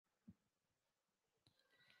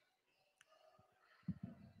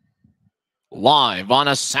Live on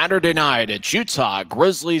a Saturday night at Utah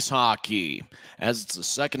Grizzlies Hockey, as it's the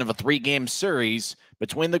second of a three-game series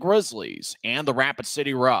between the Grizzlies and the Rapid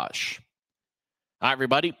City Rush. Hi,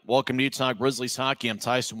 everybody. Welcome to Utah Grizzlies Hockey. I'm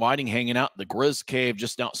Tyson Whiting, hanging out in the Grizz Cave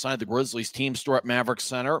just outside the Grizzlies team store at Maverick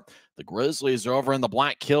Center. The Grizzlies are over in the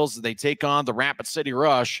Black Hills as they take on the Rapid City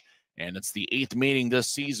Rush, and it's the 8th meeting this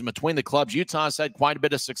season between the clubs. Utah's had quite a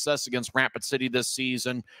bit of success against Rapid City this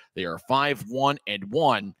season. They are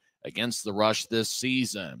 5-1-1 against the Rush this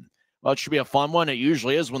season. Well, it should be a fun one. It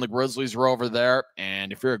usually is when the Grizzlies are over there.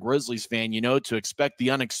 And if you're a Grizzlies fan, you know to expect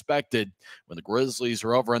the unexpected when the Grizzlies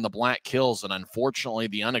are over in the Black Hills. And unfortunately,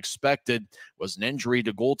 the unexpected was an injury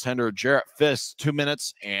to goaltender Jarrett Fisk 2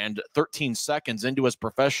 minutes and 13 seconds into his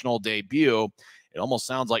professional debut. It almost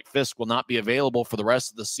sounds like Fisk will not be available for the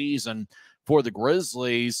rest of the season for the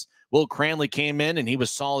Grizzlies. Will Cranley came in, and he was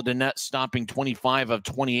solid in net, stopping 25 of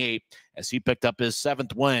 28 as he picked up his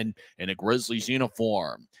 7th win in a Grizzlies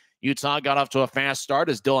uniform. Utah got off to a fast start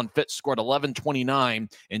as Dylan Fitz scored 11:29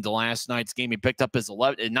 into last night's game. He picked up his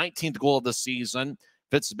 19th goal of the season.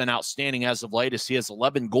 Fitz has been outstanding as of late as he has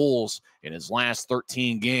 11 goals in his last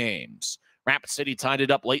 13 games. Rapid City tied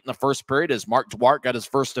it up late in the first period as Mark Duarte got his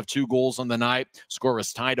first of 2 goals on the night. Score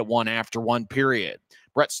was tied at 1 after 1 period.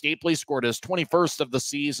 Brett Stapley scored his 21st of the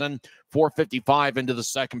season, 4:55 into the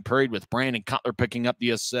second period, with Brandon Cutler picking up the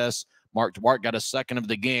assist. Mark Duarte got a second of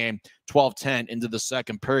the game, 12:10 into the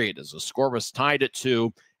second period, as the score was tied at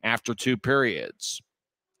 2 after 2 periods.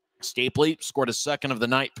 Stapley scored a second of the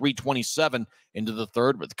night, 3:27 into the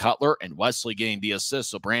third, with Cutler and Wesley getting the assist.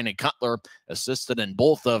 So Brandon Cutler assisted in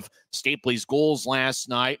both of Stapley's goals last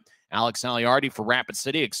night. Alex Aliardi for Rapid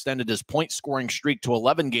City extended his point-scoring streak to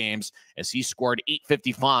 11 games as he scored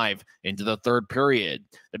 8:55 into the third period.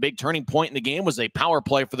 The big turning point in the game was a power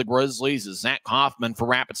play for the Grizzlies as Zach Hoffman for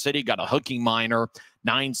Rapid City got a hooking minor,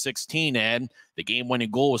 9:16 in. The game-winning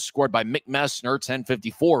goal was scored by Mick Messner,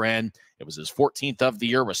 10:54 in. It was his 14th of the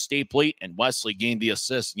year with Stapley, and Wesley gained the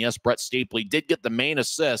assist. And yes, Brett Stapley did get the main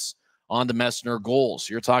assist on the Messner goals.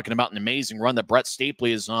 You're talking about an amazing run that Brett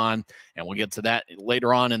Stapley is on, and we'll get to that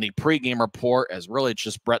later on in the pregame report, as really it's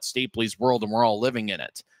just Brett Stapley's world and we're all living in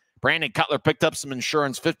it. Brandon Cutler picked up some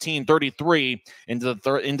insurance, 15:33 into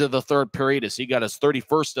the third period as he got his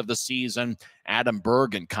 31st of the season. Adam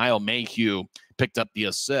Berg and Kyle Mayhew picked up the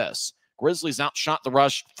assists. Grizzlies outshot the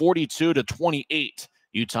Rush 42-28.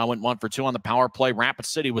 Utah went 1 for 2 on the power play. Rapid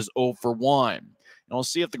City was 0 for 1. And we'll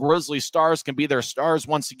see if the Grizzlies stars can be their stars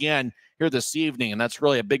once again here this evening. And that's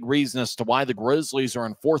really a big reason as to why the Grizzlies are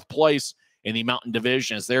in 4th place in the Mountain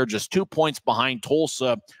Division, as they're just 2 points behind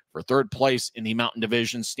Tulsa for 3rd place in the Mountain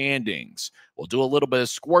Division standings. We'll do a little bit of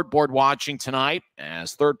scoreboard watching tonight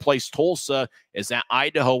as 3rd place Tulsa is at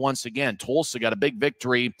Idaho once again. Tulsa got a big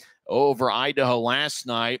victory over Idaho last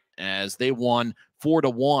night as they won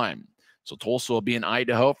 4-1. So Tulsa will be in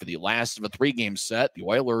Idaho for the last of a 3-game set. The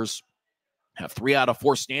Oilers have 3 out of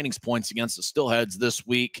 4 standings points against the Steelheads this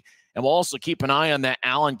week. And we'll also keep an eye on that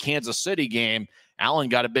Allen-Kansas City game. Allen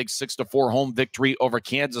got a big 6-4 home victory over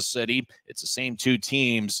Kansas City. It's the same 2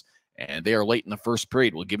 teams, and they are late in the first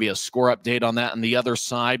period. We'll give you a score update on that on the other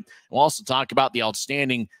side. We'll also talk about the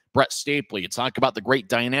outstanding Brett Stapley. Talk about the great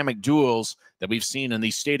dynamic duels that we've seen in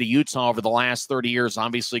the state of Utah over the last 30 years.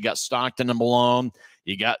 Obviously, you got Stockton and Malone.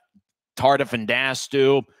 You got Tardif and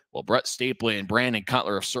Dastu. Well, Brett Stapley and Brandon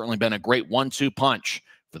Cutler have certainly been a great 1-2 punch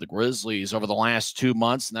for the Grizzlies over the last 2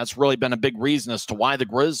 months, and that's really been a big reason as to why the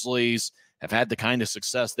Grizzlies have had the kind of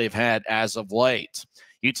success they've had as of late.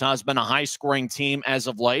 Utah's been a high-scoring team as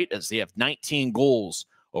of late as they have 19 goals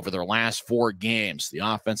over their last 4 games. The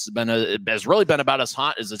offense has really been about as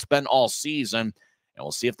hot as it's been all season, and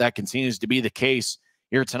we'll see if that continues to be the case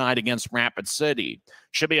here tonight against Rapid City.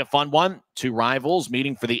 Should be a fun one. 2 rivals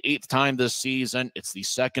meeting for the 8th time this season. It's the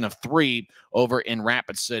second of 3 over in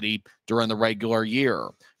Rapid City during the regular year.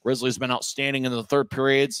 Grizzlies been outstanding in the third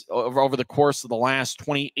periods over the course of the last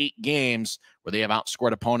 28 games, where they have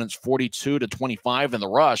outscored opponents 42-25 in the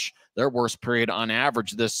Rush. Their worst period on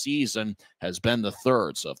average this season has been the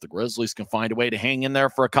third. So if the Grizzlies can find a way to hang in there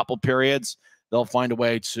for a couple periods, they'll find a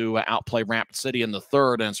way to outplay Rapid City in the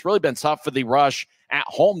third. And it's really been tough for the Rush at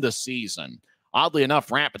home this season. Oddly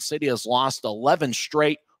enough, Rapid City has lost 11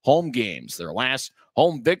 straight home games. Their last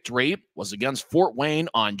home victory was against Fort Wayne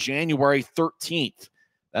on January 13th.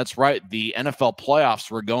 That's right, the NFL playoffs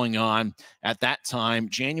were going on at that time,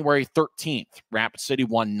 January 13th. Rapid City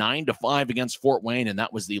won 9-5 against Fort Wayne, and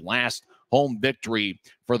that was the last home victory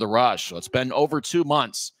for the Rush. So it's been over 2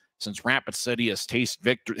 months since Rapid City has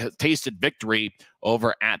tasted victory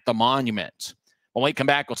over at the Monument. When we come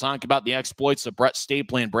back, we'll talk about the exploits of Brett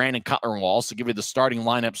Stapley and Brandon Cutler, and we'll also give you the starting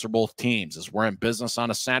lineups for both teams as we're in business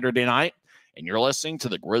on a Saturday night, and you're listening to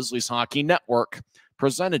the Grizzlies Hockey Network,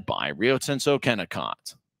 presented by Rio Tinto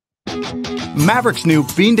Kennecott. Maverick's new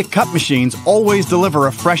bean-to-cup machines always deliver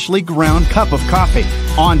a freshly ground cup of coffee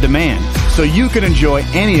on demand, so you can enjoy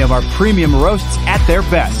any of our premium roasts at their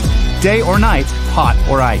best, day or night, hot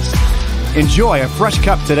or iced. Enjoy a fresh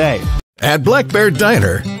cup today. At Black Bear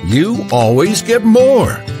Diner, you always get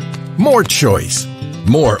more. More choice.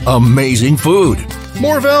 More amazing food.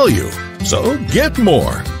 More value. So get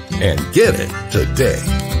more. And get it today.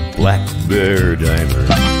 Black Bear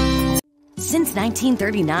Diner. Since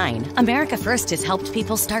 1939, America First has helped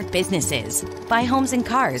people start businesses, buy homes and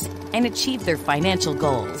cars, and achieve their financial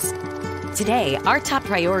goals. Today, our top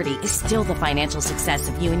priority is still the financial success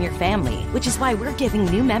of you and your family, which is why we're giving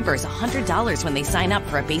new members $100 when they sign up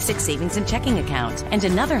for a basic savings and checking account, and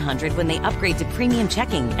another $100 when they upgrade to premium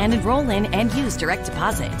checking and enroll in and use direct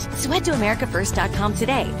deposit. So head to americafirst.com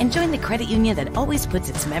today and join the credit union that always puts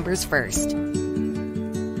its members first.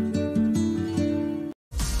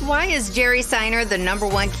 Why is Jerry Seiner the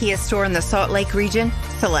 #1 Kia store in the Salt Lake region?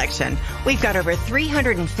 Selection. We've got over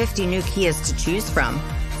 350 new Kias to choose from.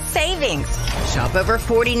 Savings. Shop over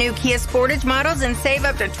 40 new Kia Sportage models and save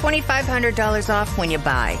up to $2,500 off when you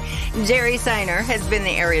buy. Jerry Seiner has been the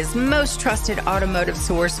area's most trusted automotive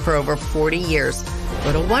source for over 40 years.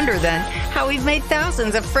 Little wonder then how we've made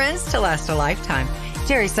thousands of friends to last a lifetime.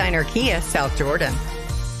 Jerry Seiner Kia, South Jordan.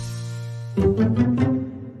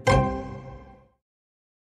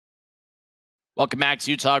 Welcome back to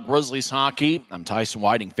Utah Grizzlies Hockey. I'm Tyson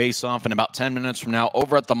Whiting. Face-off in about 10 minutes from now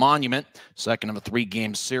over at the Monument, second of a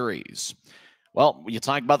 3-game series. Well, you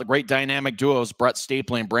talk about the great dynamic duos, Brett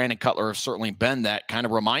Stapley and Brandon Cutler have certainly been that, kind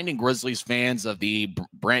of reminding Grizzlies fans of the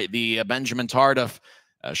Benjamin Tardif,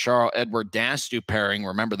 Charles Edward Dastu pairing.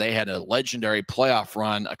 Remember, they had a legendary playoff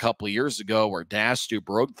run a couple of years ago where Dastu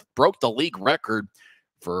broke the league record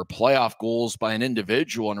for playoff goals by an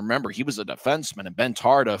individual. And remember, he was a defenseman, and Ben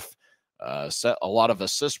Tardif set a lot of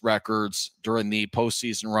assist records during the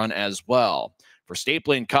postseason run as well. For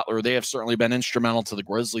Stapley and Cutler, they have certainly been instrumental to the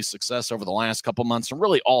Grizzlies' success over the last couple months and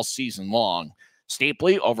really all season long.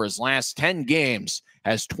 Stapley, over his last 10 games,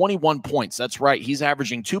 has 21 points. That's right. He's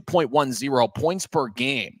averaging 2.10 points per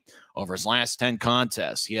game over his last 10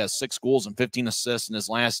 contests. He has 6 goals and 15 assists in his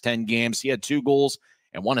last 10 games. He had 2 goals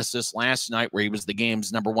and 1 assist last night where he was the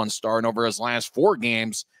game's #1 star. And over his last 4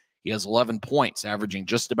 games, he has 11 points, averaging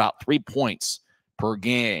just about 3 points per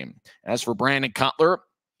game. As for Brandon Cutler,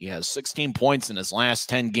 he has 16 points in his last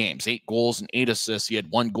 10 games, 8 goals and 8 assists. He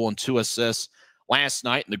had 1 goal and 2 assists last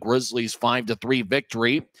night in the Grizzlies' 5-3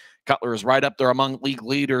 victory. Cutler is right up there among league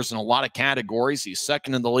leaders in a lot of categories. He's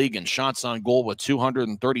second in the league in shots on goal with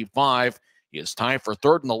 235. He is tied for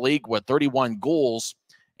third in the league with 31 goals,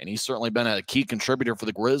 and he's certainly been a key contributor for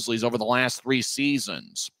the Grizzlies over the last 3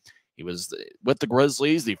 seasons. He was with the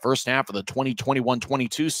Grizzlies the first half of the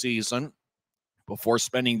 2021-22 season before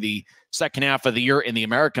spending the second half of the year in the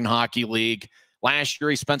American Hockey League. Last year,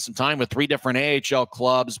 he spent some time with 3 different AHL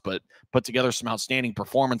clubs, but put together some outstanding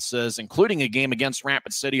performances, including a game against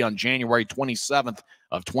Rapid City on January 27th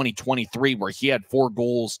of 2023, where he had 4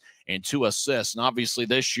 goals and 2 assists. And obviously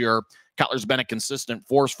this year, Cutler's been a consistent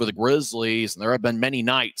force for the Grizzlies, and there have been many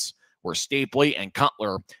nights where Stapley and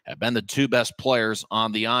Cutler have been the 2 best players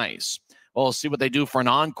on the ice. Well, we'll see what they do for an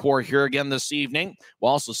encore here again this evening.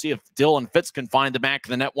 We'll also see if Dylan Fitz can find the back of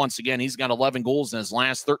the net once again. He's got 11 goals in his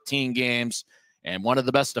last 13 games, and one of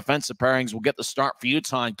the best defensive pairings will get the start for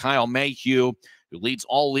Utah, and Kyle Mayhew, who leads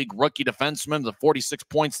all-league rookie defensemen with 46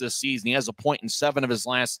 points this season. He has a point in 7 of his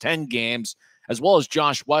last 10 games, as well as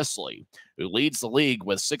Josh Wesley, who leads the league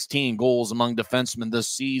with 16 goals among defensemen this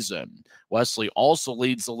season. Wesley also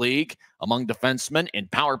leads the league among defensemen in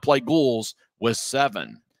power play goals with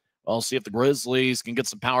 7. We'll see if the Grizzlies can get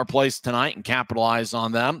some power plays tonight and capitalize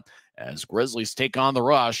on them as Grizzlies take on the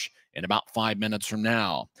Rush in about 5 minutes from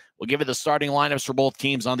now. We'll give you the starting lineups for both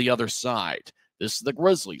teams on the other side. This is the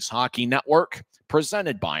Grizzlies Hockey Network,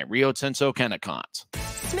 presented by Rio Tinto Kennecott.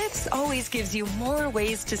 Smith's always gives you more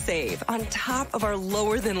ways to save on top of our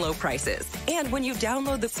lower-than-low prices. And when you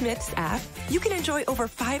download the Smith's app, you can enjoy over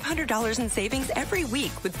 $500 in savings every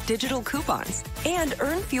week with digital coupons and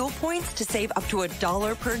earn fuel points to save up to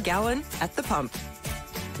 $1 per gallon at the pump.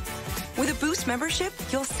 With a Boost membership,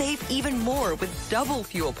 you'll save even more with double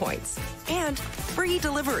fuel points and free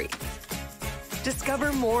delivery.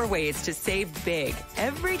 Discover more ways to save big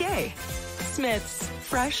every day. Smith's,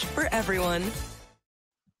 fresh for everyone.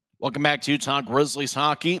 Welcome back to Utah Grizzlies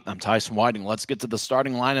Hockey. I'm Tyson Whiting. Let's get to the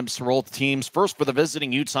starting lineups for both teams. First, for the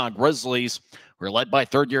visiting Utah Grizzlies, We're led by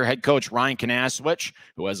third-year head coach Ryan Kanaswich,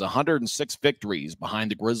 who has 106 victories behind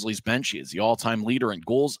the Grizzlies bench. He is the all-time leader in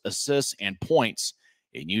goals, assists, and points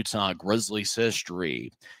in Utah Grizzlies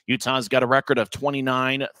history. Utah's got a record of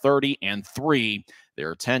 29, 30, and 3.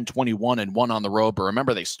 They're 10, 21, and 1 on the road. But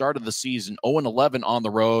remember, they started the season 0-11 on the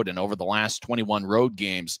road, and over the last 21 road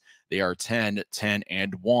games, they are 10, 10,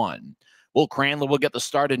 and 1. Will Cranley will get the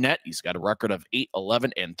start in net. He's got a record of 8,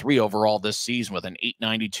 11, and 3 overall this season with an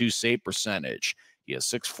 .892 save percentage. He is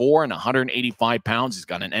 6'4" and 185 pounds. He's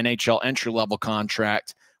got an NHL entry-level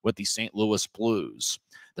contract with the St. Louis Blues.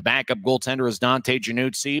 The backup goaltender is Dante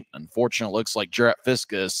Januzzi. Unfortunately, it looks like Jarrett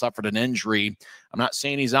Fiska has suffered an injury. I'm not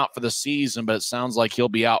saying he's out for the season, but it sounds like he'll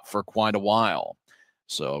be out for quite a while.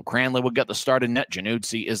 So Cranley will get the start in net.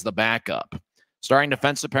 Januzzi is the backup. Starting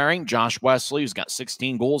defensive pairing, Josh Wesley, who's got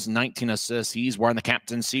 16 goals and 19 assists. He's wearing the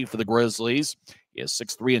captaincy for the Grizzlies. He is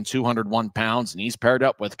 6'3" and 201 pounds, and he's paired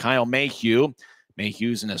up with Kyle Mayhew.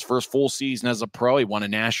 Mayhew's in his first full season as a pro. He won a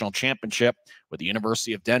national championship with the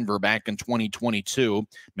University of Denver back in 2022.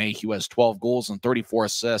 Mayhew has 12 goals and 34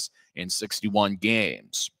 assists in 61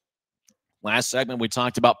 games. Last segment, we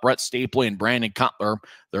talked about Brett Stapley and Brandon Cutler.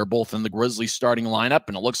 They're both in the Grizzlies starting lineup,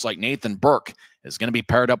 and it looks like Nathan Burke is going to be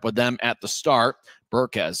paired up with them at the start.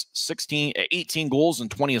 Burke has 18 goals and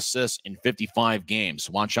 20 assists in 55 games.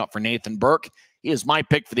 Watch out for Nathan Burke. He is my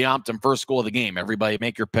pick for the Optum first goal of the game. Everybody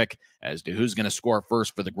make your pick as to who's going to score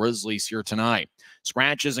first for the Grizzlies here tonight.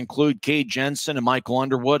 Scratches include Cade Jensen and Michael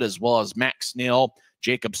Underwood, as well as Max Neal,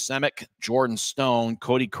 Jacob Semick, Jordan Stone,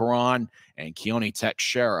 Cody Caron, and Keone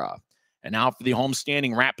Teixeira. And now for the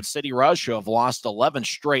homestanding Rapid City Rush, who have lost 11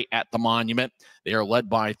 straight at the Monument. They are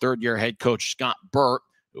led by third-year head coach Scott Burt,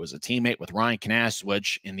 who was a teammate with Ryan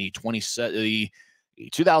Kanaswich in the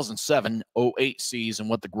 2007-08 season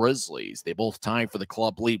with the Grizzlies. They both tied for the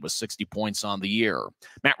club lead with 60 points on the year.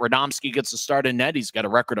 Matt Radomski gets the start in net. He's got a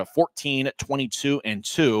record of 14, 22, and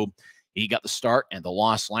 2. He got the start and the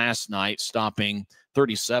loss last night, stopping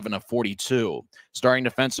 37 of 42. Starting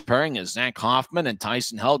defensive pairing is Zach Hoffman and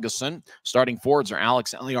Tyson Helgeson. Starting forwards are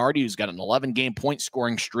Alex Eliardi, who's got an 11-game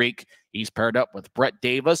point-scoring streak. He's paired up with Brett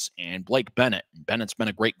Davis and Blake Bennett. Bennett's been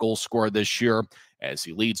a great goal scorer this year as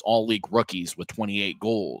he leads all league rookies with 28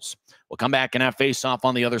 goals. We'll come back and have face-off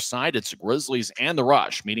on the other side. It's the Grizzlies and the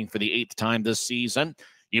Rush meeting for the 8th time this season.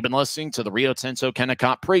 You've been listening to the Rio Tinto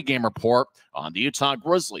Kennecott pregame report on the Utah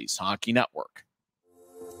Grizzlies Hockey Network.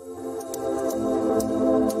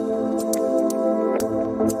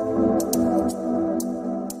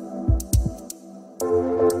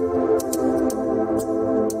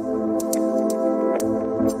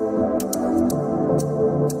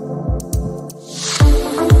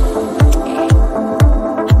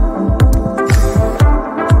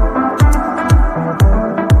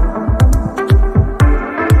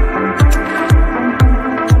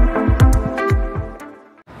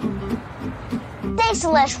 Thanks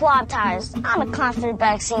to Schwab Tires. I'm a confident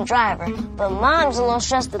backseat driver, but Mom's a little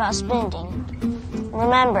stressed about spending.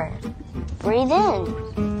 Remember, breathe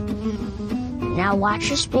in. Now watch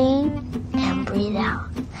your speed and breathe out.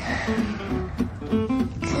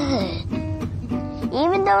 Good.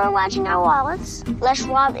 Even though we're watching our wallets, Les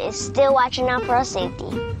Schwab is still watching out for our safety.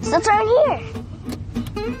 So turn here.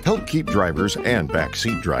 Help keep drivers and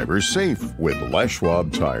backseat drivers safe with Les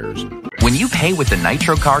Schwab Tires. When you pay with the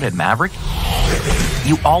Nitro card at Maverick,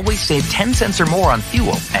 you always save 10 cents or more on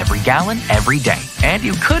fuel every gallon, every day. And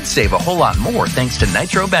you could save a whole lot more thanks to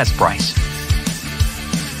Nitro Best Price.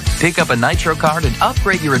 Pick up a Nitro card and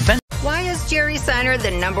upgrade your adventure. Why is Jerry Seiner the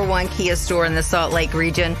 #1 Kia store in the Salt Lake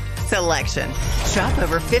region? Selection. Shop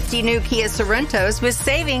over 50 new Kia Sorrentos with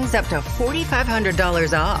savings up to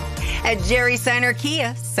 $4,500 off at Jerry Seiner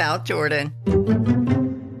Kia, South Jordan.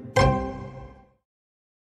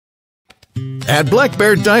 At Black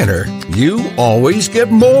Bear Diner, you always get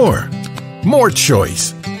more. More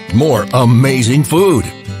choice, more amazing food,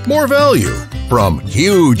 more value, from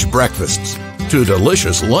huge breakfasts to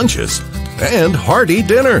delicious lunches and hearty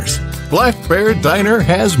dinners. Black Bear Diner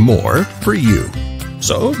has more for you.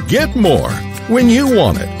 So get more when you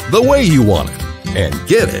want it, the way you want it, and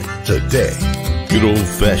get it today. Good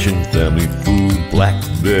old-fashioned family food, Black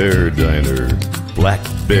Bear Diner. Black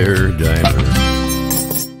Bear Diner.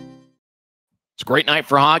 It's a great night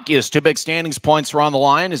for hockey as two big standings points are on the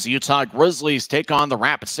line as the Utah Grizzlies take on the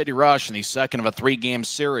Rapid City Rush in the second of a 3-game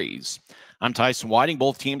series. I'm Tyson Whiting.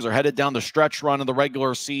 Both teams are headed down the stretch run of the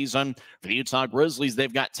regular season. For the Utah Grizzlies,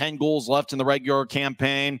 they've got 10 goals left in the regular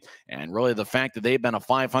campaign, and really the fact that they've been a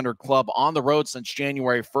 .500 club on the road since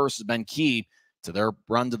January 1st has been key to their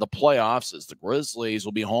run to the playoffs, as the Grizzlies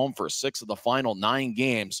will be home for 6 of the final 9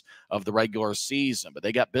 games of the regular season. But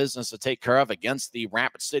they got business to take care of against the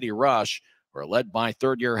Rapid City Rush, who are led by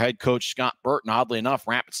third-year head coach Scott Burton. Oddly enough,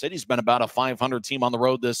 Rapid City's been about a 500 team on the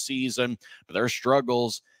road this season, but their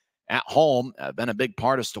struggles at home have been a big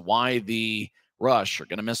part as to why the Rush are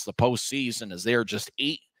going to miss the postseason, as they are just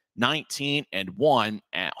 8-19-1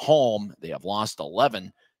 at home. They have lost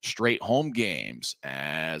 11 straight home games,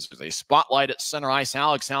 as they spotlight at center ice.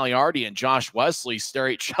 Alex Aliardi and Josh Wesley stare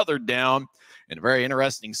each other down in a very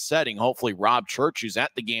interesting setting. Hopefully Rob Church, who's at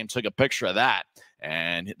the game, took a picture of that,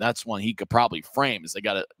 and that's one he could probably frame, as they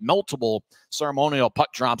got multiple ceremonial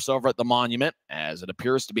puck drops over at the Monument, as it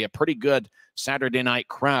appears to be a pretty good Saturday night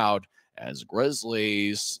crowd, as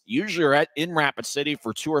Grizzlies usually are in Rapid City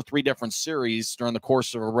for 2 or 3 different series during the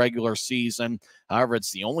course of a regular season. However,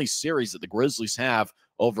 it's the only series that the Grizzlies have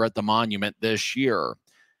over at the Monument this year.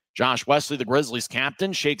 Josh Wesley, the Grizzlies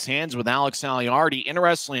captain, shakes hands with Alex Aliardi.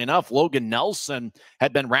 Interestingly enough, Logan Nelson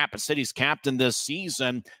had been Rapid City's captain this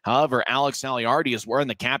season. However, Alex Aliardi is wearing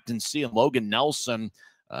the captaincy, and Logan Nelson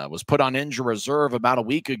was put on injury reserve about a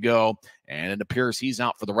week ago, and it appears he's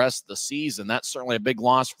out for the rest of the season. That's certainly a big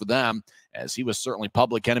loss for them, as he was certainly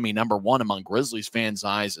public enemy number 1 among Grizzlies fans'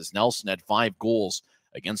 eyes, as Nelson had 5 goals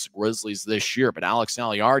against the Grizzlies this year. But Alex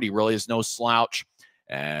Aliardi really is no slouch,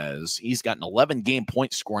 as he's got an 11-game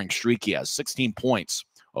point scoring streak. He has 16 points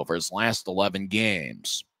over his last 11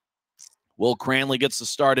 games. Will Cranley gets the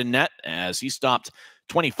start in net, as he stopped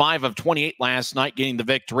 25 of 28 last night, getting the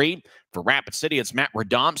victory. For Rapid City, it's Matt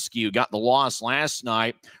Radomski, who got the loss last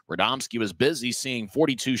night. Radomski was busy, seeing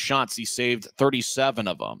 42 shots. He saved 37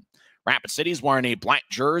 of them. Rapid City's wearing a black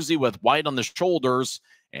jersey with white on the shoulders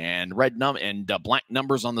and black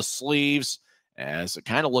numbers on the sleeves, as it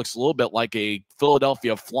kind of looks a little bit like a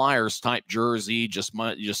Philadelphia Flyers type jersey. Just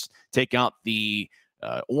take out the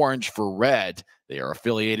orange for red. They are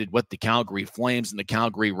affiliated with the Calgary Flames and the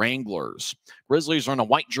Calgary Wranglers. Grizzlies are in a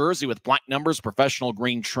white jersey with black numbers, professional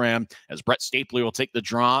green trim, as Brett Stapley will take the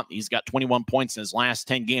draw. He's got 21 points in his last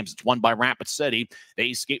 10 games. It's won by Rapid City.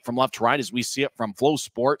 They skate from left to right, as we see it from Flow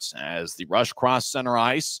Sports, as the Rush cross center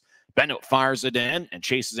ice. Bennett fires it in and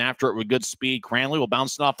chases after it with good speed. Cranley will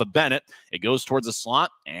bounce it off of Bennett. It goes towards the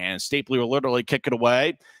slot, and Stapley will literally kick it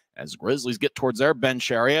away, as Grizzlies get towards their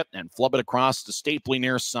bench area and flub it across to Stapley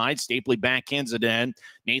near side. Stapley backhands it in.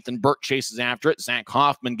 Nathan Burke chases after it. Zach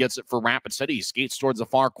Hoffman gets it for Rapid City. He skates towards the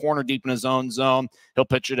far corner deep in his own zone. He'll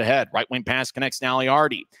pitch it ahead. Right wing pass connects to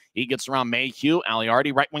Aliardi. He gets around Mayhew.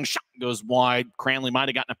 Aliardi, right wing shot goes wide. Cranley might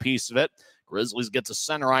have gotten a piece of it. Grizzlies gets a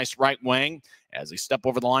center ice right wing as they step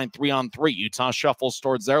over the line 3-on-3. Utah shuffles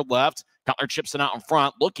towards their left. Cutler chips it out in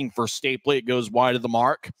front, looking for Stapley. It goes wide of the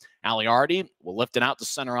mark. Aliardi will lift it out to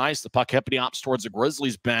center ice. The puck hippity hops towards the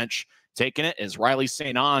Grizzlies bench. Taking it is Riley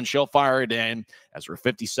St. Ange. She'll fire it in. As we're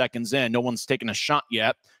 50 seconds in, no one's taken a shot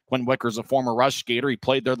yet. Quinn Wicker's a former Rush skater. He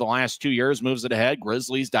played there the last 2 years, moves it ahead.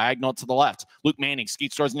 Grizzlies diagonal to the left. Luke Manning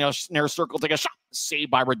skates towards the near circle, take a shot.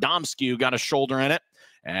 Saved by Radomski, who got a shoulder in it.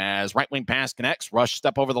 As right wing pass connects, Rush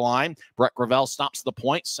step over the line. Brett Gravel stops the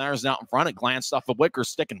point, centers it out in front, and glanced off of Wicker's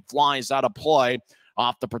stick and flies out of play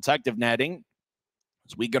off the protective netting.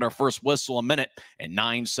 As we get our first whistle, a minute and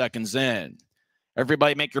 9 seconds in.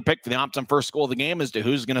 Everybody make your pick for the Optum first goal of the game as to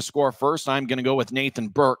who's going to score first. I'm going to go with Nathan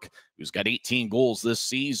Burke, who's got 18 goals this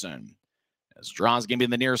season. As draw's going to be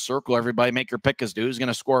in the near circle, everybody make your pick as to who's going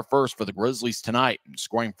to score first for the Grizzlies tonight. And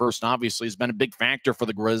scoring first, obviously, has been a big factor for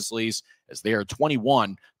the Grizzlies, as they are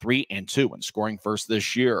 21-3-2 and scoring first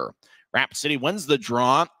this year. Rapid City wins the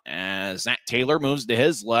draw as Zach Taylor moves to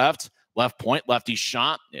his left. Left point, lefty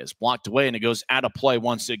shot is blocked away, and it goes out of play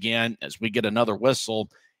once again as we get another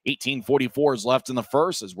whistle. 18:44 is left in the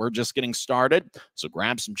first as we're just getting started. So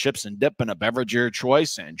grab some chips and dip and a beverage of your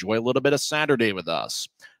choice and enjoy a little bit of Saturday with us.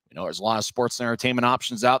 You know, there's a lot of sports and entertainment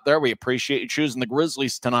options out there. We appreciate you choosing the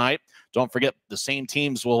Grizzlies tonight. Don't forget, the same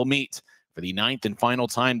teams will meet for the 9th and final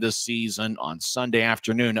time this season on Sunday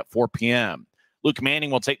afternoon at 4 p.m. Luke Manning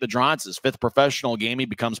will take the draw. It's his 5th professional game. He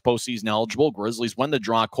becomes postseason eligible. Grizzlies win the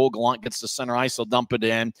draw. Cole Gallant gets to center ice. He'll dump it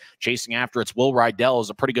in. Chasing after it's Will Rydell, who's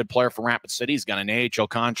a pretty good player for Rapid City. He's got an AHL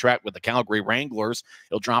contract with the Calgary Wranglers.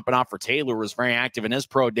 He'll drop it off for Taylor, who was very active in his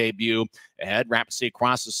pro debut. Ahead, Rapid City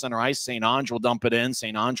crosses center ice. St. Ange will dump it in.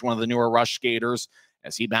 St. Ange, one of the newer Rush skaters,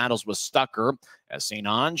 as he battles with Stucker. As St.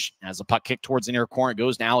 Ange has a puck kick towards the near corner. It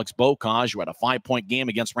goes to Alex Bocage, who had a 5-point game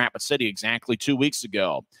against Rapid City exactly 2 weeks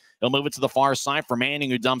ago. He'll move it to the far side for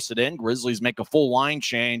Manning, who dumps it in. Grizzlies make a full line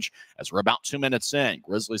change as we're about 2 minutes in.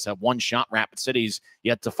 Grizzlies have one shot. Rapid City's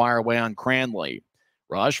yet to fire away on Cranley.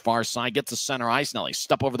 Rush, far side, gets to center ice. Now they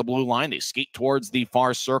step over the blue line. They skate towards the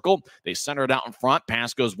far circle. They center it out in front.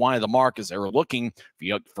 Pass goes wide of the mark as they were looking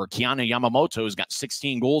for Keanu Yamamoto, who's got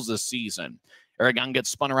 16 goals this season. Aragon gets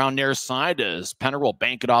spun around near side as Penner will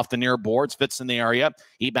bank it off the near boards, fits in the area.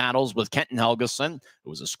 He battles with Kenton Helgeson, who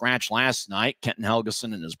was a scratch last night. Kenton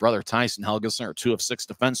Helgeson and his brother Tyson Helgeson are 2 of 6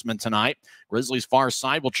 defensemen tonight. Grizzlies far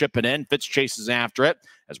side will chip it in. Fitz chases after it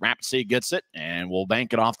as Rapid City gets it and will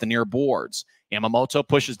bank it off the near boards. Yamamoto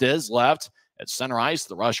pushes to his left. At center ice,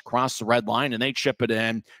 the Rush cross the red line and they chip it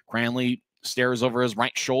in. Cranley stares over his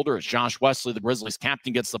right shoulder as Josh Wesley, the Grizzlies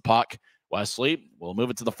captain, gets the puck. Wesley will move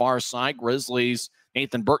it to the far side. Grizzlies,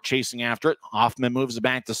 Nathan Burke chasing after it. Hoffman moves it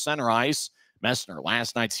back to center ice. Messner,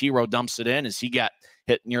 last night's hero, dumps it in as he got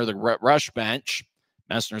hit near the Rush bench.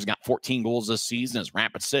 Messner's got 14 goals this season as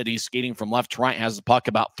Rapid City, skating from left to right, has the puck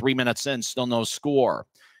about 3 minutes in, still no score.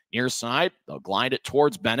 Near side, they'll glide it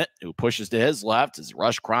towards Bennett, who pushes to his left as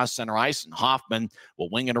Rush cross center ice, and Hoffman will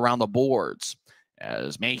wing it around the boards.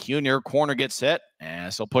 As Mayhew near corner gets hit,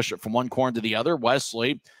 and so push it from one corner to the other.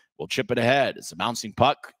 Wesley will chip it ahead. It's a bouncing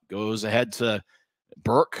puck. Goes ahead to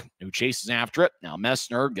Burke, who chases after it. Now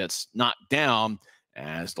Messner gets knocked down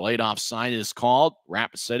as the laid offside is called.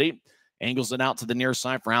 Rapid City angles it out to the near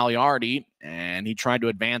side for Aliardi, and he tried to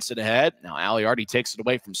advance it ahead. Now Aliardi takes it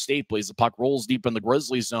away from Stapley as the puck rolls deep in the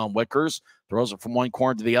Grizzlies zone. Wickers throws it from one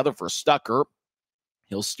corner to the other for Stucker.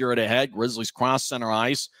 He'll steer it ahead. Grizzlies cross center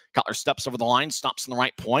ice. Cutler steps over the line, stops in the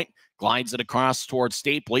right point, glides it across towards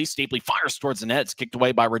Stapley. Stapley fires towards the net. It's kicked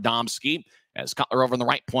away by Radomski as Cutler over in the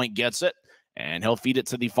right point gets it. And he'll feed it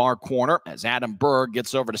to the far corner as Adam Berg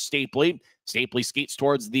gets over to Stapley. Stapley skates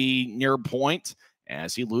towards the near point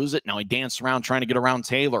as he loses it. Now he dances around trying to get around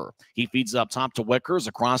Taylor. He feeds up top to Wickers,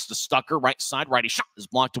 across to Stucker, right side, righty shot is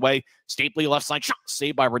blocked away. Stapley left side shot,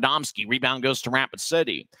 saved by Radomski. Rebound goes to Rapid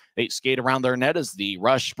City. They skate around their net as the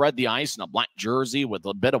Rush spread the ice in a black jersey with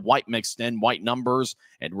a bit of white mixed in, white numbers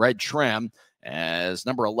and red trim. As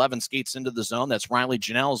number 11 skates into the zone, that's Riley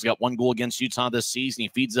Janelle. He's got 1 goal against Utah this season. He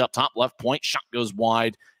feeds up top left point. Shot goes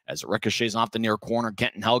wide as it ricochets off the near corner.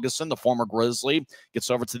 Kenton Helgeson, the former Grizzly,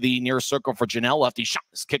 gets over to the near circle for Janelle. Lefty shot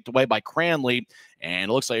is kicked away by Cranley,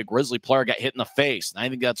 and it looks like a Grizzly player got hit in the face. And I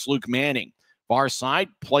think that's Luke Manning. Far side,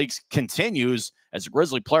 play continues as a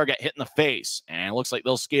Grizzly player got hit in the face. And it looks like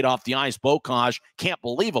they'll skate off the ice. Bocage can't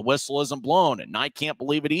believe a whistle isn't blown, and I can't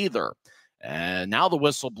believe it either. And now the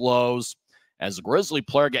whistle blows as a Grizzly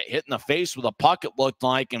player got hit in the face with a puck, it looked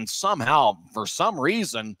like, and somehow, for some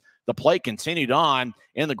reason, the play continued on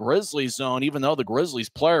in the Grizzlies zone, even though the Grizzlies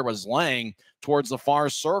player was laying towards the far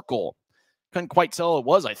circle. Couldn't quite tell who it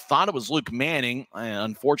was. I thought it was Luke Manning.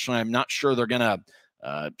 Unfortunately, I'm not sure they're going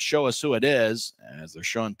to show us who it is, as they're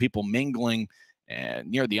showing people mingling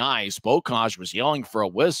near the ice. Bocage was yelling for a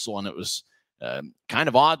whistle, and it was kind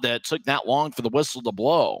of odd that it took that long for the whistle to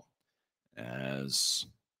blow, as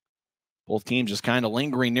both teams just kind of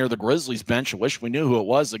lingering near the Grizzlies bench. I wish we knew who it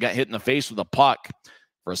was that got hit in the face with a puck.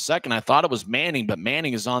 For a second, I thought it was Manning, but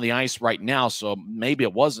Manning is on the ice right now, so maybe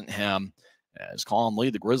it wasn't him. As Colin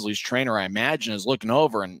Lee, the Grizzlies trainer, I imagine, is looking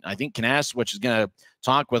over, and I think Kanasowicz is going to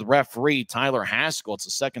talk with referee Tyler Haskell. It's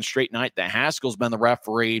the second straight night that Haskell's been the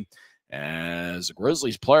referee, as the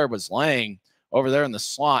Grizzlies player was laying over there in the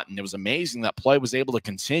slot, and it was amazing that play was able to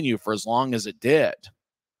continue for as long as it did.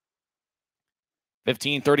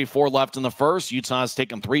 15:34 left in the first. Utah's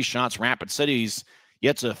taken 3 shots. Rapid City's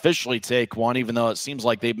yet to officially take one, even though it seems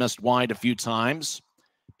like they've missed wide a few times.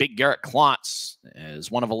 Big Garrett Klotz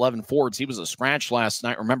is one of 11 forwards. He was a scratch last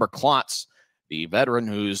night. Remember Klotz, the veteran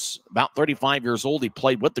who's about 35 years old. He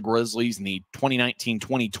played with the Grizzlies in the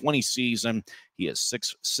 2019-2020 season. He is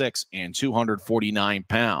 6'6" and 249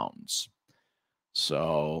 pounds.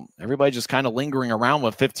 So everybody just kind of lingering around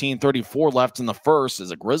with 15:34 left in the first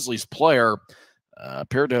as a Grizzlies player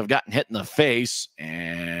appeared to have gotten hit in the face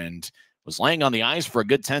and was laying on the ice for a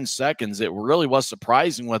good 10 seconds. It really was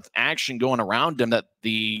surprising with action going around him that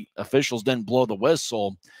the officials didn't blow the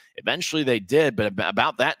whistle. Eventually they did, but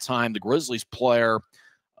about that time, the Grizzlies player,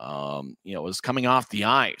 was coming off the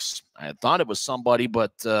ice. I thought it was somebody,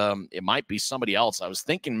 but it might be somebody else. I was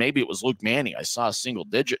thinking maybe it was Luke Manning. I saw a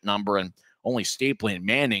single-digit number, and only Stapley and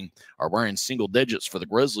Manning are wearing single digits for the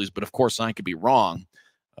Grizzlies, but of course I could be wrong.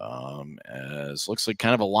 As looks like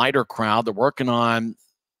kind of a lighter crowd. They're working on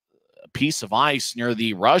a piece of ice near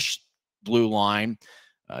the Rush blue line.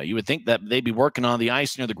 You would think that they'd be working on the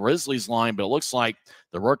ice near the Grizzlies line, but it looks like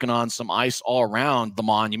they're working on some ice all around the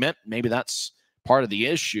monument. Maybe that's part of the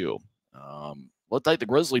issue. Looked like the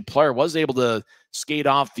Grizzly player was able to skate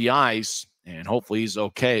off the ice, and hopefully he's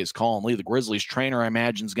okay. As Colin Lee, the Grizzlies trainer, I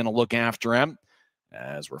imagine, is going to look after him.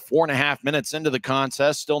 As we're 4.5 minutes into the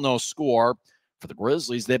contest, still no score for the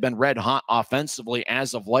Grizzlies. They've been red hot offensively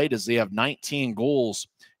as of late, as they have 19 goals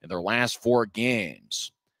in their last 4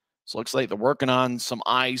 games. So it looks like they're working on some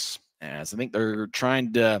ice, as I think they're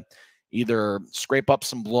trying to either scrape up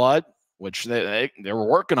some blood, which they were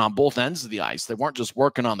working on both ends of the ice. They weren't just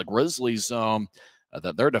working on the Grizzlies zone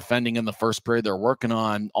that they're defending in the first period. They're working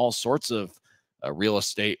on all sorts of real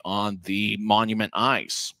estate on the Monument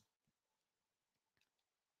ice.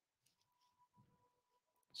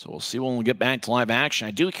 So we'll see when we get back to live action.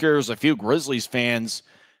 I do hear there's a few Grizzlies fans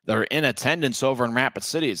that are in attendance over in Rapid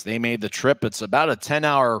City as they made the trip. It's about a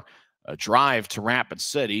 10-hour drive to Rapid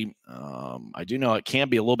City. I do know it can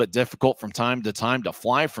be a little bit difficult from time to time to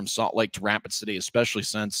fly from Salt Lake to Rapid City, especially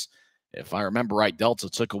since, if I remember right, Delta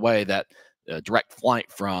took away that direct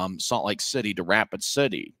flight from Salt Lake City to Rapid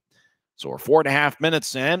City. So we're 4.5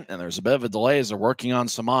 minutes in, and there's a bit of a delay as they're working on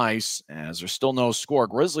some ice, as there's still no score.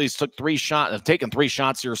 Grizzlies have taken 3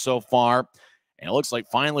 shots here so far, and it looks like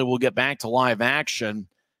finally we'll get back to live action.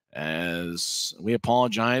 As we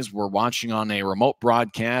apologize, we're watching on a remote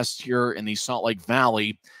broadcast here in the Salt Lake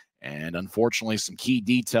Valley, and unfortunately some key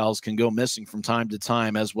details can go missing from time to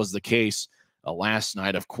time, as was the case last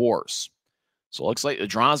night, of course. So it looks like the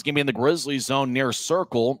draw is going to be in the Grizzlies zone near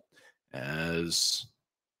circle, as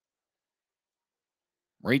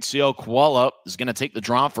Maurizio Coelho is going to take the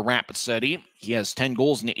draw for Rapid City. He has 10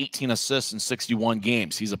 goals and 18 assists in 61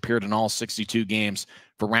 games. He's appeared in all 62 games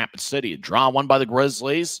for Rapid City. A draw won by the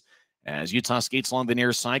Grizzlies. As Utah skates along the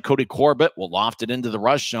near side, Cody Corbett will loft it into the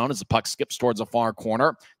rush zone as the puck skips towards the far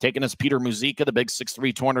corner. Taking is Peter Muzica, the big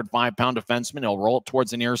 6'3", 205-pound defenseman. He'll roll it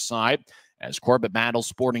towards the near side as Corbett battles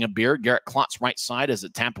sporting a beard. Garrett Klott's right side as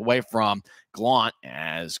it tapped away from Glont,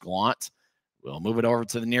 as Glont we'll move it over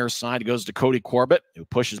to the near side. It goes to Cody Corbett, who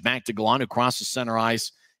pushes back to Glon, who crosses center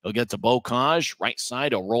ice. He'll get to Bocage, right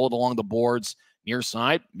side. He'll roll it along the boards. Near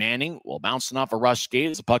side, Manning will bounce it off a rush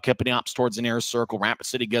skate as the puck hippity hops towards the near circle. Rapid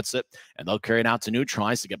City gets it, and they'll carry it out to neutral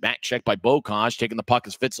ice to get back checked by Bocage. Taking the puck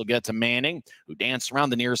as Fitz will get it to Manning, who dances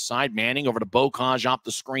around the near side. Manning over to Bocage off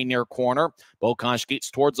the screen near corner. Bocage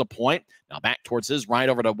skates towards the point. Now back towards his right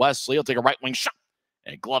over to Wesley. He'll take a right wing shot.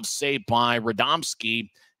 And a glove saved by Radomski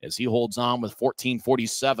as he holds on with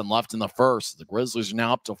 14:47 left in the first. The Grizzlies are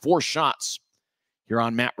now up to 4 shots here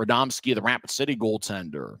on Matt Radomski, the Rapid City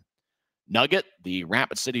goaltender. Nugget, the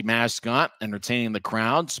Rapid City mascot, entertaining the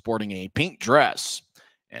crowd, sporting a pink dress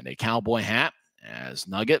and a cowboy hat, as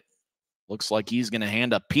Nugget looks like he's going to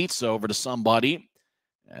hand a pizza over to somebody.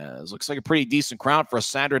 As looks like a pretty decent crowd for a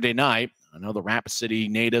Saturday night. I know the Rapid City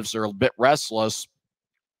natives are a bit restless,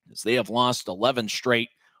 as they have lost 11 straight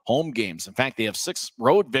home games. In fact, they have 6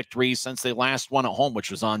 road victories since they last won at home, which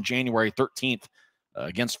was on January 13th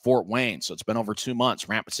against Fort Wayne. So it's been over 2 months.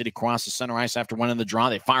 Rapid City crosses center ice after winning the draw.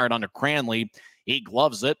 They fired onto Cranley. He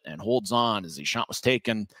gloves it and holds on as the shot was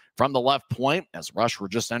taken from the left point as Rush were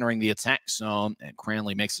just entering the attack zone, and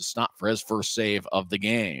Cranley makes a stop for his first save of the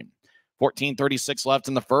game. 14:36 left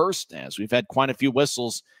in the first, as we've had quite a few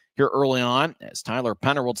whistles here early on, as Tyler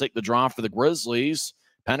Penner will take the draw for the Grizzlies.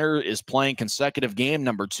 Penner is playing consecutive game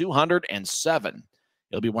number 207.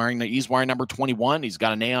 He's wearing number 21. He's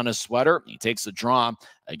got an A on his sweater. He takes the draw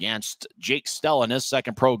against Jake Stella in his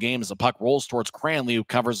second pro game as the puck rolls towards Cranley, who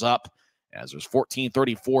covers up as there's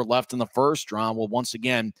 14:34 left in the first. Draw will once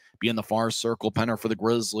again be in the far circle. Penner for the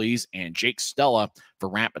Grizzlies and Jake Stella for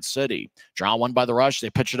Rapid City. Draw won by the Rush. They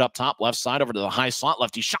pitch it up top, left side over to the high slot.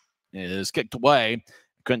 Lefty shot is kicked away.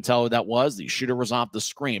 Couldn't tell who that was. The shooter was off the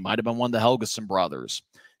screen. Might have been one of the Helgeson brothers.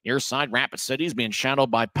 Near side, Rapid City is being shadowed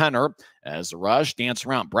by Penner as the Rush dance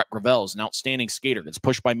around. Brett Gravel is an outstanding skater. Gets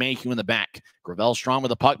pushed by Mayhew in the back. Gravel strong with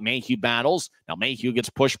the puck. Mayhew battles. Now Mayhew gets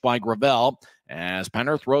pushed by Gravel as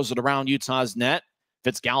Penner throws it around Utah's net.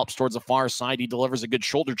 Fitz gallops towards the far side. He delivers a good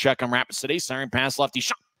shoulder check on Rapid City. Siren pass, lefty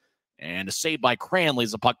shot. And a save by Cranley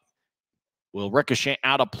as the puck will ricochet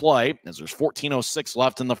out of play as there's 14:06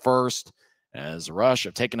 left in the first. As the Rush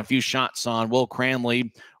have taken a few shots on Will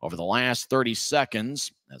Cranley over the last 30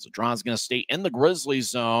 seconds. As the draw is going to stay in the Grizzlies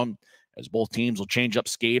zone, as both teams will change up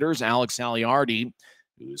skaters. Alex Aliardi,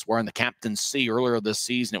 who's wearing the captain's C earlier this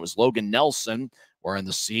season. It was Logan Nelson wearing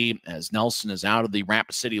the C, as Nelson is out of the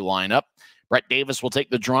Rapid City lineup. Brett Davis will take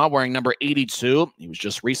the draw wearing number 82. He was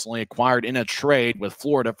just recently acquired in a trade with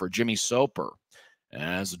Florida for Jimmy Soper.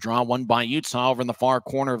 As the draw won by Utah over in the far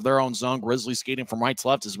corner of their own zone. Grizzlies skating from right to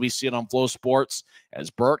left as we see it on Flow Sports. As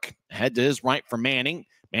Burke head to his right for Manning.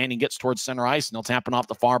 Manning gets towards center ice, and they'll tap it off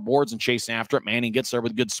the far boards and chase after it. Manning gets there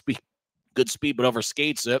with good speed, but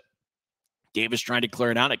overskates it. Davis trying to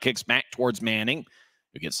clear it out. It kicks back towards Manning.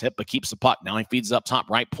 who gets hit but keeps the puck. Now he feeds up top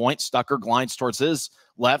right point. Stucker glides towards his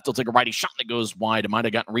left. He'll take a righty shot that goes wide. It might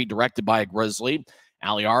have gotten redirected by a Grizzly.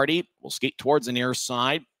 Aliardi will skate towards the near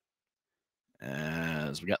side.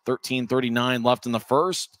 As we got 13:39 left in the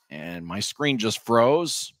first, and my screen just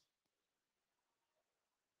froze.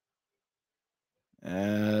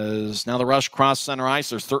 As now the Rush cross center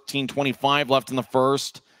ice. There's 13:25 left in the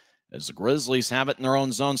first, as the Grizzlies have it in their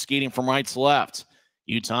own zone, skating from right to left.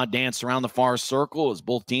 Utah dance around the far circle as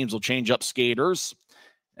both teams will change up skaters.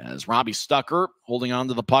 As Robbie Stucker holding on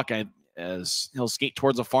to the puck as he'll skate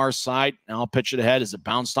towards the far side. Now I'll pitch it ahead as it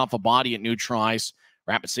bounced off a body at neutral ice.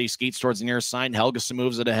 Rapid City skates towards the near side. Helgeson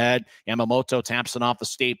moves it ahead. Yamamoto taps it off the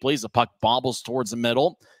Stapley. The puck bobbles towards the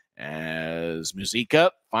middle as Muzyka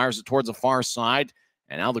fires it towards the far side.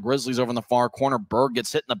 And now the Grizzlies over in the far corner. Berg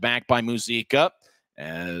gets hit in the back by Muzyka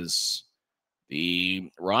as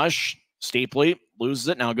the Rush. Stapley loses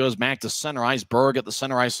it. Now it goes back to center ice. Berg at the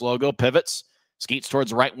center ice logo. Pivots. Skates towards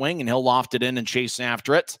the right wing, and he'll loft it in and chase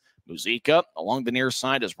after it. Muzyka along the near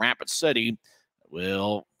side as Rapid City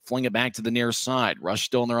will fling it back to the near side. Rush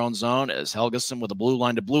still in their own zone as Helgeson with a blue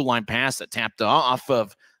line to blue line pass that tapped off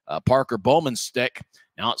of Parker Bowman's stick.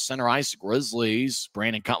 Now at center ice, Grizzlies.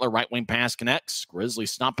 Brandon Cutler, right wing pass connects.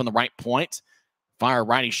 Grizzlies stopping the right point. Fire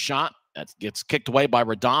righty shot. That gets kicked away by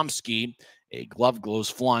Radomski. A glove goes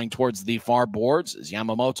flying towards the far boards as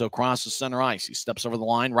Yamamoto crosses center ice. He steps over the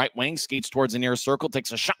line, right wing, skates towards the near circle,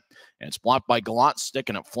 takes a shot, and it's blocked by Galant's stick,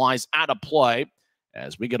 and it flies out of play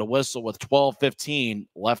as we get a whistle with 12:15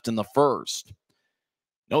 left in the first.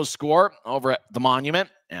 No score over at the Monument,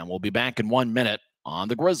 and we'll be back in 1 minute on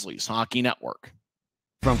the Grizzlies Hockey Network.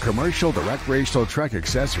 From commercial to recreational truck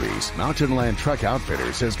accessories, Mountain Land Truck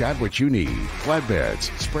Outfitters has got what you need.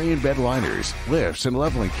 Flatbeds, spray and bed liners, lifts and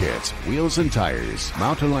leveling kits, wheels and tires.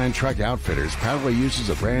 Mountain Land Truck Outfitters proudly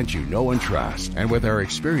uses a brand you know and trust. And with our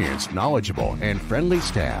experienced, knowledgeable, and friendly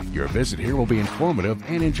staff, your visit here will be informative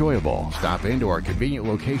and enjoyable. Stop into our convenient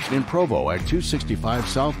location in Provo at 265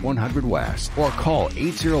 South 100 West or call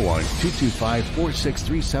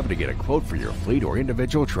 801-225-4637 to get a quote for your fleet or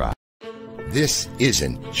individual truck. This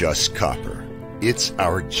isn't just copper. It's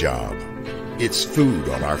our job. It's food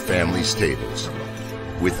on our family's tables.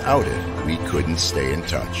 Without it, we couldn't stay in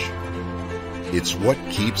touch. It's what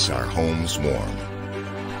keeps our homes warm.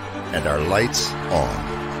 And our lights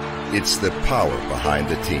on. It's the power behind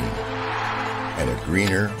the team. And a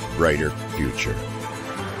greener, brighter future.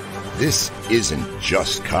 This isn't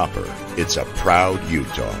just copper. It's a proud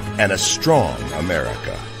Utah and a strong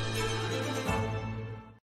America.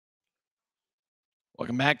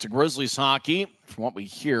 Welcome back to Grizzlies hockey. From what we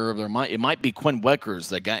hear, it might be Quinn Wickers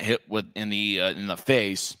that got hit in the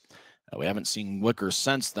face. We haven't seen Wickers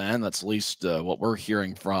since then. That's at least what we're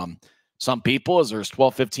hearing from some people. As there's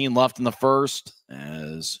 12:15 left in the first,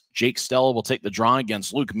 as Jake Stella will take the draw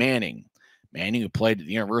against Luke Manning. Manning, who played at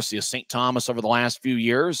the University of St. Thomas over the last few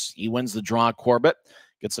years, he wins the draw. Corbett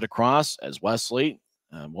gets it across as Wesley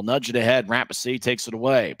will nudge it ahead. Rapid City takes it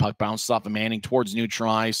away. Puck bounced off of Manning towards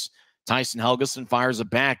neutral ice. Tyson Helgeson fires it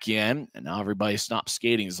back in, and now everybody stops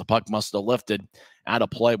skating as the puck must have lifted out of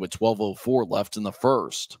play with 12:04 left in the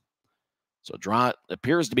first. So draw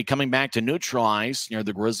appears to be coming back to neutral ice near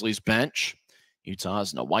the Grizzlies bench.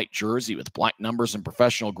 Utah's in a white jersey with black numbers and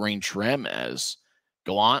professional green trim, as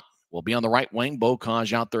Gallant will be on the right wing.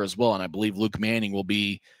 Bocage out there as well, and I believe Luke Manning will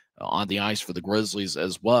be on the ice for the Grizzlies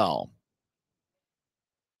as well.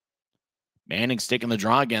 Manning's taking the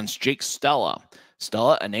draw against Jake Stella.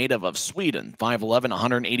 Stella, a native of Sweden, 5'11",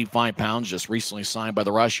 185 pounds, just recently signed by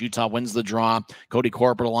the Rush. Utah wins the draw. Cody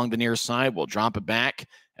Corbett along the near side will drop it back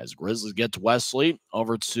as Grizzlies get to Wesley.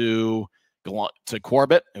 Over to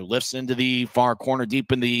Corbett, who lifts into the far corner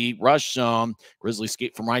deep in the Rush zone. Grizzlies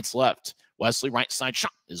skate from right to left. Wesley, right side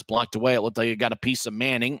shot is blocked away. It looked like it got a piece of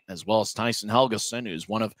Manning, as well as Tyson Helgeson, who's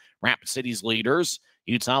one of Rapid City's leaders.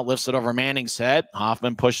 Utah lifts it over Manning's head.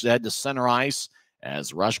 Hoffman pushes ahead to center ice.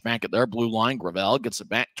 As Rush back at their blue line, Gravel gets it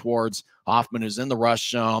back towards Hoffman, who's in the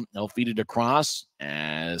Rush zone. They'll feed it across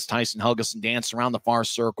as Tyson Helgeson dances around the far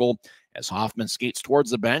circle as Hoffman skates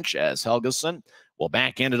towards the bench, as Helgeson will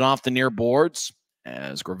backhand it off the near boards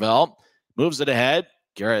as Gravel moves it ahead.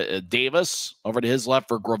 Garrett Davis over to his left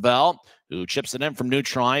for Gravel, who chips it in from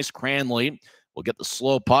neutral ice. Cranley will get the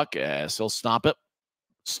slow puck as he'll stop it.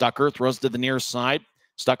 Stucker throws to the near side.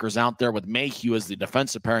 Stucker's out there with Mayhew as the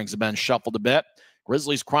defensive pairings have been shuffled a bit.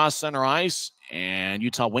 Grizzlies cross center ice, and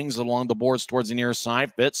Utah wings it along the boards towards the near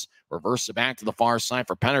side. Fitz reverses it back to the far side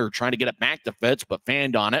for Penner, trying to get it back to Fitz, but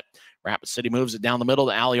fanned on it. Rapid City moves it down the middle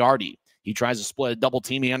to Aliardi. He tries to split a double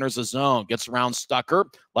team. He enters the zone, gets around Stucker.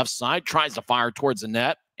 Left side, tries to fire towards the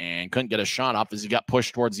net, and couldn't get a shot off as he got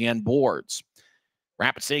pushed towards the end boards.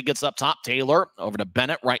 Rapid City gets up top. Taylor over to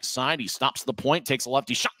Bennett, right side. He stops the point, takes a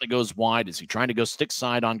lefty shot that goes wide as he trying to go stick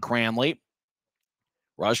side on Cranley.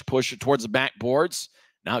 Rush push it towards the backboards.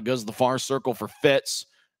 Now it goes to the far circle for Fitz,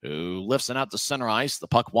 who lifts it out to center ice. The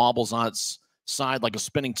puck wobbles on its side like a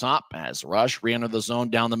spinning top as Rush re-enter the zone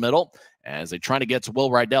down the middle. As they try to get to Will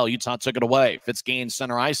Rydell, Utah took it away. Fitz gains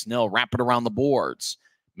center ice. Nil wrap it around the boards.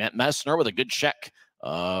 Matt Messner with a good check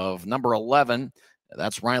of number 11.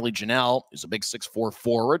 That's Riley Janelle, who's a big 6'4"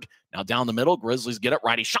 forward. Now down the middle, Grizzlies get it.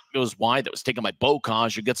 Righty shot goes wide. That was taken by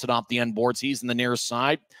Bocage, who gets it off the end boards. He's in the near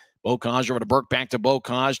side. Bocage over to Burke, back to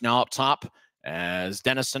Bocage. Now up top as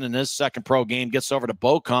Dennison in his second pro game gets over to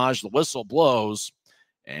Bocage. The whistle blows,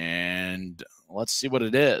 and let's see what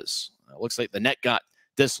it is. It looks like the net got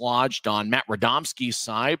dislodged on Matt Radomski's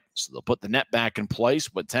side, so they'll put the net back in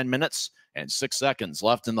place with 10 minutes and 6 seconds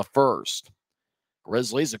left in the first.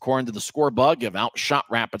 Grizzlies, according to the score bug, have outshot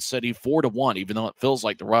Rapid City 4-1, even though it feels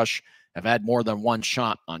like the Rush have had more than one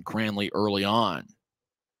shot on Cranley early on.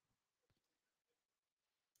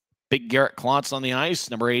 Big Garrett Klotz on the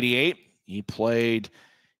ice, number 88. He played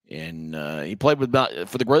for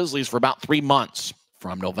the Grizzlies for about 3 months,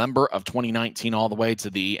 from November of 2019 all the way to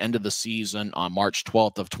the end of the season on March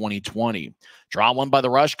 12th of 2020. Draw one by the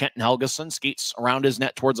Rush. Kenton Helgeson skates around his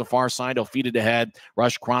net towards the far side. He'll feed it ahead.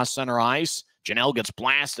 Rush cross center ice. Janelle gets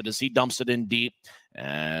blasted as he dumps it in deep.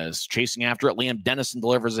 As chasing after it, Liam Dennison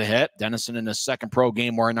delivers a hit. Dennison in his second pro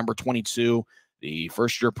game wearing number 22, the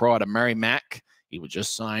first-year pro out of Merrimack. He was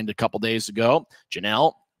just signed a couple days ago.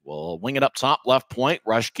 Janelle will wing it up top, left point.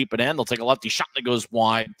 Rush keep it in. They'll take a lefty shot that goes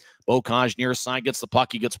wide. Bocage near side gets the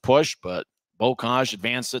puck. He gets pushed, but Bocage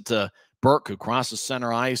advanced it to Burke, who crosses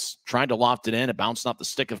center ice, tried to loft it in. It bounced off the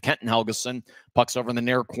stick of Kenton Helgeson. Puck's over in the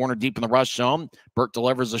near corner, deep in the Rush zone. Burke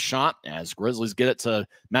delivers a shot as Grizzlies get it to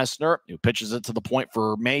Messner, who pitches it to the point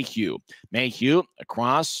for Mayhew. Mayhew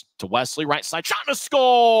across to Wesley, right side, shot and a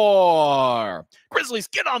score! Grizzlies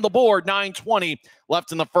get on the board, 9:20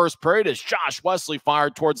 left in the first period as Josh Wesley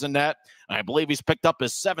fired towards the net. I believe he's picked up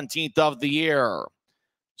his 17th of the year.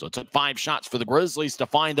 So it took 5 shots for the Grizzlies to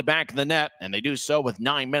find the back of the net, and they do so with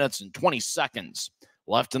 9 minutes and 20 seconds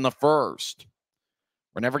left in the first.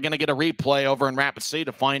 We're never going to get a replay over in Rapid City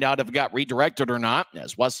to find out if it got redirected or not,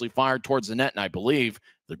 as Wesley fired towards the net, and I believe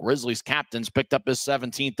the Grizzlies captain's picked up his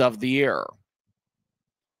 17th of the year.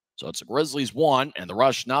 So it's the Grizzlies 1 and the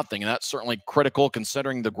Rush nothing, and that's certainly critical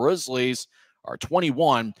considering the Grizzlies are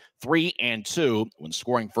 21-3-2 when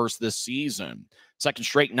scoring first this season. Second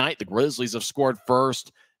straight night, the Grizzlies have scored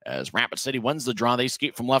first. As Rapid City wins the draw, they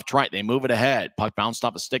skate from left to right. They move it ahead. Puck bounced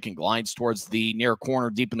off a stick and glides towards the near corner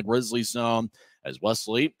deep in the Grizzlies zone as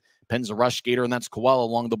Wesley pins a Rush skater, and that's Coelho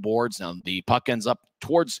along the boards. Now the puck ends up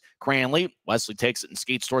towards Cranley. Wesley takes it and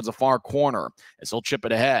skates towards the far corner as he'll chip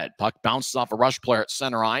it ahead. Puck bounces off a Rush player at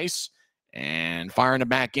center ice, and firing it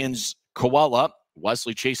back in's Coelho.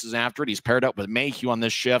 Wesley chases after it. He's paired up with Mayhew on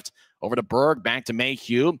this shift. Over to Berg, back to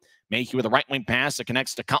Mayhew. Mayhew with a right wing pass that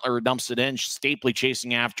connects to Cutler, who dumps it in. Stapley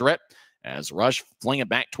chasing after it as Rush fling it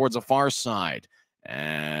back towards the far side.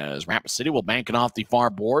 As Rapid City will bank it off the far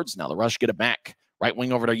boards. Now the Rush get it back. Right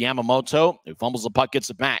wing over to Yamamoto, who fumbles the puck, gets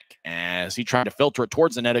it back. As he tried to filter it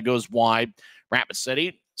towards the net, it goes wide. Rapid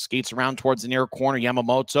City skates around towards the near corner.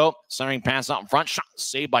 Yamamoto, centering pass out in front. Shot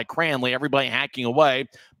saved by Cranley. Everybody hacking away.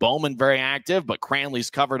 Bowman very active, but Cranley's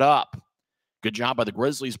covered up. Good job by the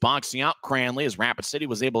Grizzlies boxing out Cranley as Rapid City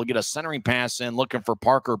was able to get a centering pass in looking for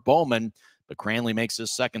Parker Bowman, but Cranley makes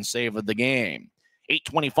his second save of the game.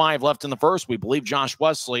 8:25 left in the first. We believe Josh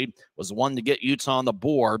Wesley was the one to get Utah on the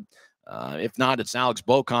board. If not, it's Alex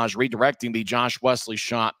Bocage redirecting the Josh Wesley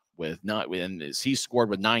shot as he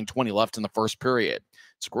scored with 9:20 left in the first period.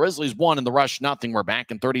 It's Grizzlies 1 and the Rush nothing. We're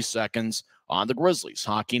back in 30 seconds on the Grizzlies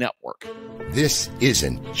Hockey Network. This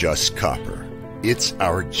isn't just copper. It's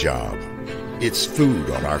our job. It's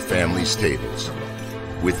food on our family's tables.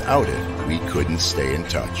 Without it, we couldn't stay in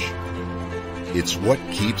touch. It's what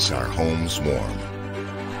keeps our homes warm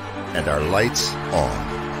and our lights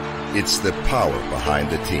on. It's the power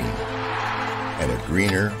behind the team and a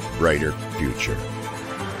greener, brighter future.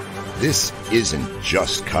 This isn't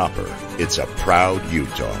just copper. It's a proud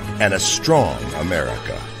Utah and a strong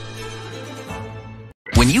America.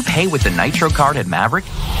 When you pay with the Nitro card at Maverick,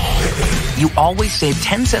 you always save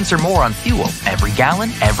 10 cents or more on fuel every gallon,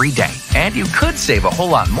 every day. And you could save a whole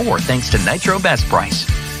lot more thanks to Nitro Best Price.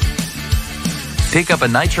 Pick up a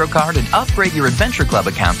Nitro card and upgrade your Adventure Club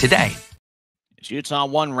account today. It's Utah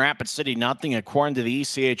 1, Rapid City nothing. According to the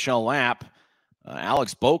ECHL app,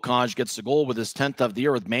 Alex Bocage gets the goal with his 10th of the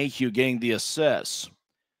year, with Mayhew getting the assists.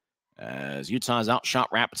 as Utah's outshot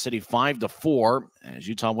Rapid City 5-4. As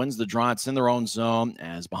Utah wins the draw, it's in their own zone.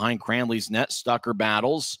 As behind Cranley's net, Stucker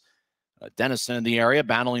battles. Dennison in the area,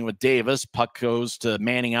 battling with Davis. Puck goes to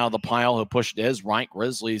Manning out of the pile, who pushed to his right.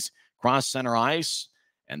 Grizzlies cross center ice,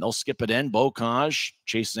 and they'll skip it in. Bocage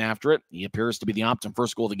chases after it. He appears to be the optimum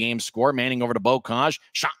first goal of the game score. Manning over to Bocage.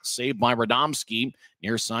 Shot saved by Radomski.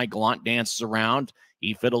 Near side, Gallant dances around.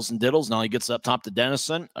 He fiddles and diddles. Now he gets up top to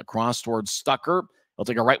Dennison. Across towards Stucker. He'll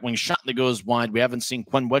take a right wing shot that goes wide. We haven't seen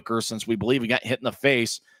Quinn Wicker since we believe he got hit in the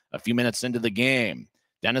face a few minutes into the game.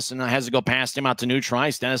 Dennison has to go past him out to neutral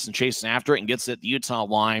ice. Dennison chases after it and gets it at the Utah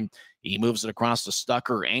line. He moves it across to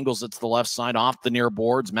Stucker, angles it to the left side off the near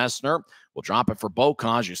boards. Messner will drop it for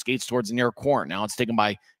Bocage, who skates towards the near corner. Now it's taken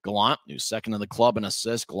by Gallant, who's second in the club in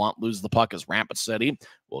assists. Gallant loses the puck as Rapid City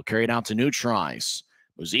will carry it out to neutral ice.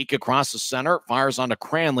 Muzica across the center, fires onto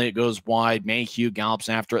Cranley. It goes wide. Mayhew gallops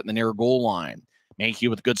after it in the near goal line.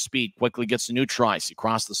 Mayhew with good speed quickly gets to neutral ice. He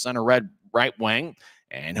crosses the center right wing,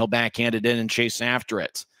 and he'll backhand it in and chase after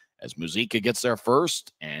it. As Muzica gets there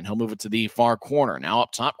first, and he'll move it to the far corner. Now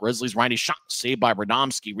up top, Grizzlies righty shot, saved by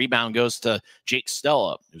Radomski. Rebound goes to Jake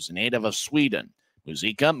Stella, who's a native of Sweden.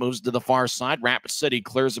 Muzica moves to the far side. Rapid City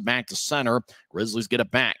clears it back to center. Grizzlies get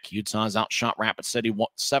it back. Utah's outshot Rapid City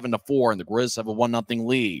 7-4, and the Grizz have a 1-0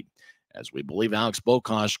 lead. As we believe Alex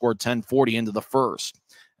Bocage scored 10:40 into the first.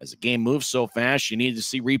 As the game moves so fast, you need to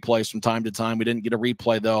see replays from time to time. We didn't get a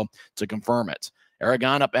replay, though, to confirm it.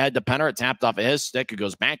 Aragon up ahead to Penner. It tapped off of his stick. It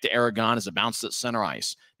goes back to Aragon as it bounced at center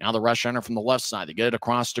ice. Now the rush runner from the left side. They get it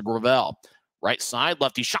across to Gravel. Right side,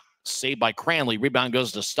 lefty shot. Saved by Cranley. Rebound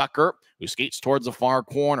goes to Stucker, who skates towards the far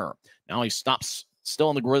corner. Now he stops still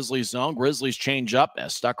in the Grizzlies zone. Grizzlies change up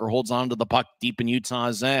as Stucker holds on to the puck deep in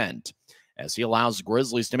Utah's end. As he allows the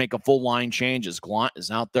Grizzlies to make a full line change as Gallant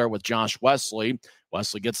is out there with Josh Wesley.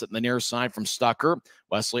 Wesley gets it in the near side from Stucker.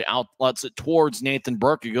 Wesley outlets it towards Nathan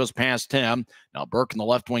Burke. It goes past him. Now Burke in the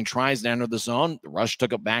left wing tries to enter the zone. The rush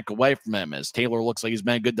took it back away from him as Taylor looks like he's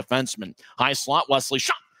been a good defenseman. High slot, Wesley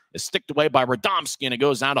shot is sticked away by Radomski, and it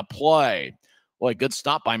goes out of play. Boy, good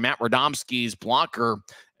stop by Matt Radomski's blocker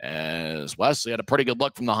as Wesley had a pretty good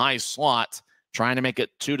look from the high slot, trying to make it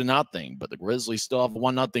 2-0. But the Grizzlies still have a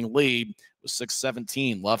 1-0 lead with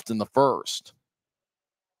 6:17 left in the first.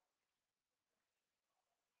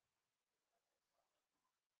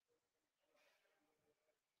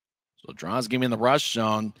 So Draws giving in the rush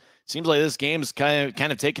zone. Seems like this game is kind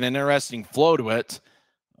of taking an interesting flow to it.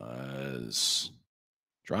 As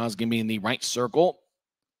Draws giving in the right circle.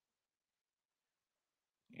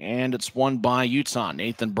 And it's won by Utah.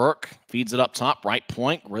 Nathan Burke feeds it up top, right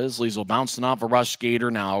point. Grizzlies will bounce it off a rush skater.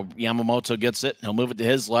 Now Yamamoto gets it. He'll move it to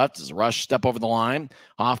his left as a rush step over the line.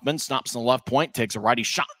 Hoffman stops on the left point, takes a righty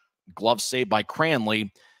shot. Glove saved by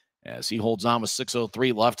Cranley as he holds on with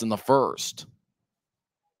 6:03 left in the first.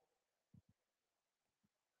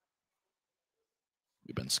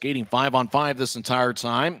 We've been skating 5-on-5 this entire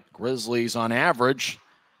time. Grizzlies, on average,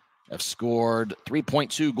 have scored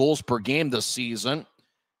 3.2 goals per game this season,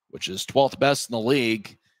 which is 12th best in the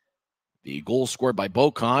league. The goal scored by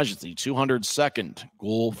Bocage is the 202nd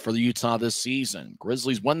goal for the Utah this season.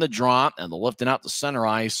 Grizzlies win the draw, and they're lifting out the center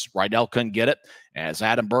ice. Rydell couldn't get it as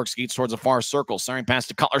Adam Burke skates towards the far circle. Centering pass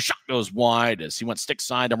to Cutler. Shot goes wide as he went stick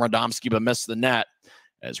side to Radomski, but missed the net.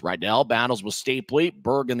 As Rydell battles with Stapley.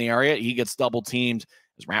 Berg in the area. He gets double-teamed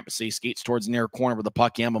as Rapid City skates towards the near corner with the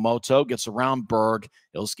puck. Yamamoto gets around Berg.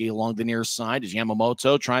 He'll skate along the near side as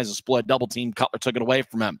Yamamoto tries to split double team. Cutler took it away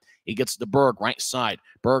from him. He gets to Berg, right side.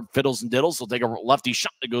 Berg fiddles and diddles. He'll take a lefty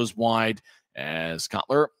shot that goes wide as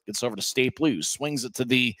Cutler gets over to Stapley, who swings it to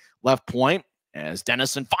the left point. As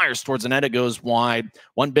Dennison fires towards the net, it goes wide.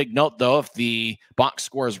 One big note, though, if the box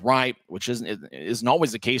score is right, which isn't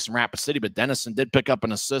always the case in Rapid City, but Dennison did pick up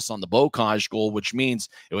an assist on the Bocage goal, which means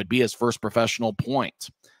it would be his first professional point.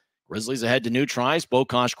 Grizzlies ahead to neutral ice.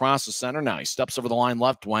 Bocage crosses center. Now he steps over the line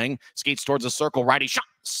left wing, skates towards the circle, righty shot,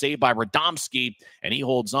 saved by Radomski, and he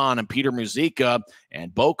holds on. And Peter Muzica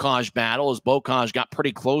and Bocage battle as Bocage got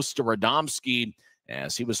pretty close to Radomski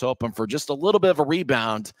as he was hoping for just a little bit of a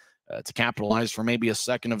rebound to capitalize for maybe a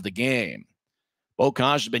second of the game.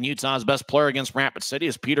 Bocage has been Utah's best player against Rapid City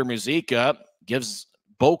as Peter Muzica gives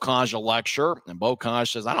Bocage a lecture, and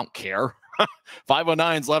Bocage says, I don't care.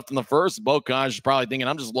 5:09 left in the first. Bocage is probably thinking,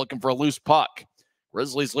 I'm just looking for a loose puck.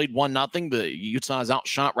 Grizzlies lead 1-0. The Utah's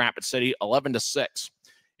outshot Rapid City 11-6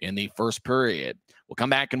 in the first period. We'll come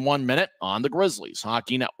back in 1 minute on the Grizzlies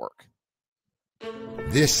Hockey Network.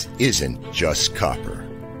 This isn't just copper.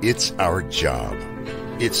 It's our job.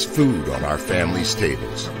 It's food on our family's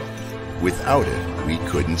tables. Without it, we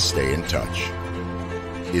couldn't stay in touch.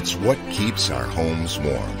 It's what keeps our homes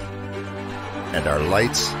warm. and our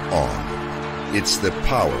lights on. It's the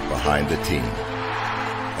power behind the team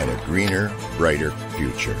and a greener, brighter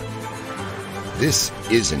future. This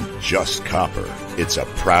isn't just copper. It's a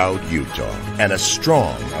proud Utah and a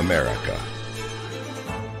strong America.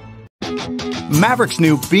 Maverick's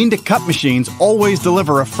new bean-to-cup machines always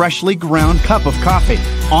deliver a freshly ground cup of coffee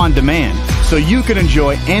on demand, so you can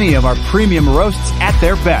enjoy any of our premium roasts at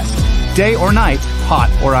their best, day or night, hot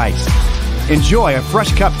or iced. Enjoy a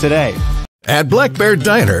fresh cup today. At Black Bear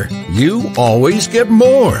Diner, you always get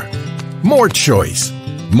more. More choice.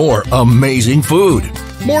 More amazing food.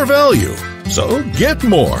 More value. So get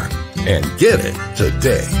more. And get it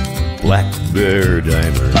today. Black Bear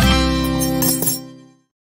Diner.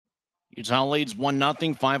 Utah leads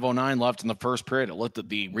 1-0, 5:09 left in the first period. I looked at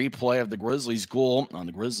the replay of the Grizzlies goal on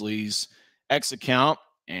the Grizzlies X account.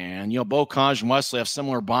 And, Bocage and Wesley have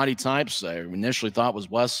similar body types. I initially thought it was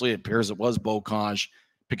Wesley. It appears it was Bocage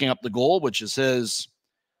picking up the goal, which is his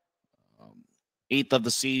 8th of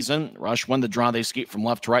the season. Rush won the draw. They skate from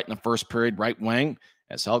left to right in the first period, right wing,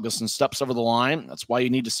 as Helgeson steps over the line. That's why you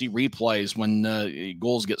need to see replays when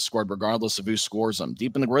goals get scored, regardless of who scores them.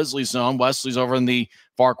 Deep in the Grizzlies zone, Wesley's over in the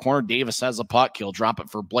far corner. Davis has a puck. He'll drop it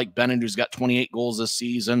for Blake Bennett, who's got 28 goals this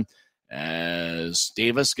season, as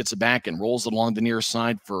Davis gets it back and rolls it along the near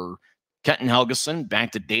side for Kenton Helgeson.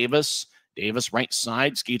 Back to Davis. Davis, right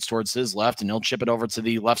side, skates towards his left, and he'll chip it over to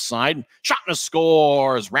the left side. Shot and a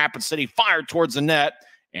score as Rapid City fired towards the net.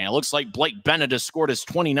 And it looks like Blake Bennett has scored his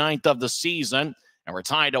 29th of the season. And we're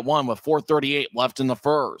tied at 1 with 4:38 left in the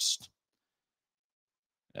first.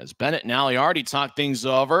 As Bennett and Aliardi talk things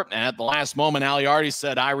over, and at the last moment, Aliardi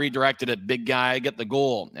said, I redirected it, big guy, get the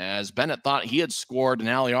goal. As Bennett thought he had scored, and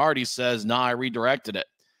Aliardi says, no, I redirected it.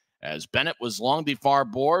 As Bennett was along the far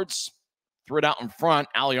boards, threw it out in front.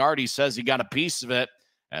 Aliardi says he got a piece of it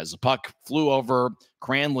as the puck flew over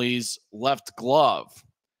Cranley's left glove,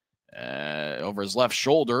 over his left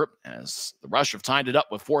shoulder, as the Rush have tied it up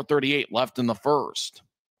with 4:38 left in the first.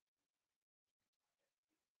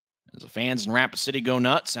 As the fans in Rapid City go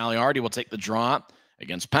nuts, Aliardi will take the draw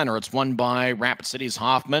against Penner. It's won by Rapid City's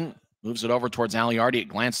Hoffman. Moves it over towards Aliardi. It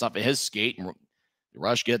glanced off of his skate. And the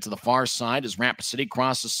Rush get to the far side as Rapid City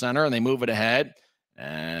crosses center, and they move it ahead.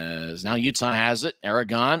 As now Utah has it.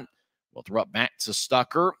 Aragon will throw it back to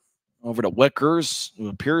Stucker. Over to Wickers, who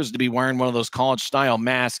appears to be wearing one of those college-style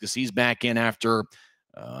masks as he's back in after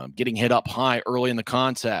getting hit up high early in the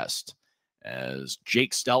contest. As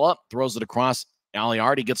Jake Stella throws it across,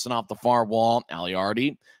 Aliardi gets it off the far wall.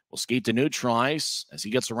 Aliardi will skate to neutralize as he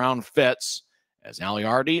gets around Fitz. As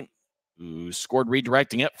Aliardi, who scored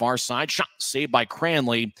redirecting it, far side, shot saved by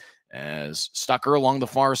Cranley. As Stucker along the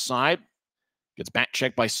far side gets back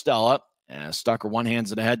checked by Stella. As Stucker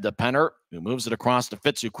one-hands it ahead to Penner, who moves it across to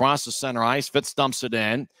Fitz, who crosses center ice. Fitz dumps it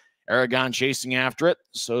in. Aragon chasing after it.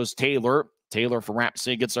 So is Taylor. Taylor for Rapid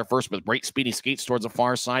City gets there first with great speedy skates towards the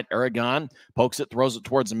far side. Aragon pokes it, throws it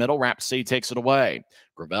towards the middle. Rapid City takes it away.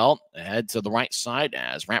 Gravel ahead to the right side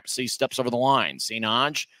as Rapid City steps over the line. St.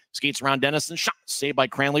 Ange skates around Dennison. Shot saved by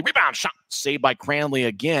Cranley. Rebound shot saved by Cranley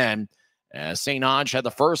again. St. Ange had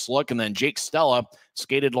the first look, and then Jake Stella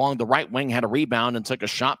skated along the right wing, had a rebound, and took a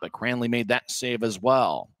shot, but Cranley made that save as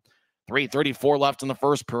well. 3:34 left in the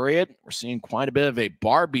first period. We're seeing quite a bit of a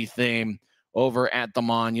Barbie theme over at the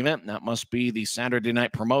Monument. That must be the Saturday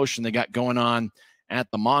night promotion they got going on at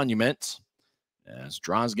the Monument. As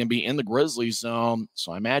draw's going to be in the Grizzlies zone,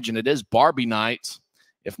 so I imagine it is Barbie night,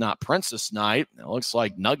 if not Princess night. It looks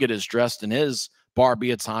like Nugget is dressed in his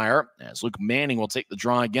Barbie attire, as Luke Manning will take the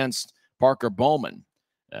draw against Parker Bowman.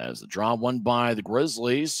 As the draw won by the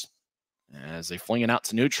Grizzlies, as they fling it out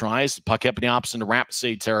to neutralize. The puck up in the opposite to Rapid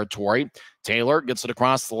City territory. Taylor gets it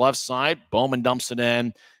across the left side. Bowman dumps it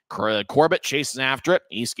in. Corbett chases after it.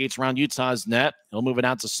 He skates around Utah's net. He'll move it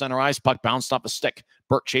out to center ice. Puck bounced off a stick.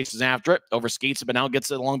 Burke chases after it. Over skates it, but now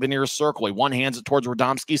gets it along the nearest circle. He one-hands it towards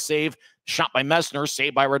Radomski. Save. Shot by Messner.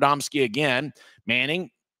 Saved by Radomski again.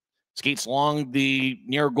 Manning skates along the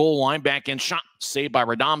near goal line. Back in shot. Saved by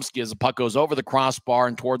Radomski as the puck goes over the crossbar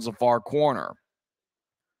and towards the far corner.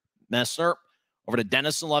 Messner over to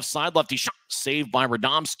Dennison, left side. Lefty shot. Saved by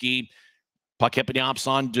Radomski. Puck hit the ops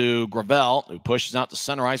on to Gravel, who pushes out to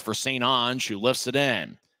center ice for St. Ange, who lifts it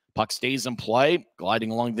in. Puck stays in play,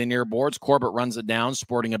 gliding along the near boards. Corbett runs it down,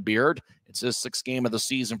 sporting a beard. It's his 6th game of the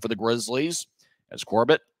season for the Grizzlies. As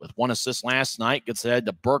Corbett, with 1 assist last night, gets ahead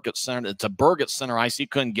to Berg at center ice. He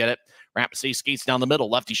couldn't get it. Rapid City skates down the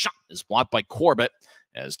middle. Lefty shot is blocked by Corbett.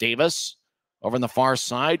 As Davis, over in the far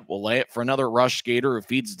side, will lay it for another Rush skater who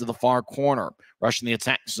feeds it to the far corner. Rush in the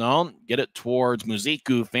attack zone. Get it towards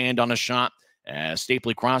Muziku, fanned on a shot as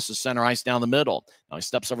Stapley crosses center ice down the middle. Now he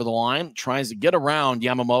steps over the line, tries to get around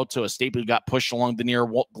Yamamoto as Stapley got pushed along the near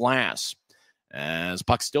glass. As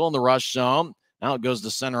puck still in the rush zone, now it goes to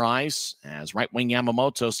center ice as right wing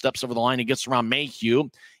Yamamoto steps over the line. He gets around Mayhew.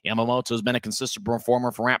 Yamamoto has been a consistent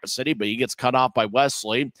performer for Rapid City, but he gets cut off by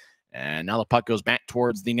Wesley. And now the puck goes back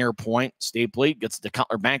towards the near point. Stapley gets the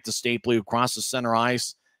Cutler back to Stapley, who crosses center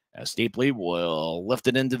ice. As Stapley will lift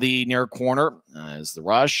it into the near corner as the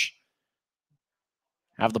Rush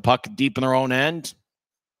have the puck deep in their own end.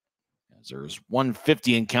 As there's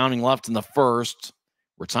 1:50 and counting left in the first.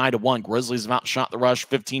 We're tied at 1. Grizzlies have outshot the Rush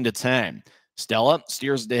 15-10. Stella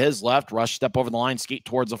steers to his left. Rush step over the line, skate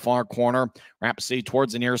towards the far corner. Rapid City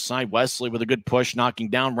towards the near side. Wesley with a good push, knocking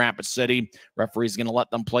down Rapid City. Referee's going to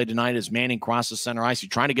let them play tonight as Manning crosses center ice.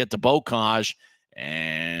 He's trying to get to Bocage,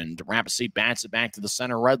 and Rapid City bats it back to the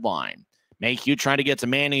center red line. Mayhew trying to get to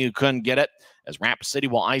Manning, who couldn't get it, as Rapid City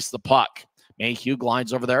will ice the puck. Mayhew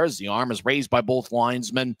glides over there as the arm is raised by both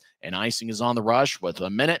linesmen, and icing is on the Rush with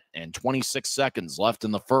 1 minute and 26 seconds left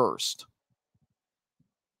in the first.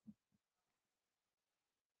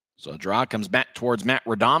 So a draw comes back towards Matt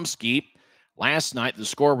Radomski. Last night, the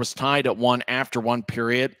score was tied at 1 after 1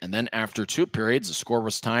 period, and then after 2 periods, the score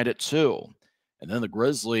was tied at 2. And then the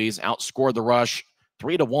Grizzlies outscored the Rush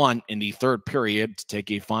 3-1 in the third period to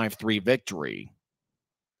take a 5-3 victory.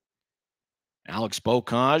 Alex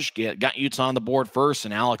Bocage got Utah on the board first,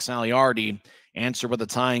 and Alex Aliardi answered with a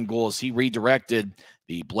tying goal as he redirected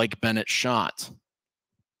the Blake Bennett shot.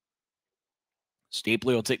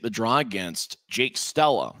 Stapley will take the draw against Jake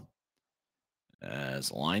Stella. As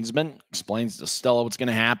the linesman explains to Stella what's going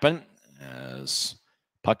to happen. As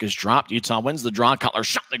puck is dropped, Utah wins the draw. Cutler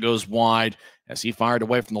shot that goes wide as he fired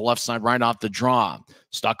away from the left side right off the draw.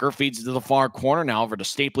 Stucker feeds it to the far corner. Now over to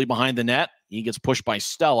Stapley behind the net. He gets pushed by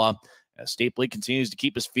Stella as Stapley continues to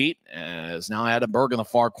keep his feet. As now Adam Berg in the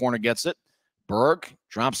far corner gets it. Berg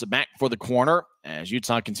drops it back for the corner as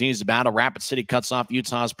Utah continues to battle. Rapid City cuts off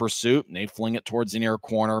Utah's pursuit, and they fling it towards the near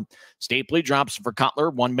corner. Stapley drops for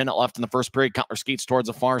Cutler. 1 minute left in the first period. Cutler skates towards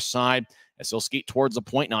the far side as he'll skate towards the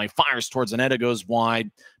point. Now he fires towards the net. It goes wide.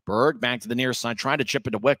 Berg back to the near side, trying to chip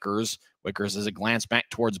it to Wickers. Wickers as it glance back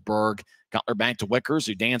towards Berg. Cutler back to Wickers,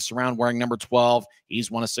 who danced around wearing number 12. He's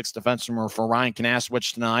one of 6 defensemen for Ryan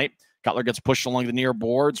Kanaswich tonight. Cutler gets pushed along the near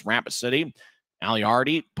boards. Rapid City.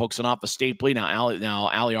 Aliardi pokes it off of Stapley. Now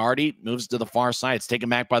Aliardi moves to the far side. It's taken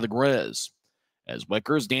back by the Grizz. As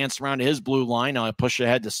Wickers dance around to his blue line. Now I push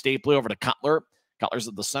ahead to Stapley over to Cutler. Cutler's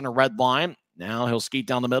at the center red line. Now he'll skate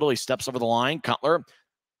down the middle. He steps over the line. Cutler,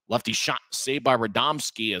 lefty shot saved by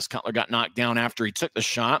Radomski as Cutler got knocked down after he took the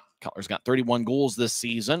shot. Cutler's got 31 goals this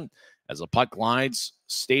season. As the puck glides,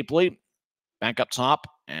 Stapley back up top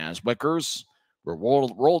as Wickers were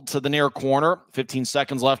rolled to the near corner. 15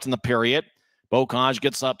 seconds left in the period. Bocage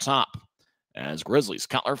gets up top as Grizzlies.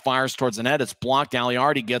 Cutler fires towards the net. It's blocked.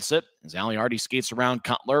 Aliardi gets it as Aliardi skates around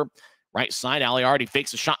Cutler. Right side, Aliardi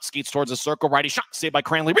fakes a shot, skates towards the circle. Righty shot, saved by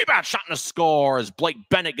Cranley. Rebound shot and a score as Blake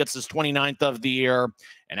Bennett gets his 29th of the year.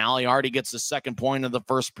 And Aliardi gets his second point of the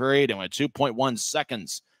first period. And with 2.1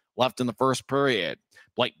 seconds left in the first period,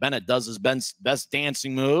 Blake Bennett does his best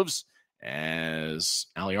dancing moves as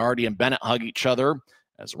Aliardi and Bennett hug each other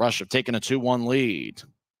as the Rush have taken a 2-1 lead.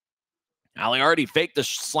 Aliardi faked the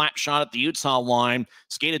slap shot at the Utah line,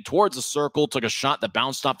 skated towards the circle, took a shot that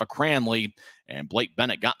bounced off of Cranley, and Blake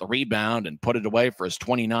Bennett got the rebound and put it away for his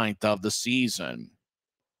 29th of the season.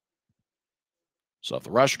 So if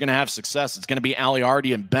the Rush are going to have success, it's going to be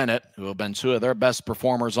Aliardi and Bennett, who have been 2 of their best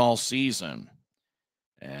performers all season.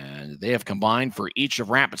 And they have combined for each of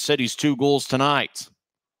Rapid City's 2 goals tonight.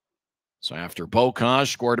 So after Bocage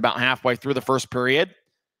scored about halfway through the first period,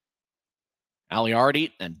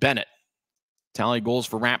 Aliardi and Bennett tally goals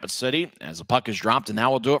for Rapid City as the puck is dropped, and now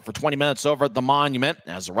we'll do it for 20 minutes over at the Monument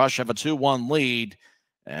as the Rush have a 2-1 lead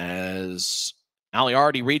as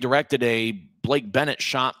Aliardi redirected a Blake Bennett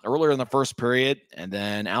shot earlier in the first period, and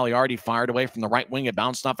then Aliardi fired away from the right wing. It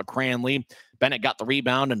bounced off of Cranley. Bennett got the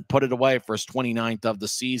rebound and put it away for his 29th of the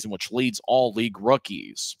season, which leads all league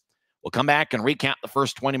rookies. We'll come back and recap the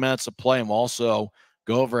first 20 minutes of play, and we'll also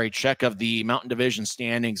go over a check of the Mountain Division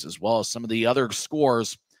standings as well as some of the other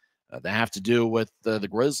scores that have to do with the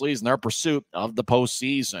Grizzlies and their pursuit of the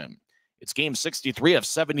postseason. It's game 63 of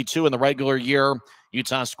 72 in the regular year.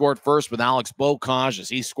 Utah scored first with Alex Bocage as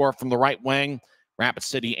he scored from the right wing. Rapid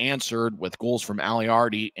City answered with goals from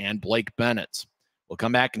Aliardi and Blake Bennett. We'll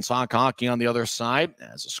come back and talk hockey on the other side.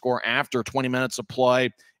 As a score after 20 minutes of play,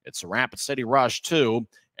 it's the Rapid City Rush 2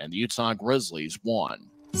 and the Utah Grizzlies 1.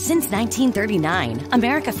 Since 1939,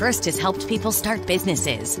 America First has helped people start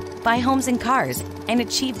businesses, buy homes and cars, and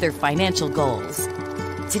achieve their financial goals.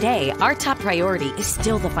 Today, our top priority is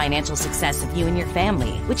still the financial success of you and your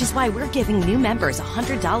family, which is why we're giving new members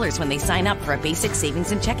 $100 when they sign up for a basic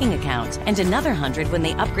savings and checking account, and another $100 when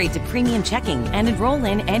they upgrade to premium checking and enroll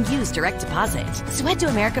in and use direct deposit. So head to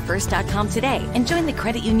americafirst.com today and join the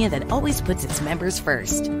credit union that always puts its members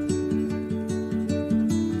first.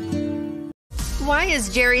 Why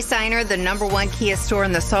is Jerry Seiner the #1 Kia store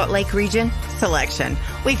in the Salt Lake region? Selection.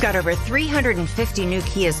 We've got over 350 new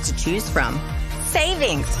Kias to choose from.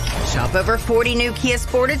 Savings. Shop over 40 new Kia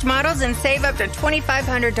Sportage models and save up to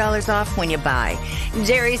 $2,500 off when you buy.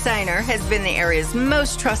 Jerry Seiner has been the area's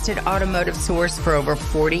most trusted automotive source for over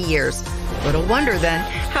 40 years. Little wonder then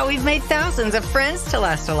how we've made thousands of friends to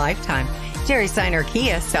last a lifetime. Jerry Seiner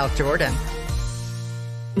Kia, South Jordan.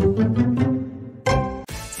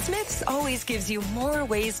 Always gives you more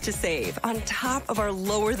ways to save on top of our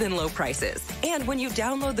lower than low prices. And when you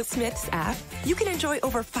download the Smiths app, you can enjoy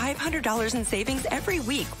over $500 in savings every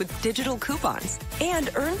week with digital coupons and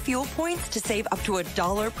earn fuel points to save up to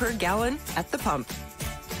 $1 per gallon at the pump.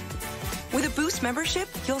 With a Boost membership,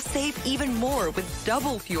 you'll save even more with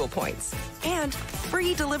double fuel points and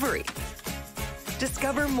free delivery.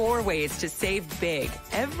 Discover more ways to save big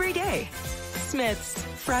every day. Smiths,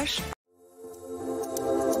 fresh.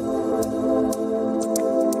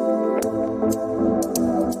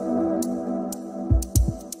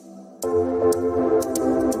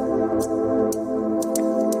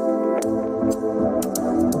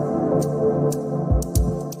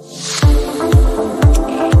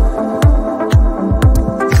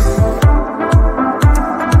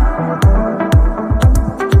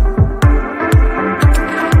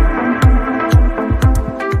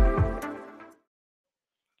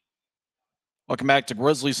 Welcome back to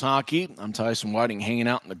Grizzlies Hockey. I'm Tyson Whiting, hanging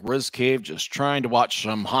out in the Grizz Cave, just trying to watch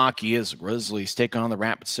some hockey as the Grizzlies take on the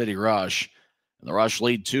Rapid City Rush. And the Rush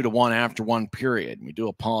lead 2-1 after one period. We do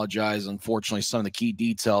apologize. Unfortunately, some of the key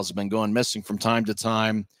details have been going missing from time to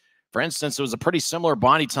time. For instance, it was a pretty similar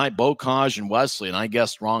body type, Bocage and Wesley, and I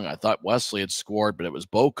guessed wrong. I thought Wesley had scored, but it was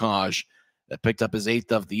Bocage that picked up his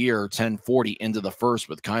 8th of the year, 10:40 into the first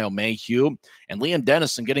with Kyle Mayhew. And Liam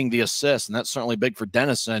Dennison getting the assist, and that's certainly big for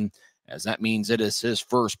Dennison, as that means it is his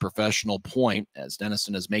first professional point, as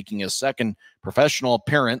Dennison is making his second professional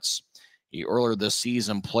appearance. He earlier this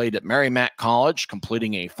season played at Merrimack College,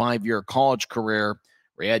 completing a 5-year college career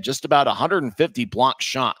where he had just about 150 blocked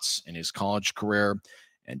shots in his college career.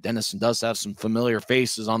 And Dennison does have some familiar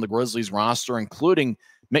faces on the Grizzlies roster, including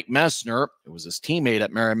Mick Messner, who was his teammate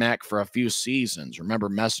at Merrimack for a few seasons. Remember,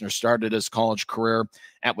 Messner started his college career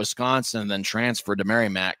at Wisconsin and then transferred to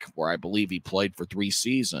Merrimack, where I believe he played for 3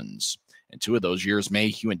 seasons. And 2 of those years,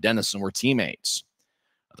 Mayhew and Dennison were teammates.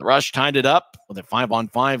 The Rush tied it up with a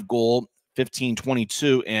 5-on-5 goal,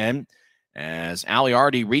 15-22 in, as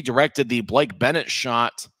Aliardi redirected the Blake Bennett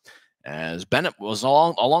shot, as Bennett was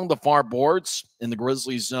along the far boards in the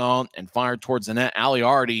Grizzlies zone and fired towards the net.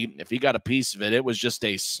 Aliardi, if he got a piece of it, it was just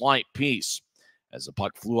a slight piece, as the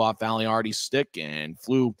puck flew off Aliardi's stick and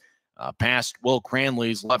flew past Will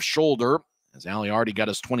Cranley's left shoulder, as Aliardi got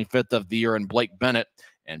his 25th of the year, and Blake Bennett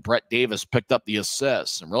and Brett Davis picked up the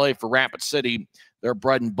assists. And really, for Rapid City, their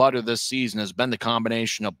bread and butter this season has been the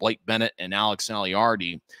combination of Blake Bennett and Alex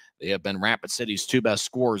Aliardi. They have been Rapid City's 2 best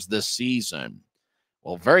scorers this season.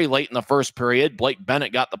 Well, very late in the first period, Blake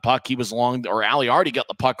Bennett got the puck. He was Aliardi got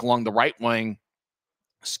the puck along the right wing,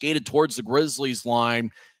 skated towards the Grizzlies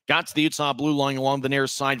line, got to the Utah blue line along the near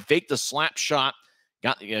side, faked the slap shot,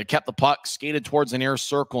 kept the puck, skated towards the near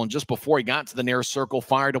circle, and just before he got to the near circle,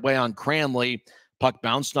 fired away on Cranley. Puck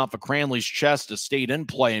bounced off of Cranley's chest, it stayed in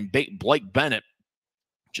play, and Blake Bennett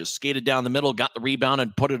just skated down the middle, got the rebound,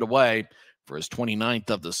 and put it away for his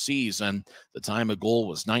 29th of the season. The time of goal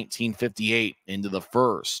was 19:58 into the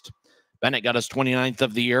first. Bennett got his 29th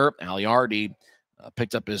of the year. Aliardi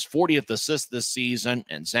picked up his 40th assist this season,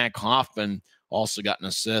 and Zach Hoffman also got an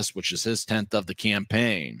assist, which is his 10th of the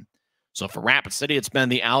campaign. So for Rapid City, it's been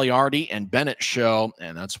the Aliardi and Bennett show,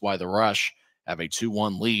 and that's why the Rush have a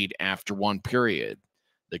 2-1 lead after one period.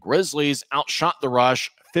 The Grizzlies outshot the Rush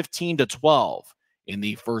 15-12 in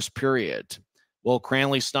the first period. Will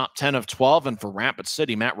Cranley stopped 10 of 12, and for Rapid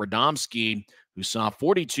City, Matt Radomski, who saw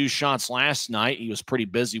 42 shots last night, he was pretty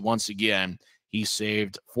busy once again. He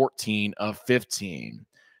saved 14 of 15.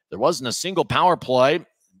 There wasn't a single power play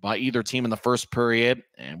by either team in the first period,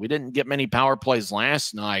 and we didn't get many power plays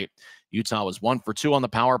last night. Utah was 1 for 2 on the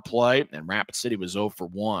power play, and Rapid City was 0 for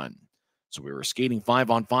 1. So we were skating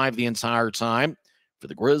 5-on-5 the entire time. For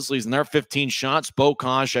the Grizzlies and their 15 shots,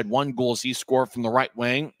 Bokaj had 1 goal as he scored from the right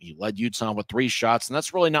wing. He led Utah with 3 shots, and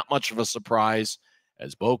that's really not much of a surprise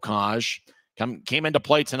as Bokaj came into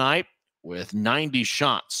play tonight with 90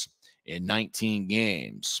 shots in 19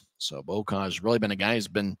 games. So Bokaj has really been a guy who's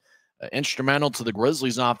been instrumental to the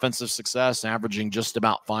Grizzlies' offensive success, averaging just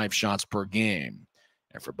about 5 shots per game.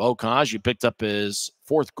 And for Bokaj, he picked up his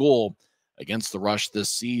 4th goal against the Rush this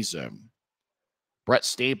season. Brett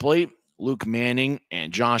Stapley, Luke Manning,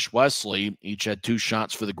 and Josh Wesley each had 2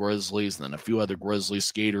 shots for the Grizzlies, and then a few other Grizzlies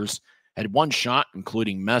skaters had 1 shot,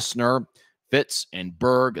 including Messner, Fitz, and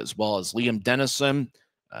Berg, as well as Liam Dennison,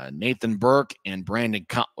 Nathan Burke, and Brandon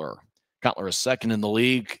Cutler. Cutler is 2nd in the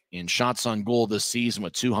league in shots on goal this season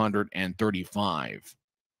with 235.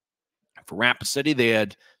 For Rapid City, they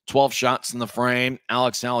had 12 shots in the frame.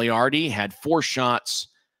 Alex Aliardi had 4 shots.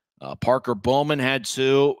 Parker Bowman had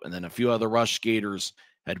 2, and then a few other Rush skaters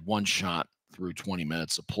had 1 shot through 20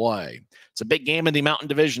 minutes of play. It's a big game in the Mountain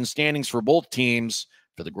Division standings for both teams.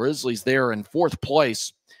 For the Grizzlies, they are in 4th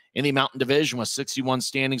place in the Mountain Division with 61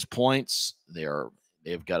 standings points.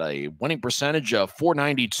 They've got a winning percentage of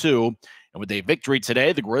 .492, and with a victory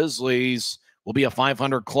today, the Grizzlies will be a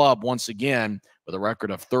 500 club once again with a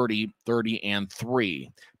record of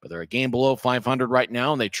 30-30-3. But they're a game below 500 right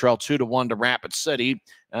now, and they trail 2-1 to Rapid City.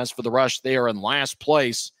 As for the Rush, they are in last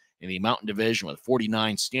place in the Mountain Division with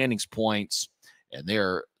 49 standings points, and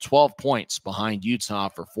they're 12 points behind Utah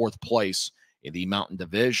for 4th place in the Mountain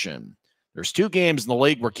Division. There's 2 games in the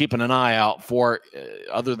league we're keeping an eye out for,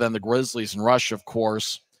 other than the Grizzlies and Rush, of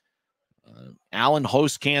course. Allen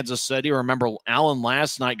hosts Kansas City. Remember, Allen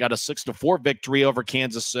last night got a 6-4 victory over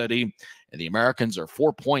Kansas City, and the Americans are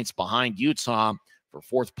 4 points behind Utah for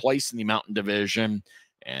 4th place in the Mountain Division.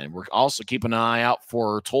 And we're also keeping an eye out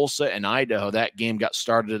for Tulsa and Idaho. That game got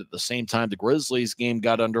started at the same time the Grizzlies game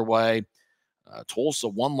got underway. Tulsa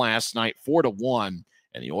won last night 4-1,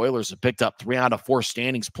 and the Oilers have picked up 3 out of 4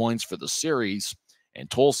 standings points for the series.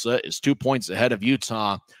 And Tulsa is 2 points ahead of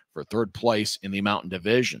Utah for 3rd place in the Mountain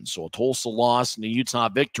Division. So a Tulsa loss and a Utah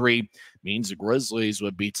victory means the Grizzlies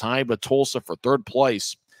would be tied with Tulsa for 3rd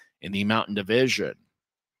place in the Mountain Division.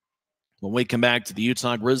 When we come back to the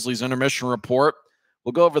Utah Grizzlies intermission report,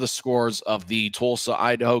 we'll go over the scores of the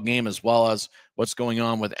Tulsa-Idaho game as well as what's going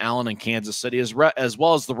on with Allen and Kansas City, as well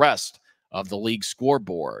as the rest of the league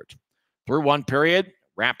scoreboard. Through 1 period,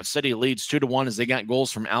 Rapid City leads 2-1 as they got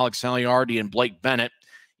goals from Alex Aliardi and Blake Bennett.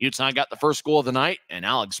 Utah got the first goal of the night, and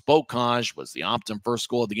Alex Bokaj was the Optum first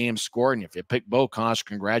goal of the game scored. And if you pick Bokaj,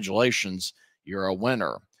 congratulations, you're a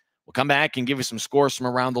winner. We'll come back and give you some scores from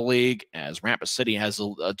around the league as Rapid City has a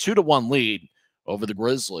 2-1 lead over the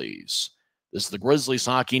Grizzlies. This is the Grizzlies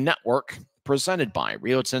Hockey Network, presented by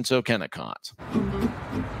Rio Tinto Kennecott.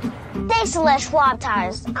 Thanks to Les Schwab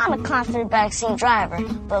Tires, I'm a confident backseat driver,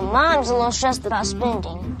 but Mom's a little stressed about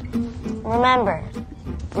spending. Remember,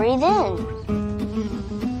 breathe in.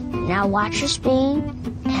 Now watch your speed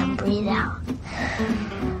and breathe out.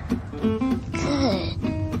 Good.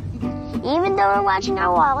 Even though we're watching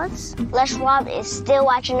our wallets, Les Schwab is still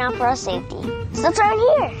watching out for our safety. So let's right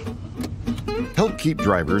here. Help keep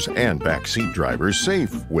drivers and backseat drivers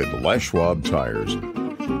safe with Les Schwab tires.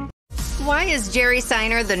 Why is Jerry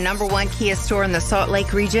Seiner the #1 Kia store in the Salt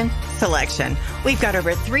Lake region? Selection. We've got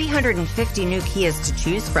over 350 new Kias to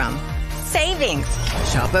choose from. Savings.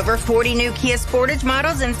 Shop over 40 new Kia Sportage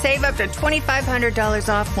models and save up to $2,500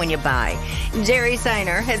 off when you buy. Jerry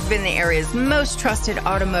Seiner has been the area's most trusted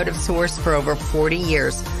automotive source for over 40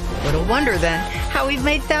 years. Little wonder then how we've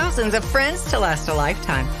made thousands of friends to last a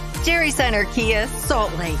lifetime. Jerry Seiner Kia,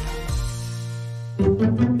 Salt Lake.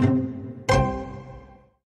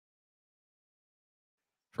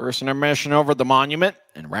 First intermission over at the Monument,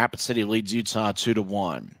 and Rapid City leads Utah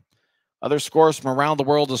 2-1. Other scores from around the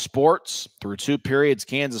world of sports. Through 2 periods,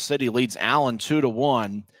 Kansas City leads Allen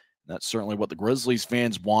 2-1. That's certainly what the Grizzlies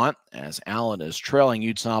fans want, as Allen is trailing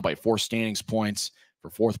Utah by 4 standings points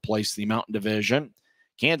for 4th place in the Mountain Division.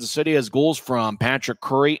 Kansas City has goals from Patrick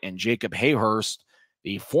Curry and Jacob Hayhurst.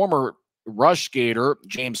 The former Rush skater,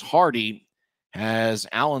 James Hardy, has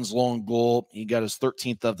Allen's lone goal. He got his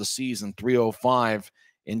 13th of the season, 3:05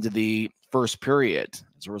 into the first period.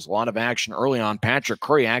 There was a lot of action early on. Patrick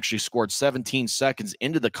Curry actually scored 17 seconds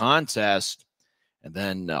into the contest, and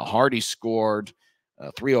then Hardy scored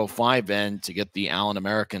 3:05 in to get the Allen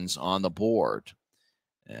Americans on the board.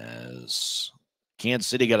 As Kansas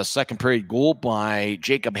City got a second period goal by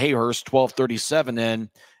Jacob Hayhurst, 12:37 in,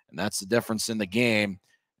 and that's the difference in the game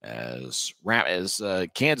as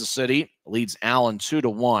Kansas City leads Allen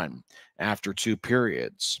 2-1 after 2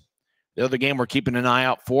 periods. The other game we're keeping an eye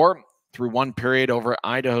out for through one period over at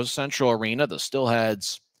Idaho Central Arena. The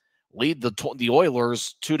Steelheads lead the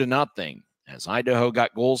Oilers 2-0 as Idaho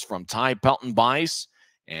got goals from Ty Pelton-Bice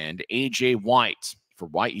and A.J. White. For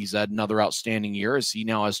White, he's had another outstanding year as he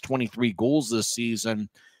now has 23 goals this season.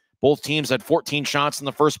 Both teams had 14 shots in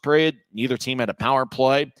the first period. Neither team had a power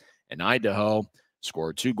play, and Idaho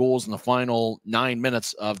scored 2 goals in the final 9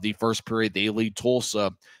 minutes of the first period. They lead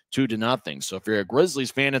Tulsa 2-0. So if you're a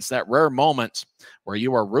Grizzlies fan, it's that rare moment where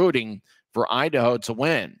you are rooting for Idaho to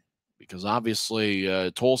win, because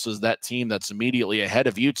obviously Tulsa is that team that's immediately ahead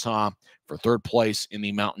of Utah for third place in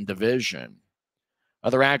the Mountain Division.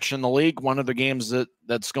 Other action in the league, one of the games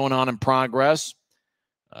that's going on in progress.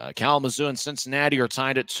 Kalamazoo and Cincinnati are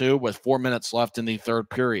tied at 2 with 4 minutes left in the third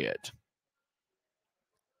period.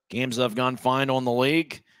 Games that have gone final in the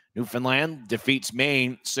league. Newfoundland defeats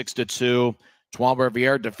Maine 6-2.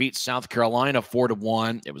 Trois-Rivières defeats South Carolina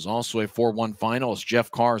 4-1. It was also a 4-1 final as Jeff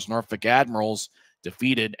Carr's Norfolk Admirals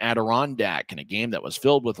defeated Adirondack in a game that was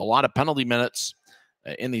filled with a lot of penalty minutes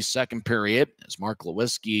in the second period as Mark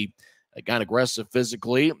Lewinsky got aggressive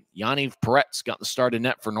physically. Yaniv Peretz got the start of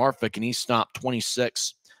net for Norfolk, and he stopped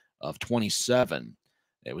 26 of 27.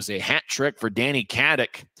 It was a hat trick for Danny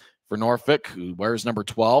Caddick for Norfolk, who wears number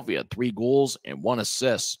 12. He had 3 goals and 1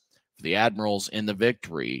 assist for the Admirals in the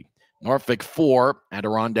victory. Norfolk 4,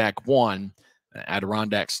 Adirondack 1.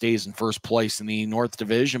 Adirondack stays in first place in the North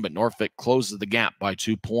Division, but Norfolk closes the gap by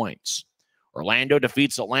 2 points. Orlando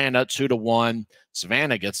defeats Atlanta 2-1.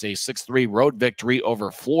 Savannah gets a 6-3 road victory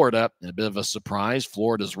over Florida. A bit of a surprise.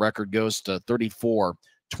 Florida's record goes to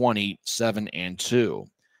 34-27-2.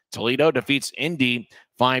 Toledo defeats Indy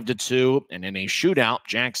 5-2, and in a shootout,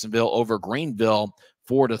 Jacksonville over Greenville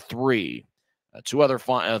 4-3.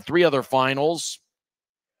 3 other finals.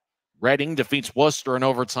 Reading defeats Worcester in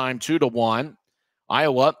overtime 2-1.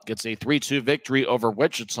 Iowa gets a 3-2 victory over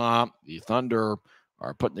Wichita. The Thunder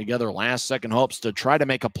are putting together last-second hopes to try to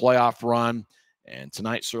make a playoff run, and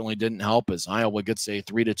tonight certainly didn't help as Iowa gets a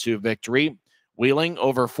 3-2 victory. Wheeling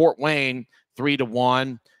over Fort Wayne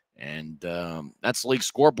 3-1, and that's the league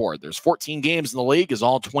scoreboard. There's 14 games in the league as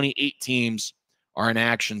all 28 teams are in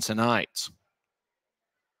action tonight.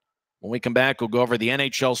 When we come back, we'll go over the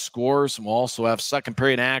NHL scores, and we'll also have second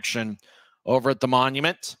period action over at the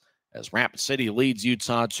Monument as Rapid City leads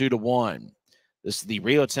Utah 2-1. This is the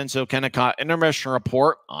Rio Tinto Kennecott Intermission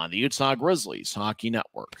Report on the Utah Grizzlies Hockey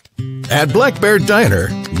Network. At Black Bear Diner,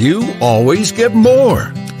 you always get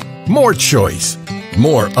more. More choice,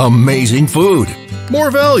 more amazing food, more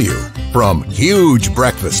value, from huge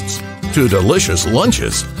breakfasts to delicious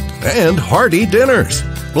lunches and hearty dinners.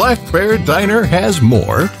 Black Bear Diner has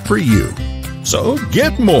more for you. So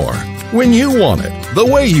get more when you want it, the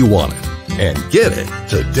way you want it, and get it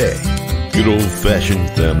today. Good old-fashioned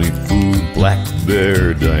family food, Black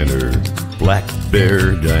Bear Diner. Black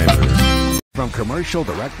Bear Diner. From commercial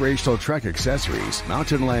to recreational truck accessories,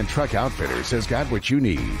 Mountain Land Truck Outfitters has got what you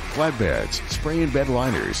need. Flatbeds, spray and bed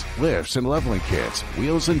liners, lifts and leveling kits,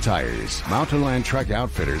 wheels and tires. Mountain Land Truck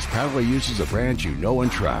Outfitters proudly uses a brand you know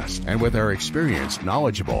and trust. And with our experienced,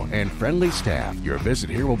 knowledgeable, and friendly staff, your visit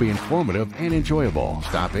here will be informative and enjoyable.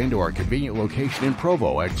 Stop into our convenient location in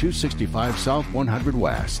Provo at 265 South 100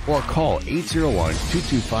 West or call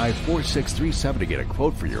 801-225-4637 to get a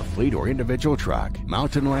quote for your fleet or individual truck.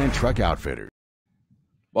 Mountain Land Truck Outfitters.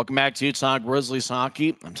 Welcome back to Utah Grizzlies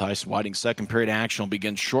Hockey. I'm Tyson Whiting. Second period action will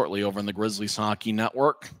begin shortly over in the Grizzlies Hockey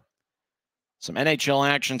Network. Some NHL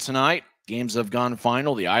action tonight. Games have gone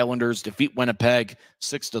final. The Islanders defeat Winnipeg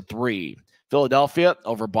 6-3. Philadelphia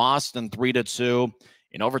over Boston 3-2.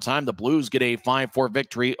 In overtime, the Blues get a 5-4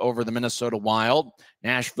 victory over the Minnesota Wild.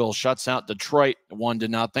 Nashville shuts out Detroit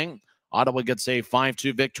 1-0. Ottawa gets a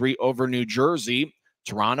 5-2 victory over New Jersey.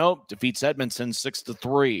 Toronto defeats Edmonton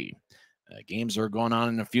 6-3. Games are going on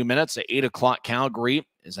in a few minutes. At 8 o'clock, Calgary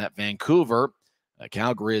is at Vancouver.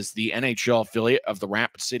 Calgary is the NHL affiliate of the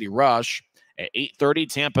Rapid City Rush. At 8:30,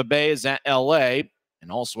 Tampa Bay is at LA. And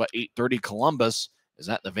also at 8:30, Columbus is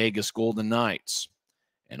at the Vegas Golden Knights.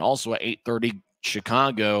 And also at 8:30,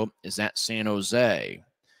 Chicago is at San Jose.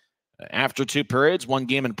 After 2 periods, 1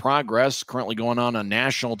 game in progress, currently going on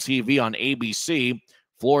national TV on ABC.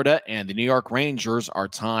 Florida and the New York Rangers are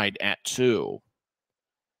tied at 2.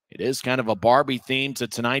 It is kind of a Barbie theme to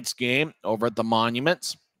tonight's game over at the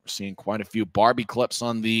Monument. We're seeing quite a few Barbie clips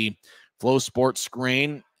on the Flow Sports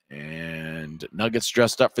screen, and Nuggets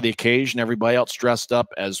dressed up for the occasion. Everybody else dressed up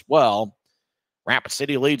as well. Rapid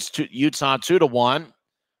City leads Utah 2-1.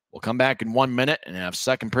 We'll come back in 1 minute and have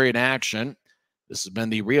second period action. This has been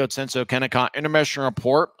the Rio Tinto Kennecott Intermission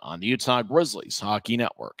Report on the Utah Grizzlies Hockey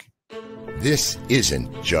Network. This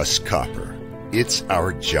isn't just copper. It's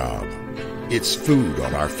our job. It's food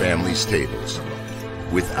on our family's tables.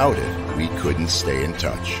 Without it, we couldn't stay in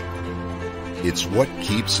touch. It's what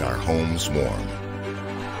keeps our homes warm.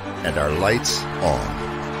 And our lights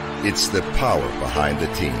on. It's the power behind the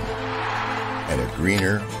team. And a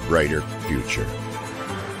greener, brighter future.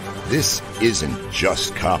 This isn't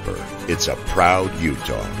just copper. It's a proud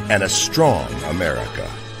Utah and a strong America.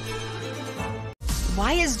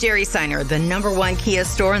 Why is Jerry Seiner the #1 Kia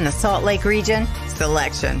store in the Salt Lake region?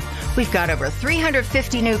 Selection. We've got over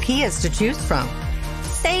 350 new Kias to choose from.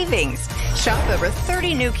 Savings. Shop over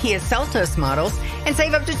 30 new Kia Seltos models and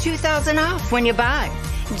save up to $2,000 off when you buy.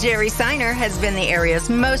 Jerry Seiner has been the area's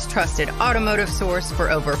most trusted automotive source for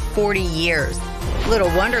over 40 years. Little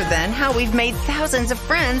wonder then how we've made thousands of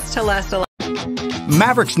friends to last a life.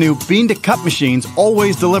 Maverick's new bean-to-cup machines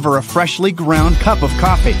always deliver a freshly ground cup of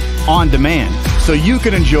coffee on demand, so you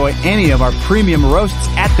can enjoy any of our premium roasts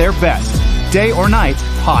at their best, day or night,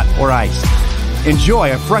 hot or iced.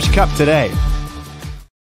 Enjoy a fresh cup today.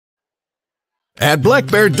 At Black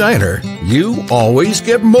Bear Diner, you always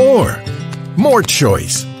get more. More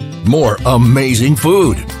choice. More amazing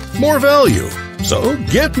food. More value. So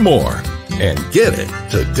get more. And get it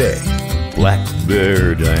today. Black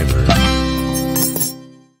Bear Diner.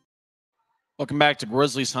 Welcome back to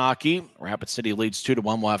Grizzlies Hockey. Rapid City leads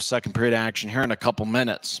 2-1. We'll have second period action here in a couple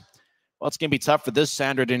minutes. Well, it's going to be tough for this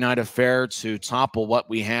Saturday night affair to topple what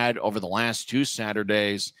we had over the last two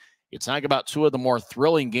Saturdays. You talk about two of the more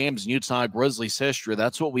thrilling games in Utah Grizzlies history.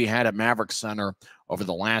 That's what we had at Maverick Center over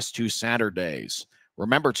the last two Saturdays.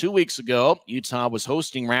 Remember, 2 weeks ago, Utah was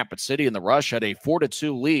hosting Rapid City, and the Rush had a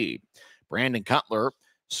 4-2 lead. Brandon Cutler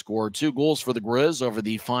scored 2 goals for the Grizz over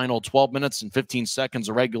the final 12 minutes and 15 seconds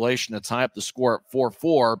of regulation to tie up the score at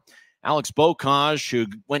 4-4. Alex Bocage, who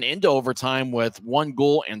went into overtime with 1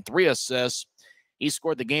 goal and 3 assists, he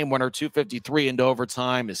scored the game winner, 2:53 into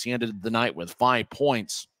overtime, as he ended the night with 5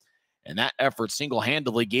 points. And that effort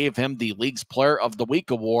single-handedly gave him the League's Player of the Week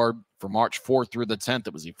award for March 4th through the 10th.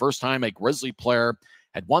 It was the first time a Grizzly player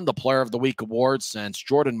had won the Player of the Week award since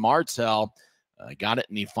Jordan Martell got it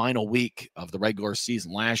in the final week of the regular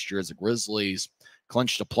season last year, as the Grizzlies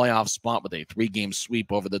clinched a playoff spot with a 3-game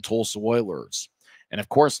sweep over the Tulsa Oilers. And, of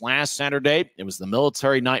course, last Saturday, it was the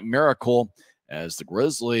Military Night Miracle, as the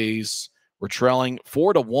Grizzlies were trailing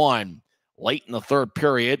 4-1 late in the third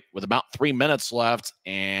period with about 3 minutes left.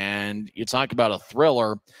 And you talk about a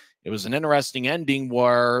thriller. It was an interesting ending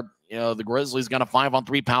where, the Grizzlies got a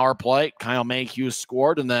 5-on-3 power play. Kyle Mayhew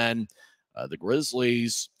scored, and then the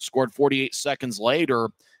Grizzlies scored 48 seconds later.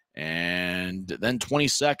 And then 20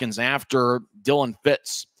 seconds after, Dylan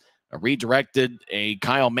Fitz redirected a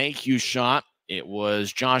Kyle Mayhew shot. It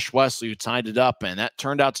was Josh Wesley who tied it up, and that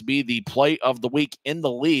turned out to be the play of the week in the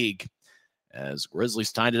league, as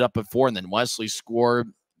Grizzlies tied it up at 4, and then Wesley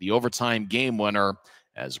scored the overtime game winner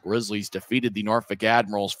as Grizzlies defeated the Norfolk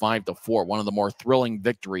Admirals 5-4, one of the more thrilling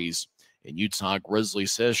victories in Utah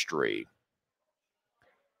Grizzlies history.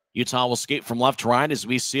 Utah will skate from left to right as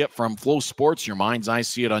we see it from Flow Sports. Your mind's eye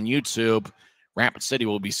see it on YouTube. Rapid City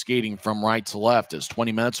will be skating from right to left as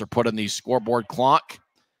 20 minutes are put on the scoreboard clock.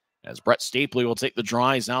 As Brett Stapley will take the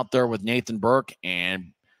draw. He's out there with Nathan Burke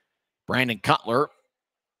and Brandon Cutler.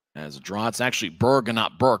 As a draw, it's actually Berg and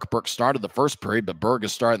not Burke. Burke started the first period, but Berg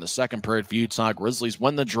is starting the second period for Utah. Grizzlies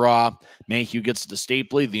win the draw. Mayhew gets to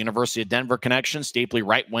Stapley, the University of Denver connection. Stapley,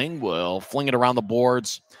 right wing, will fling it around the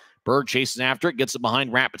boards. Berg chases after it, gets it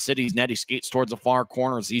behind Rapid City's net. He skates towards the far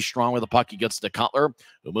corner as he's strong with the puck. He gets to Cutler,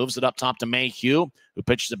 who moves it up top to Mayhew, who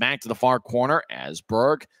pitches it back to the far corner as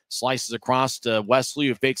Berg slices across to Wesley,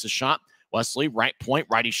 who fakes a shot. Wesley, right point,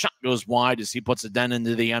 righty shot goes wide as he puts it then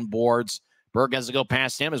into the end boards. Berg has to go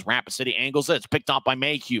past him as Rapid City angles it. It's picked off by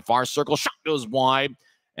Mayhew. Far circle, shot goes wide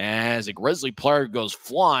as a Grizzly player goes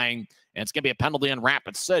flying. And it's going to be a penalty on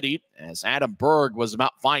Rapid City as Adam Berg was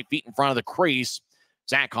about 5 feet in front of the crease.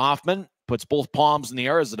 Zach Hoffman puts both palms in the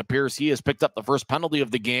air as it appears he has picked up the first penalty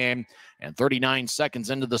of the game. And 39 seconds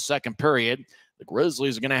into the second period, the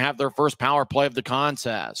Grizzlies are going to have their first power play of the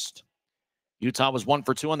contest. Utah was 1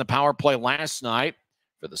 for 2 on the power play last night.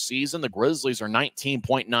 For the season, the Grizzlies are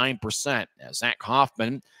 19.9%. As Zach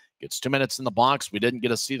Hoffman gets 2 minutes in the box, we didn't get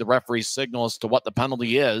to see the referee's signal as to what the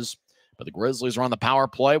penalty is. But the Grizzlies are on the power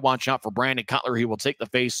play. Watch out for Brandon Cutler. He will take the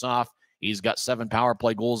face-off. He's got 7 power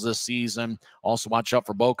play goals this season. Also watch out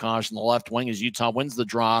for Bocage in the left wing as Utah wins the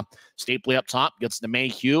draw. Stapley up top, gets to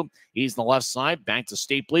Mayhew. He's on the left side, back to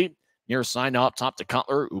Stapley. Near side now up top to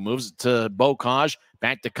Cutler, who moves it to Bocage.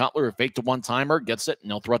 Back to Cutler, who faked a one-timer, gets it,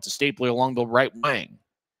 and he'll throw it to Stapley along the right wing.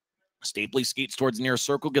 Stapley skates towards the near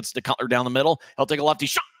circle, gets to Cutler down the middle. He'll take a lefty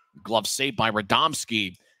shot. Glove saved by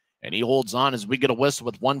Radomski. And he holds on as we get a whistle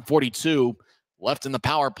with 1:42 left in the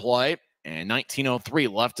power play and 19:03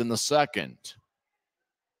 left in the second.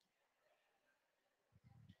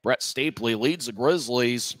 Brett Stapley leads the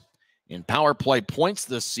Grizzlies in power play points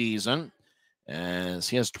this season as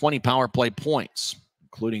he has 20 power play points,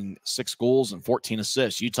 including 6 goals and 14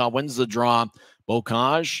 assists. Utah wins the draw.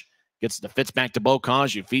 Bocage gets the Fitz back to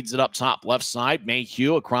Bocage, who feeds it up top left side.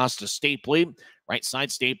 Mayhew across to Stapley. Right side,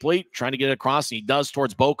 Stapley trying to get it across, and he does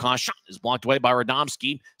towards Bocage. Shot is blocked away by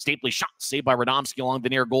Radomski. Stapley shot saved by Radomski along the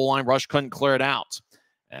near goal line. Rush couldn't clear it out.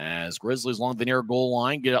 As Grizzlies along the near goal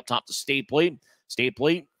line get up top to Stapley.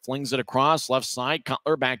 Stapley flings it across left side.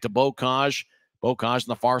 Cutler back to Bocage. Bocage in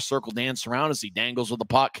the far circle dance around as he dangles with the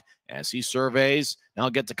puck as he surveys. Now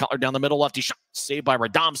get to Cutler down the middle. Lefty shot saved by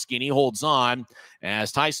Radomski, and he holds on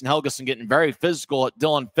as Tyson Helgeson getting very physical at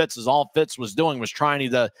Dylan Fitz, as all Fitz was doing was trying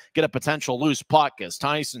to get a potential loose puck, as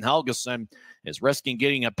Tyson Helgeson is risking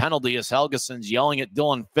getting a penalty as Helgeson's yelling at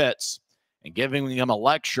Dylan Fitz and giving him a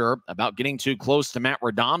lecture about getting too close to Matt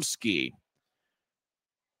Radomski.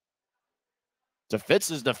 To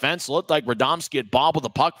Fitz's defense, looked like Radomski had bobbled the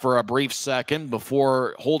puck for a brief second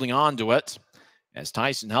before holding on to it, as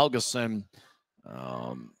Tyson Helgeson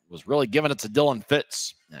was really giving it to Dylan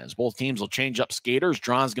Fitz, as both teams will change up skaters.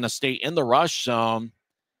 Drawn's going to stay in the rush zone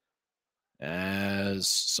as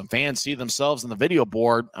some fans see themselves on the video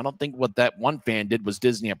board. I don't think what that one fan did was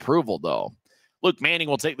Disney approval, though. Luke Manning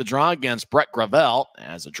will take the draw against Brett Gravel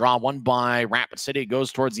as a draw won by Rapid City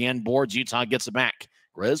goes towards the end boards. Utah gets it back.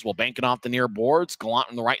 Grizz will bank it off the near boards. Gallant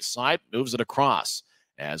on the right side moves it across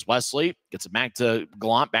as Wesley gets it back to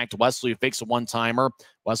Gallant, back to Wesley, who fakes a one-timer.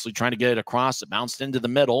 Wesley trying to get it across. It bounced into the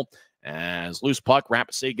middle as loose puck.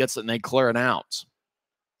 Rapid City gets it, and they clear it out.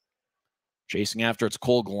 Chasing after it's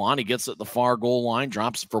Cole Gallant. He gets it at the far goal line,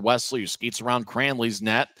 drops it for Wesley, who skates around Cranley's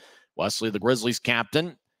net. Wesley, the Grizzlies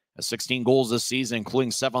captain, has 16 goals this season,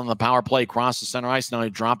 including 7 on the power play across the center ice. Now he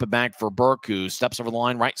drop it back for Burke, who steps over the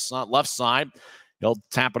line right side, left side. He'll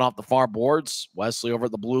tap it off the far boards. Wesley over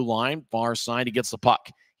at the blue line. Far side, he gets the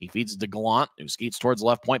puck. He feeds it to Gallant, who skates towards the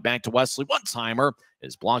left point, back to Wesley. One-timer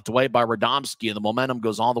is blocked away by Radomski, and the momentum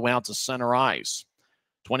goes all the way out to center ice.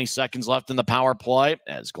 20 seconds left in the power play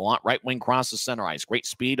as Gallant right wing crosses center ice. Great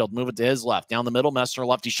speed. He'll move it to his left. Down the middle, Messner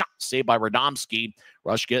lefty shot. Saved by Radomski.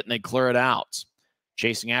 Rush get, and they clear it out.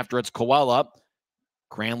 Chasing after it's Coella.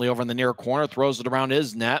 Cranley over in the near corner. Throws it around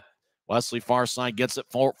his net. Wesley far side gets it.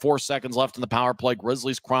 4 seconds left in the power play.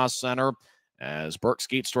 Grizzlies cross center as Burke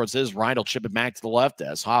skates towards his right. He'll chip it back to the left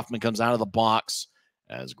as Hoffman comes out of the box.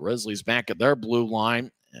 As Grizzlies back at their blue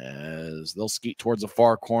line as they'll skate towards the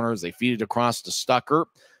far corners. They feed it across to Stucker.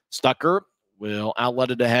 Stucker will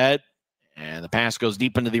outlet it ahead, and the pass goes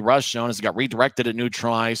deep into the rush zone as it got redirected at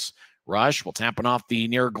neutral ice. Rush will tap it off the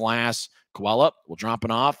near glass. Coella will drop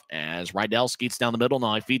it off as Rydell skates down the middle.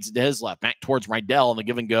 Now he feeds it to his left, back towards Rydell in the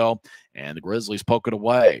give and go, and the Grizzlies poke it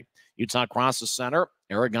away. Utah crosses center.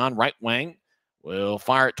 Aragon right wing will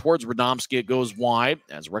fire it towards Radomski. It goes wide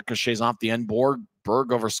as ricochets off the end board. Berg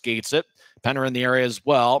overskates it. Penner in the area as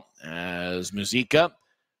well as Muzica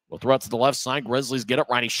will throw it to the left side. Grizzlies get it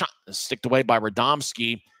right. He shot sticked away by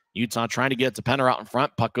Radomski. Utah trying to get it to Penner out in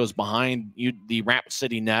front. Puck goes behind the Rapid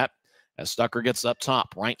City net as Stucker gets up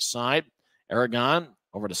top. Right side. Aragon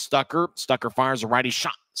over to Stucker. Stucker fires a righty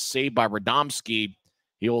shot. Saved by Radomski.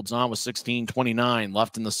 He holds on with 16:29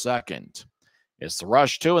 left in the second. It's the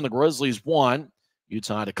rush 2 and the Grizzlies 1.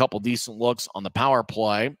 Utah had a couple decent looks on the power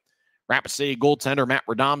play. Rapid City goaltender Matt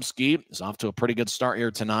Radomski is off to a pretty good start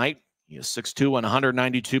here tonight. He is 6'2" and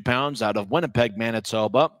 192 pounds out of Winnipeg,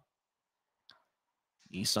 Manitoba.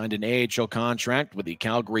 He signed an AHL contract with the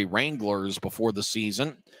Calgary Wranglers before the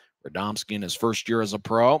season. Radomski in his first year as a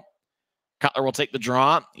pro. Cutler will take the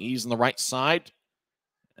draw. He's on the right side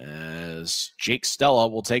as Jake Stella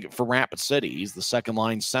will take it for Rapid City. He's the second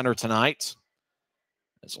line center tonight.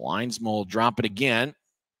 As linesman will drop it again.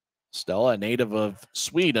 Stella, a native of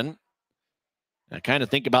Sweden. I kind of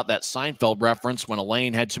think about that Seinfeld reference when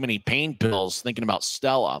Elaine had too many pain pills, thinking about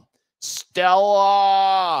Stella.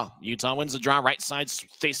 Stella! Utah wins the draw. Right side,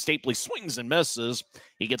 Stapley swings and misses.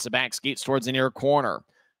 He gets it back, skates towards the near corner.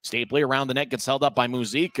 Stapley around the net gets held up by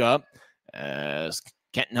Muzica as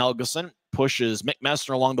Kenton Helgeson pushes Mick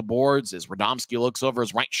Messner along the boards as Radomski looks over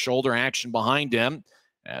his right shoulder. Action behind him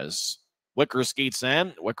as Wicker skates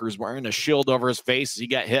in. Wicker's wearing a shield over his face as he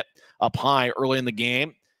got hit up high early in the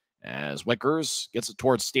game. As Wickers gets it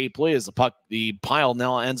towards Stapley as the pile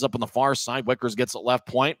now ends up on the far side. Wickers gets it left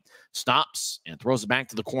point, stops, and throws it back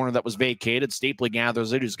to the corner that was vacated. Stapley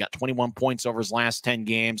gathers it. He's got 21 points over his last 10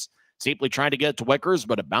 games. Stapley tried to get it to Wickers,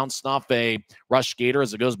 but it bounced off a rush skater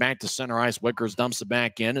as it goes back to center ice. Wickers dumps it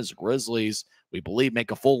back in as the Grizzlies, we believe,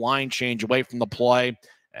 make a full line change away from the play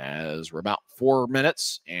as we're about 4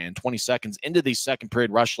 minutes and 20 seconds into the second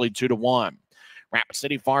period. Rush lead 2-1. Rapid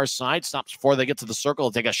City far side stops before they get to the circle.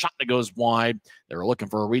 They'll take a shot that goes wide. They're looking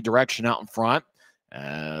for a redirection out in front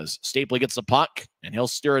as Stapley gets the puck, and he'll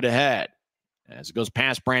steer it ahead. As it goes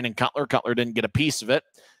past Brandon Cutler, Cutler didn't get a piece of it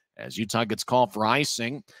as Utah gets called for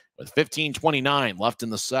icing with 15:29 left in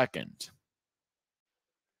the second.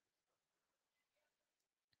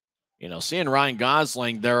 You know, seeing Ryan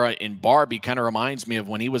Gosling there in Barbie kind of reminds me of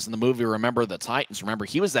when he was in the movie Remember the Titans. Remember,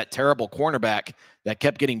 he was that terrible cornerback that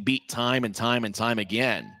kept getting beat time and time and time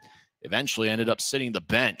again. Eventually ended up sitting the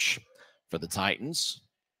bench for the Titans.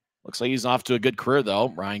 Looks like he's off to a good career, though,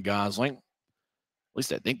 Ryan Gosling. At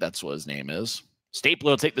least I think that's what his name is. Stapley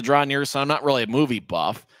will take the draw near side. I'm not really a movie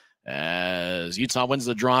buff. As Utah wins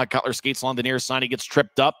the draw, Cutler skates along the near side. He gets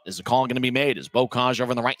tripped up. Is a call going to be made? As Bocage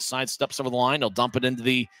over on the right side steps over the line, he'll dump it into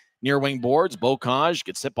the near wing boards. Bocage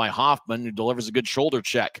gets hit by Hoffman, who delivers a good shoulder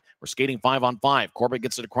check. We're skating 5-on-5. Corbett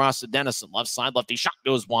gets it across to Dennison. Left side, lefty shot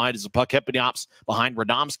goes wide as the puck hit ops behind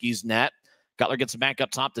Radomski's net. Cutler gets it back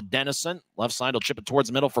up top to Dennison. Left side, he'll chip it towards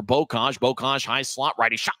the middle for Bocage. Bocage, high slot,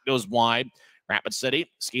 righty shot goes wide. Rapid City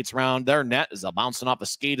skates around their net as they're bouncing off a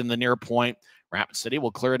skate in the near point. Rapid City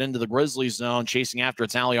will clear it into the Grizzlies zone, chasing after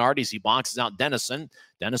it's Aliardi. He boxes out Dennison.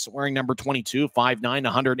 Dennison wearing number 22, 5'9",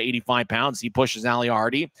 185 pounds. He pushes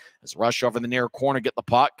Aliardi. As rush over the near corner, get the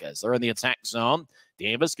puck as they're in the attack zone.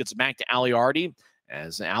 Davis gets it back to Aliardi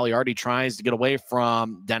as Aliardi tries to get away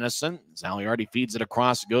from Dennison. As Aliardi feeds it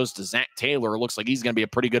across, it goes to Zach Taylor. Looks like he's going to be a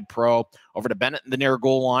pretty good pro. Over to Bennett in the near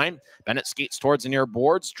goal line. Bennett skates towards the near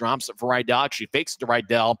boards, drops it for Rydell. Actually fakes it to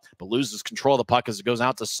Rydell, but loses control of the puck as it goes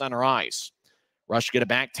out to center ice. Rush get it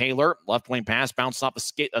back. Taylor, left wing pass, bounces off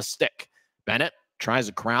a stick. Bennett tries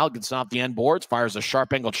a corral, gets off the end boards, fires a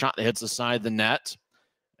sharp angled shot that hits the side of the net.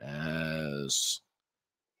 As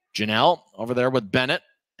Janelle over there with Bennett.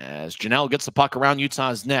 As Janelle gets the puck around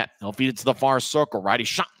Utah's net. He'll feed it to the far circle. Righty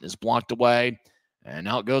shot is blocked away. And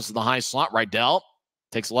now it goes to the high slot. Rydell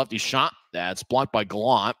takes a lefty shot. That's blocked by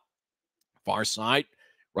Gallant. Far side.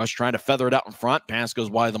 Rush trying to feather it out in front. Pass goes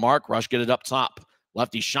wide of the mark. Rush get it up top.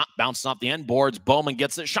 Lefty shot bounces off the end boards. Bowman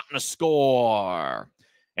gets it. Shot and a score.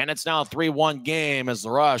 And it's now a 3-1 game as the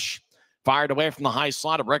Rush fired away from the high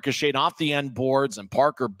slot. It ricocheted off the end boards, and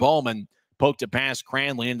Parker Bowman poked it past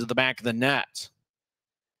Cranley into the back of the net.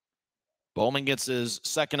 Bowman gets his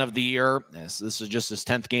second of the year. This is just his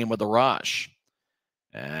 10th game with the Rush.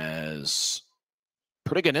 As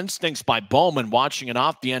pretty good instincts by Bowman watching it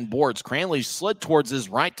off the end boards. Cranley slid towards his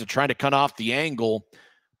right to try to cut off the angle,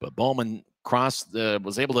 but Bowman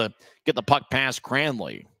was able to get the puck past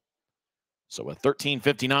Cranley. So with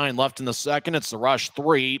 13:59 left in the second, it's the Rush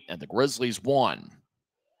 3 and the Grizzlies 1.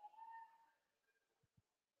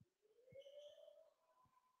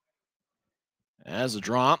 As a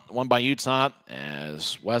draw, won by Utah,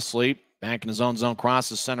 as Wesley back in his own zone,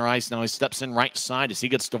 crosses center ice. Now he steps in right side as he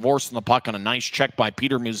gets divorced from the puck on a nice check by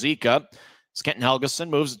Peter Muzica. Kenton Helgeson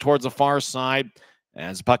moves it towards the far side.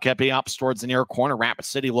 As the puck ups towards the near corner, Rapid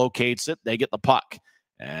City locates it. They get the puck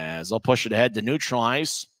as they'll push it ahead to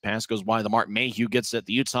neutralize. Pass goes by the mark. Mayhew gets it at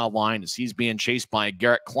the Utah line as he's being chased by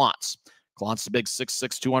Garrett Klotz. Klotz, the big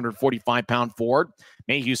 6'6", 245-pound forward.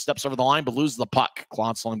 Mayhew steps over the line but loses the puck.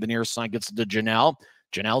 Klotz along the near side gets it to Janelle.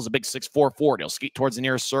 Janelle's a big 6'4" forward. He'll skate towards the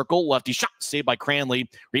near circle. Lefty shot saved by Cranley.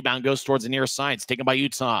 Rebound goes towards the near side. It's taken by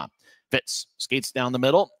Utah. Fitz skates down the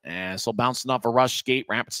middle, and so bouncing off a rush skate.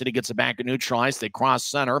 Rapid City gets it back and neutralized. They cross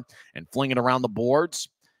center and fling it around the boards.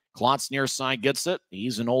 Klotz near side gets it.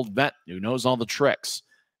 He's an old vet who knows all the tricks.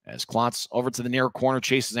 As Klotz over to the near corner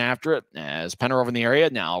chases after it. As Penner over in the area.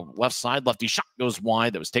 Now left side, lefty shot goes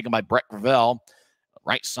wide. That was taken by Brett Gravel.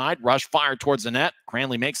 Right side, Rush fired towards the net.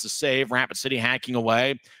 Cranley makes the save. Rapid City hacking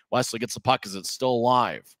away. Wesley gets the puck as it's still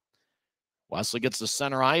alive. Wesley gets the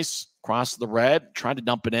center ice, crossed the red, tried to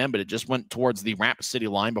dump it in, but it just went towards the Rapid City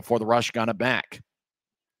line before the Rush got it back.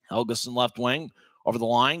 Helgeson left wing, over the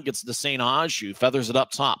line, gets to St. Ange, who feathers it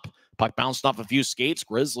up top. Puck bounced off a few skates.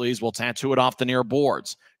 Grizzlies will tattoo it off the near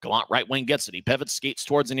boards. Gallant right wing gets it. He pivots, skates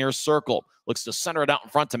towards the near circle. Looks to center it out in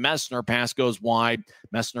front to Messner. Pass goes wide.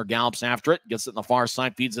 Messner gallops after it. Gets it in the far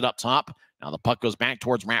side. Feeds it up top. Now the puck goes back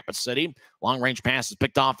towards Rapid City. Long range pass is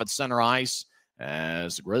picked off at center ice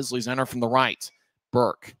as the Grizzlies enter from the right.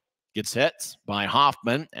 Burke gets hit by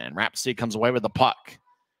Hoffman, and Rapid City comes away with the puck.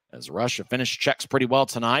 As Rush have finished checks pretty well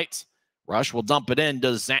tonight. Rush will dump it in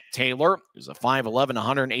to Zach Taylor, who's a 5'11",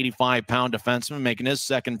 185-pound defenseman, making his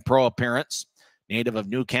second pro appearance, native of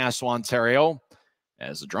Newcastle, Ontario.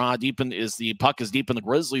 As the draw the puck is deep in the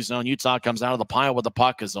Grizzlies zone. Utah comes out of the pile with the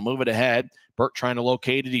puck as they'll move it ahead. Burke trying to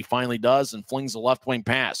locate it. He finally does and flings a left wing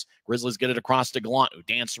pass. Grizzlies get it across to Gallant, who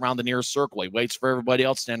dances around the near circle. He waits for everybody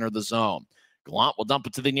else to enter the zone. Gallant will dump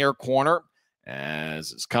it to the near corner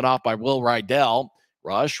as it's cut off by Will Rydell.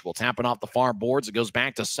 Rush will tap it off the far boards. It goes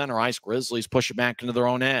back to center ice. Grizzlies push it back into their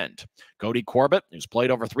own end. Cody Corbett, who's played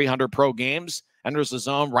over 300 pro games, enters the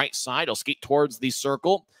zone right side. He'll skate towards the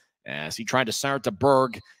circle as he tried to center it to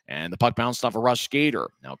Berg, and the puck bounced off a Rush skater.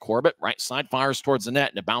 Now Corbett, right side, fires towards the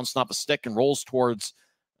net, and it bounced off a stick and rolls towards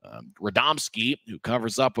Radomski, who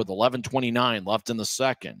covers up with 11:29 left in the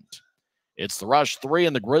second. It's the Rush 3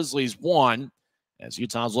 and the Grizzlies 1 as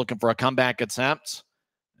Utah's looking for a comeback attempt.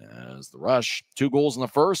 As the Rush, 2 goals in the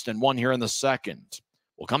first and 1 here in the second.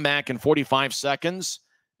 We'll come back in 45 seconds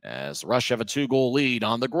as the Rush have a 2-goal lead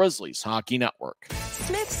on the Grizzlies Hockey Network.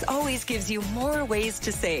 Smith's always gives you more ways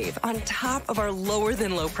to save on top of our lower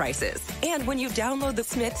than low prices. And when you download the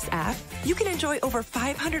Smith's app, you can enjoy over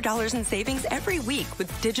 $500 in savings every week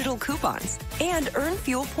with digital coupons and earn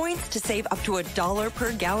fuel points to save up to $1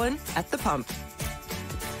 per gallon at the pump.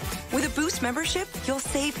 With a Boost membership, you'll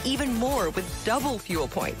save even more with double fuel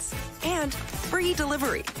points and free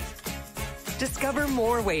delivery. Discover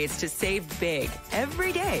more ways to save big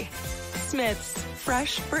every day. Smith's,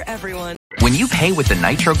 fresh for everyone. When you pay with the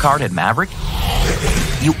Nitro card at Maverick,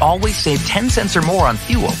 you always save 10 cents or more on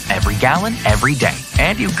fuel every gallon, every day.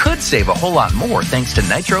 And you could save a whole lot more thanks to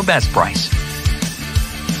Nitro Best Price.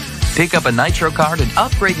 Pick up a Nitro card and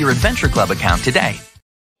upgrade your Adventure Club account today.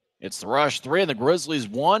 It's the Rush 3 and the Grizzlies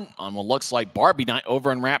 1 on what looks like Barbie night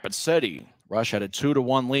over in Rapid City. Rush had a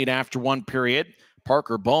 2-1 lead after 1 period.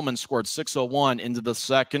 Parker Bowman scored 6:01 into the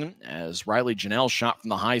second as Riley Janelle shot from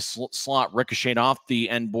the high slot, ricocheted off the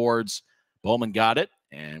end boards. Bowman got it,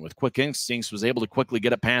 and with quick instincts was able to quickly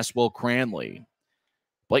get it past Will Cranley.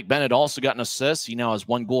 Blake Bennett also got an assist. He now has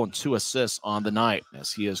 1 goal and 2 assists on the night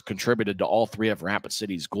as he has contributed to all 3 of Rapid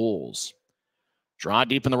City's goals. Draw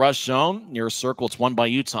deep in the Rush zone. Near circle, it's won by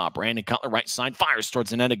Utah. Brandon Cutler, right side, fires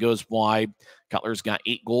towards the net. It goes wide. Cutler's got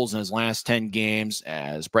 8 goals in his last 10 games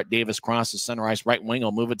as Brett Davis crosses center ice right wing.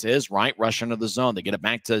 He'll move it to his right, rush into the zone. They get it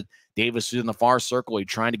back to Davis, who's in the far circle. He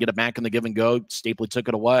trying to get it back in the give and go. Stapley took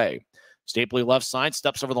it away. Stapley left side,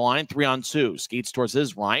 steps over the line, 3-on-2. Skates towards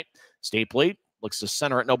his right. Stapley looks to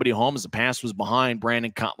center it. Nobody home as the pass was behind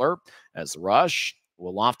Brandon Cutler. As the Rush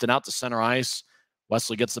will loft it out to center ice.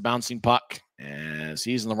 Wesley gets the bouncing puck as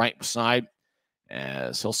he's on the right side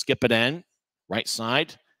as he'll skip it in. Right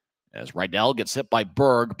side as Rydell gets hit by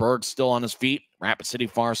Berg. Berg still on his feet. Rapid City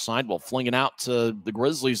far side will fling it out to the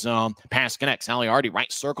Grizzlies zone. Pass connects. Aliardi right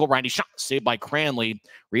circle. Righty shot. Saved by Cranley.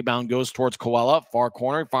 Rebound goes towards Coella. Far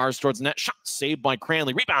corner. Fires towards the net. Shot saved by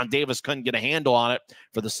Cranley. Rebound. Davis couldn't get a handle on it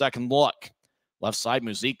for the second look. Left side,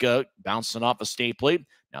 Muzica bouncing off of Stapley.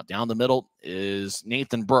 Now down the middle is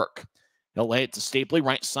Nathan Burke. He'll lay it to Stapley,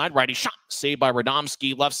 right side, righty shot, saved by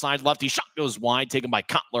Radomski, left side, lefty shot goes wide, taken by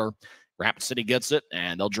Cutler. Rapid City gets it,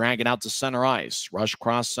 and they'll drag it out to center ice. Rush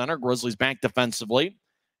cross center, Grizzlies back defensively.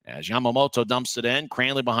 As Yamamoto dumps it in,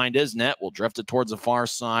 Cranley behind his net will drift it towards the far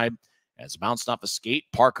side. As bounced off a skate,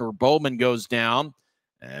 Parker Bowman goes down.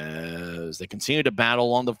 As they continue to battle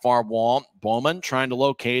along the far wall, Bowman trying to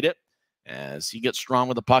locate it as he gets strong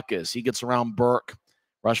with the puck as he gets around Burke.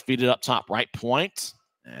 Rush feed it up top, right point.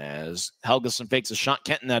 As Helgeson fakes a shot,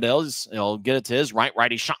 Kenton that is. He'll get it to his right.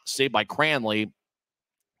 Righty shot saved by Cranley.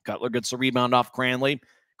 Cutler gets a rebound off Cranley.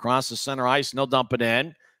 Crosses center ice, and they'll dump it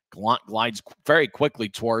in. Gallant glides very quickly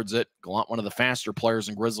towards it. Gallant, one of the faster players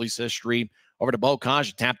in Grizzlies history. Over to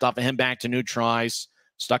Bocage, tapped off of him back to neutral ice.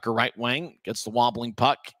 Stucker right wing, gets the wobbling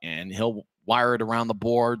puck, and he'll wire it around the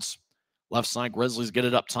boards. Left side, Grizzlies get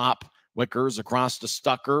it up top. Wickers across to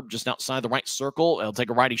Stucker, just outside the right circle. He'll take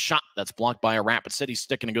a righty shot. That's blocked by a Rapid City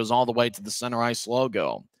stick, and it goes all the way to the center ice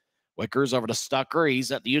logo. Wickers over to Stucker.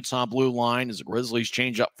 He's at the Utah blue line as the Grizzlies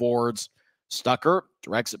change up forwards. Stucker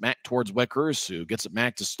directs it back towards Wickers, who gets it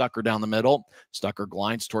back to Stucker down the middle. Stucker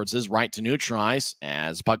glides towards his right to neutral ice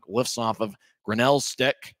as puck lifts off of Grinnell's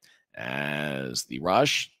stick. As the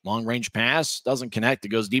Rush, long-range pass, doesn't connect. It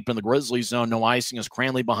goes deep in the Grizzlies zone. No icing as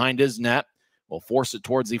Cranley behind his net will force it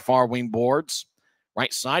towards the far wing boards.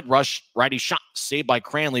 Right side, Rush, righty shot, saved by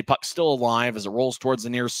Cranley. Puck still alive as it rolls towards the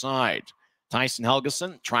near side. Tyson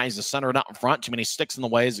Helgeson tries to center it out in front. Too many sticks in the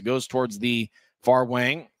way as it goes towards the far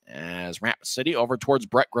wing. As Rapid City over towards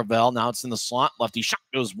Brett Gravel. Now it's in the slot. Lefty shot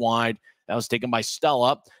goes wide. That was taken by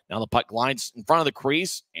Stella. Now the puck glides in front of the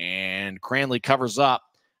crease, and Cranley covers up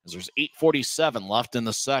as there's 8:47 left in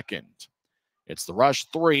the second. It's the Rush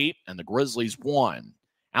 3 and the Grizzlies 1.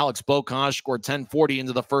 Alex Bocage scored 10:40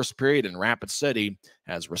 into the first period, and Rapid City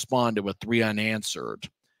has responded with 3 unanswered.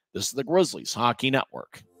 This is the Grizzlies Hockey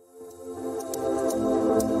Network.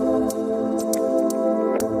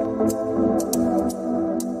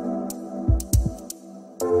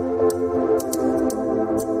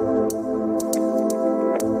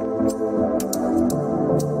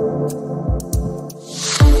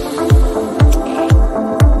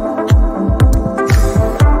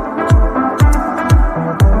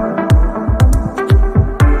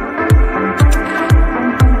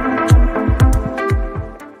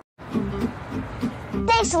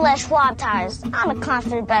 Schwab tires. I'm a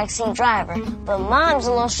confident backseat driver, but Mom's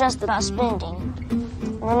a little stressed about spending.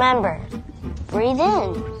 Remember, breathe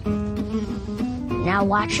in. Now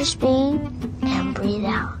watch your speed and breathe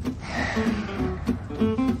out.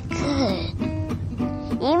 Good.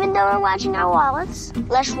 Even though we're watching our wallets,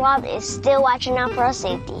 Les Schwab is still watching out for our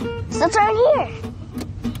safety. So turn here.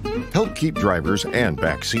 Help keep drivers and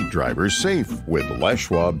backseat drivers safe with Les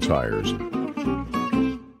Schwab tires.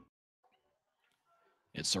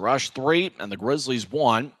 It's the Rush 3 and the Grizzlies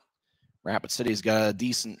 1. Rapid City's got a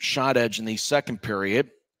decent shot edge in the second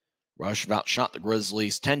period. Rush have outshot the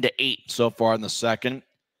Grizzlies 10-8 so far in the second.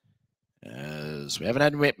 As we haven't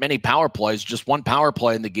had many power plays, just one power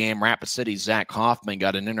play in the game. Rapid City's Zach Hoffman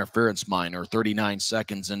got an interference minor 39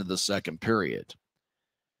 seconds into the second period.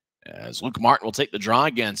 As Luke Martin will take the draw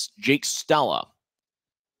against Jake Stella.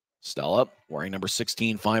 Stella, wearing number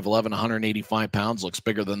 16, 5'11", 185 pounds, looks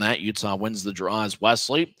bigger than that. Utah wins the draw as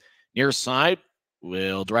Wesley. Near side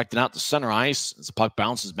will direct it out to center ice as the puck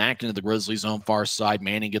bounces back into the Grizzlies' own far side.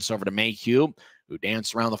 Manning gets over to Mayhew, who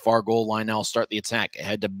dance around the far goal line now. Start the attack.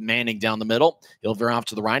 Ahead to Manning down the middle. He'll veer off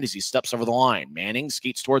to the right as he steps over the line. Manning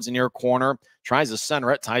skates towards the near corner, tries to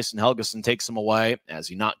center it. Tyson Helgeson takes him away as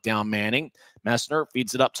he knocked down Manning. Messner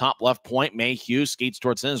feeds it up top left point. Mayhew skates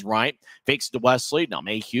towards his right, fakes to Wesley. Now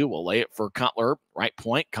Mayhew will lay it for Cutler, right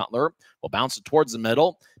point. Cutler will bounce it towards the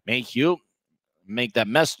middle. Mayhew make that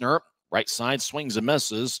Messner, right side, swings and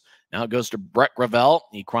misses. Now it goes to Brett Gravel.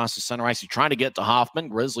 He crosses center ice. He's trying to get to Hoffman.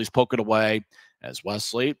 Grizzlies poke it away as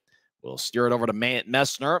Wesley will steer it over to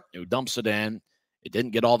Messner, who dumps it in. It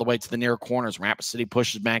didn't get all the way to the near corners. Rapid City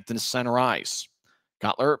pushes back to the center ice.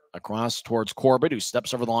 Cutler across towards Corbett, who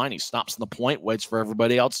steps over the line. He stops in the point, waits for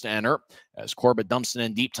everybody else to enter. As Corbett dumps it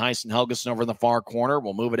in deep, Tyson Helgeson over in the far corner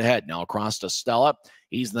will move it ahead. Now across to Stella.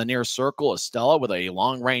 He's in the near circle. Stella with a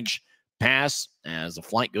long-range pass as the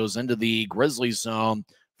flight goes into the Grizzlies zone.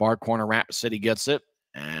 Far corner, Rapid City gets it.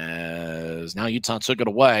 As now Utah took it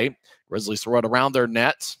away. Grizzlies throw it around their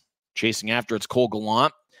net. Chasing after it's Cole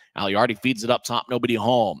Gallant. Aliardi feeds it up top, nobody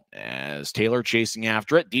home. As Taylor chasing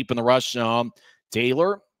after it, deep in the rush zone.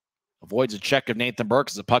 Taylor avoids a check of Nathan Burke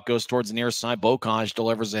as the puck goes towards the near side. Bocage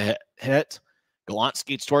delivers a hit. Gallant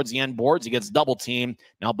skates towards the end boards. He gets double teamed.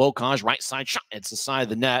 Now Bocage, right side shot. It's the side of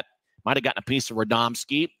the net. Might have gotten a piece of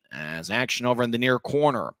Radomski as action over in the near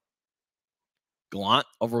corner. Gallant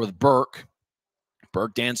over with Burke.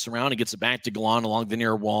 Burke dances around and gets it back to Gallant along the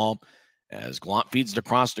near wall. As Gallant feeds it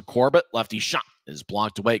across to Corbett. Lefty shot is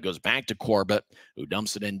blocked away. It goes back to Corbett, who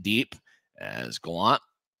dumps it in deep. As Gallant,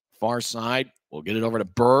 far side, will get it over to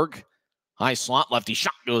Berg. High slot, lefty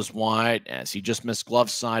shot goes wide as he just missed glove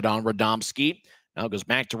side on Radomski. Now it goes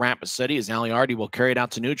back to Rapid City as Aliardi will carry it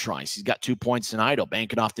out to neutral ice. He's got 2 points tonight. He'll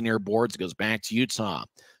bank it off the near boards. It goes back to Utah.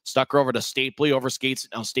 Stucker over to Stapley. Overskates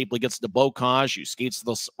it. Now Stapley gets to Bocage, who skates to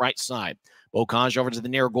the right side. Bocage over to the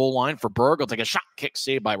near goal line for Berg. He'll take a shot. Kick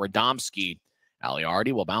saved by Radomski.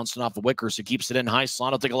 Aliardi will bounce it off of Wickers, who keeps it in high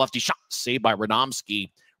slot. He'll take a lefty shot. Saved by Radomski.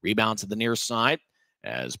 Rebound to the near side.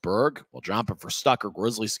 As Berg will drop it for Stucker.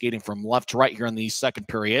 Grizzlies skating from left to right here in the second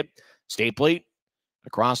period. Stapley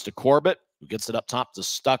across to Corbett, who gets it up top to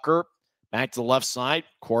Stucker. Back to the left side.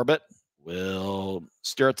 Corbett will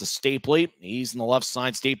steer it to Stapley. He's in the left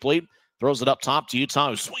side. Stapley throws it up top to Utah,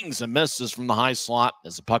 who swings and misses from the high slot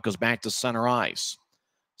as the puck goes back to center ice.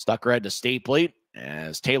 Stucker head to Stapley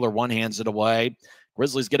as Taylor one-hands it away.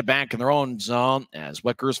 Grizzlies get it back in their own zone as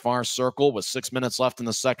Wickers far circle with 6 minutes left in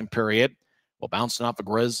the second period. Well, bouncing off a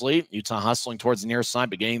Grizzly. Utah hustling towards the near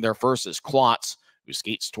side, but getting there first is Klotz, who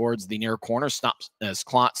skates towards the near corner. Stops as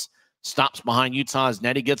Klotz stops behind Utah's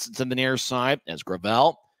net. He gets it to the near side as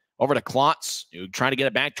Gravel over to Klotz, who tried to get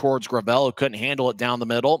it back towards Gravel, who couldn't handle it down the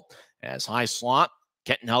middle. As high slot,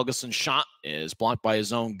 Kenton Helgeson's shot is blocked by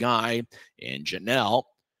his own guy in Janelle.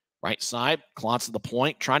 Right side, Klotz at the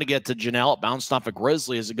point, trying to get to Janelle. It bounced off a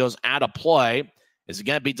Grizzly as it goes out of play. Is it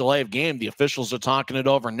going to be delay of game? The officials are talking it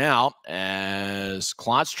over now as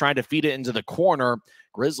Klotz tried to feed it into the corner.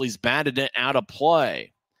 Grizzlies batted it out of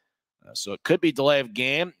play. So it could be delay of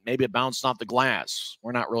game. Maybe it bounced off the glass.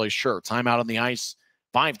 We're not really sure. Timeout on the ice.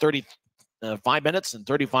 5 minutes and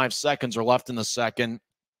 35 seconds are left in the second.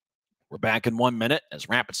 We're back in 1 minute as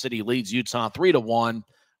Rapid City leads Utah 3-1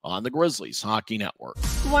 on the Grizzlies Hockey Network.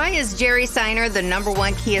 Why is Jerry Seiner the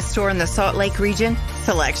 #1 Kia store in the Salt Lake region?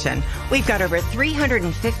 Selection. We've got over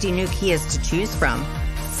 350 new Kias to choose from.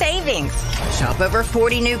 Savings. Shop over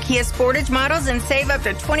 40 new Kia Sportage models and save up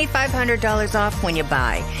to $2,500 off when you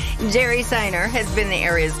buy. Jerry Seiner has been the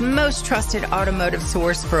area's most trusted automotive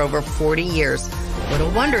source for over 40 years. Little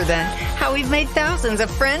wonder then how we've made thousands of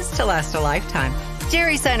friends to last a lifetime.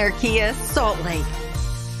 Jerry Seiner Kia, Salt Lake.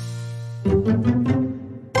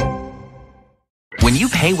 When you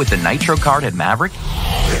pay with the Nitro card at Maverick,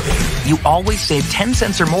 you always save 10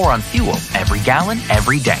 cents or more on fuel every gallon,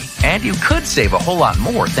 every day. And you could save a whole lot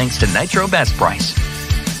more thanks to Nitro Best Price.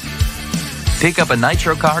 Pick up a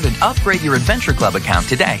Nitro card and upgrade your Adventure Club account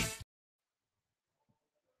today.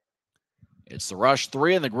 It's the Rush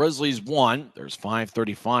 3 and the Grizzlies 1. There's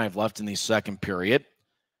 5:35 left in the second period.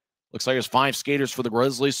 Looks like there's 5 skaters for the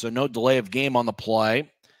Grizzlies, so no delay of game on the play.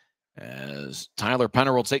 As Tyler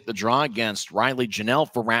Penner will take the draw against Riley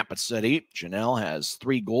Janelle for Rapid City. Janelle has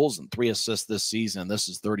 3 goals and 3 assists this season. This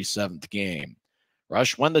is 37th game.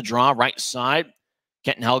 Rush won the draw, right side.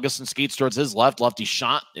 Kenton Helgeson skates towards his left. Lefty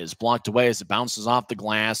shot is blocked away as it bounces off the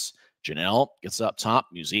glass. Janelle gets up top.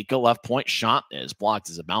 Musica, left point shot is blocked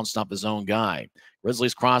as it bounced off his own guy.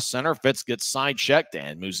 Grizzlies cross center. Fitz gets side checked,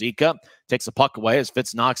 and Musica takes the puck away as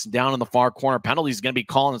Fitz knocks him down in the far corner. Penalty is going to be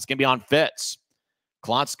called, and it's going to be on Fitz.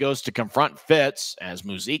 Klotz goes to confront Fitz as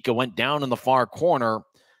Musica went down in the far corner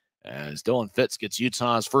as Dylan Fitz gets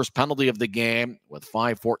Utah's first penalty of the game with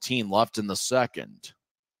 5:14 left in the second.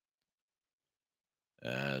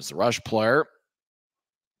 As the Rush player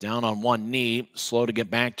down on one knee, slow to get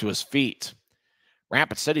back to his feet.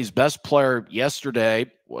 Rapid City's best player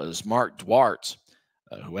yesterday was Mark Duarte,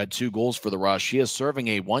 who had 2 goals for the Rush. He is serving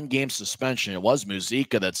a 1-game suspension. It was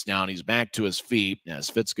Musica that's down. He's back to his feet as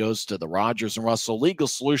Fitz goes to the Rogers and Russell Legal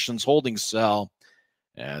Solutions holding cell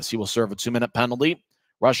as he will serve a 2-minute penalty.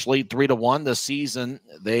 Rush lead 3-1 this season.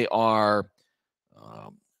 They are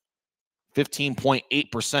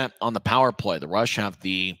 15.8% on the power play. The Rush have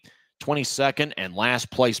the 22nd and last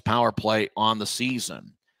place power play on the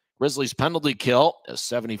season. Grizzlies penalty kill is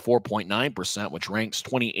 74.9%, which ranks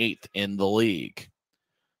 28th in the league.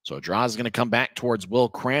 So a draw is going to come back towards Will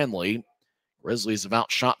Cranley. Grizzlies have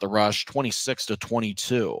outshot the Rush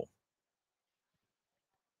 26-22.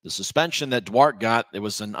 The suspension that Duarte got, it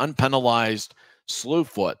was an unpenalized slew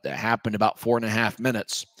foot that happened about 4.5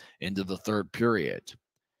 minutes into the third period.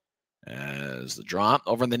 As the draw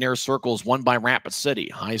over in the near circle is won by Rapid City.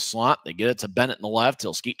 High slot. They get it to Bennett in the left.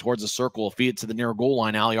 He'll skeet towards the circle. He'll feed it to the near goal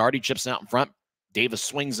line. Aliardi chips out in front. Davis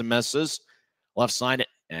swings and misses. Left side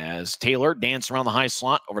as Taylor dances around the high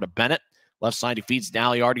slot over to Bennett. Left side, he feeds to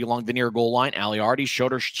Aliardi along the near goal line. Aliardi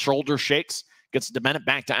shoulder shakes. Gets it to Bennett.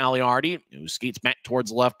 Back to Aliardi, who skeets back towards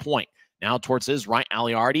the left point. Now towards his right.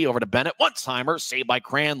 Aliardi over to Bennett. One-timer saved by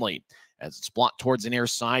Cranley. As it's blocked towards the near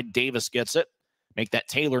side, Davis gets it. Make that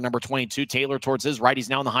Taylor, number 22. Taylor towards his right. He's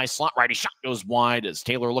now in the high slot. Righty shot goes wide as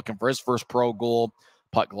Taylor looking for his first pro goal.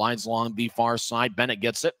 Puck glides along the far side. Bennett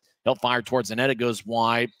gets it. He'll fire towards the net. It goes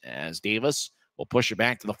wide as Davis will push it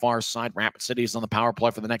back to the far side. Rapid City is on the power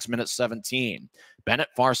play for the next minute 17. Bennett,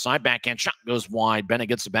 far side, backhand shot goes wide. Bennett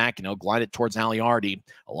gets it back, and he'll glide it towards Aliardi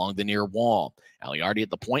along the near wall. Aliardi at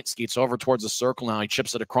the point, skates over towards the circle. Now he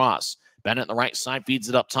chips it across. Bennett on the right side feeds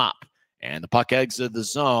it up top. And the puck exited the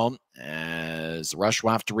zone as the Rush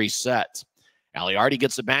will have to reset. Aliardi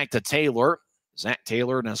gets it back to Taylor. Zach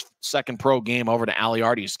Taylor in his second pro game over to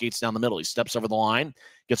Aliardi, who skates down the middle. He steps over the line,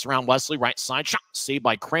 gets around Wesley, right side, shot saved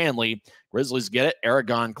by Cranley. Grizzlies get it.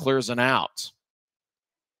 Aragon clears it out.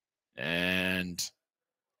 And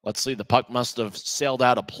let's see, the puck must have sailed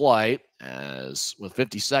out of play as with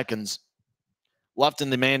 50 seconds left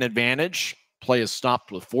in the man advantage. Play is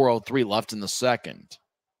stopped with 4:03 left in the second.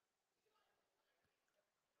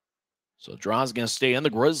 So draw's going to stay in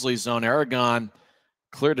the Grizzly zone. Aragon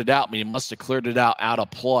cleared it out, but he must have cleared it out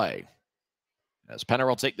of play. As Penner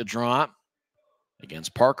will take the draw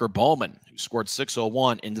against Parker Bowman, who scored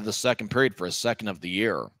 6:01 into the second period for his second of the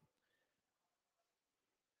year.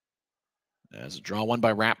 As a draw won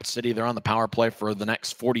by Rapid City, they're on the power play for the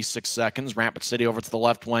next 46 seconds. Rapid City over to the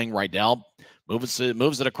left wing. Rydell moves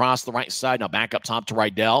it across the right side. Now back up top to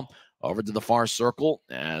Rydell. Over to the far circle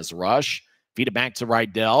as Rush. Feed it back to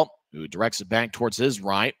Rydell, who directs it back towards his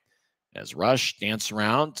right. As Rush dance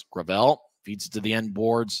around, Gravel feeds it to the end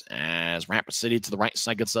boards as Rapid City to the right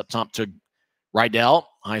side gets up top to Rydell,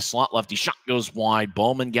 high slot, lefty shot goes wide.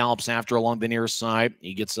 Bowman gallops after along the near side.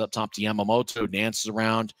 He gets up top to Yamamoto, dances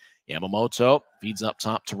around. Yamamoto feeds up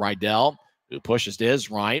top to Rydell, who pushes to his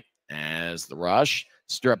right as the rush.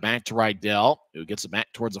 Stir it back to Rydell, who gets it back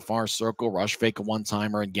towards the far circle. Rush fake a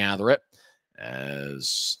one-timer and gather it.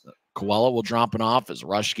 As Coelho will drop it off as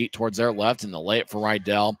Rush skeet towards their left, and they'll lay it for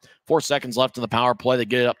Rydell. 4 seconds left in the power play. They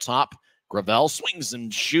get it up top. Gravel swings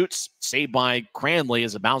and shoots. Saved by Cranley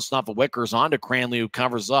as it bounced off of Wickers onto Cranley, who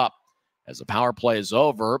covers up. As the power play is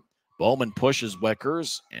over, Bowman pushes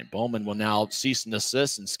Wickers, and Bowman will now cease and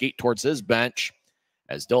desist and skate towards his bench.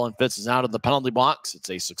 As Dylan Fitz is out of the penalty box, it's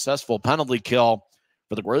a successful penalty kill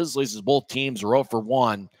for the Grizzlies as both teams are 0 for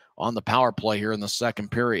 1 on the power play here in the second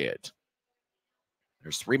period.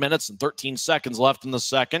 There's 3 minutes and 13 seconds left in the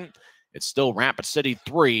second. It's still Rapid City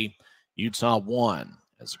 3, Utah 1.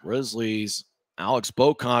 As Grizzlies, Alex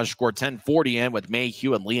Bocage scored 10:40 in with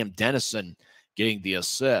Mayhew and Liam Dennison getting the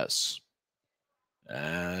assists.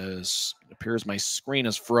 As it appears my screen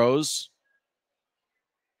is froze.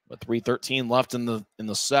 With 3:13 left in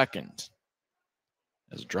the second.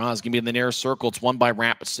 As draw is going to be in the near circle, it's won by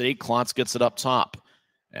Rapid City. Klotz gets it up top.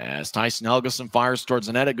 As Tyson Helgeson fires towards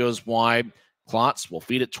the net, it goes wide. Klotz will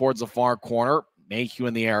feed it towards the far corner. Mayhew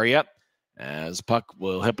in the area. As puck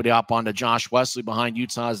will hip it up onto Josh Wesley behind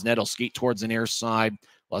Utah's net. He'll skate towards the near side.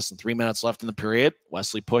 Less than 3 minutes left in the period.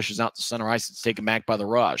 Wesley pushes out to center ice. It's taken back by the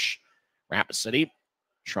rush. Rapid City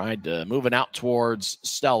tried to move it out towards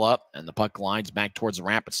Stella, and the puck lines back towards the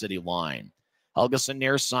Rapid City line. Helgeson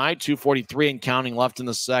near side, 2:43 and counting left in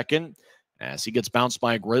the second. As he gets bounced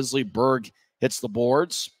by a Grizzly, Berg hits the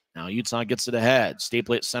boards. Now Utah gets it ahead.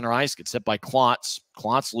 Stapley at center ice, gets hit by Klotz.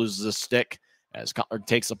 Klotz loses a stick. As Cutler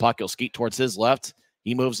takes the puck, he'll skeet towards his left.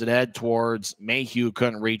 He moves it ahead towards Mayhew,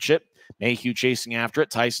 couldn't reach it. Mayhew chasing after it.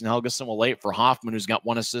 Tyson Helgeson will lay it for Hoffman, who's got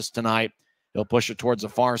 1 assist tonight. He'll push it towards the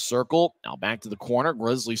far circle. Now back to the corner.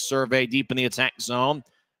 Grizzlies survey deep in the attack zone.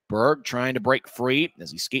 Berg trying to break free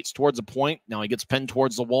as he skates towards the point. Now he gets pinned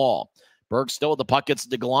towards the wall. Berg still with the puck, gets it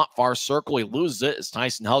to Gallant, far circle. He loses it as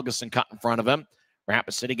Tyson Helgeson cut in front of him.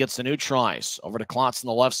 Rapid City gets a new tries. Over to Klotz on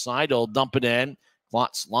the left side. He'll dump it in.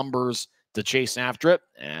 Klotz lumbers to chase after it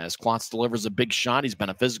as Klotz delivers a big shot. He's been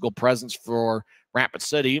a physical presence for Rapid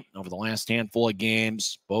City over the last handful of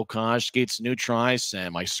games. Bocage skates a new tries,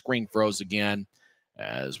 and my screen froze again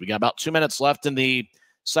as we got about 2 minutes left in the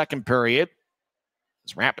second period.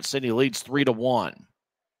 As Rapid City leads 3-1.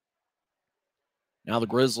 Now the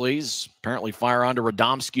Grizzlies apparently fire onto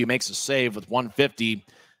Radomski, who makes a save with 1:50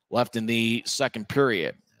 left in the second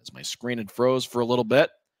period. As my screen had froze for a little bit,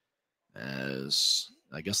 as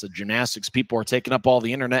I guess the gymnastics people are taking up all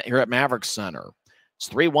the internet here at Maverick Center. It's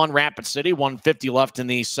 3-1 Rapid City, 1:50 left in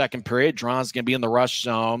the second period. Draw's going to be in the rush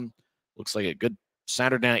zone. Looks like a good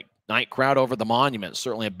Saturday night crowd over the Monument.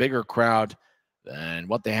 Certainly a bigger crowd than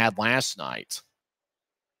what they had last night.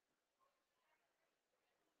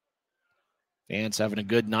 Fans having a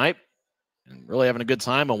good night and really having a good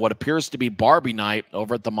time on what appears to be Barbie night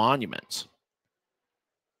over at the Monument.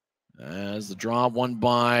 As the draw won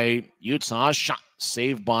by Utah, shot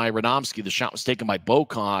saved by Radomski. The shot was taken by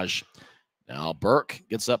Bocage. Now Burke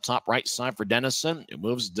gets up top right side for Dennison. It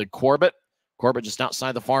moves to Corbett. Corbett just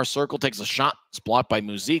outside the far circle takes a shot. It's blocked by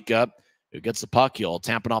Muzica, who gets the puck. He'll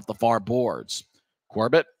tap it off the far boards.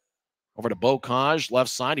 Corbett over to Bocage, left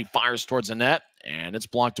side. He fires towards the net, and it's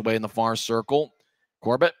blocked away in the far circle.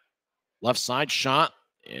 Corbett, left side shot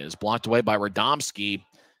is blocked away by Radomski.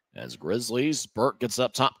 As Grizzlies, Burke gets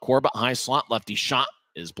up top. Corbett, high slot, lefty shot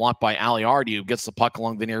is blocked by Aliardi, who gets the puck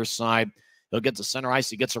along the near side. He'll get to center ice.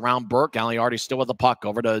 He gets around Burke. Aliardi still with the puck.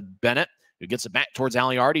 Over to Bennett, who gets it back towards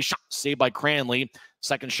Aliardi. Shot saved by Cranley.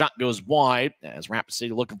 Second shot goes wide as Rapid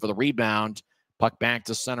City looking for the rebound. Puck back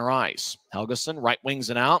to center ice. Helgeson right wings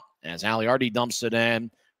it out as Aliardi dumps it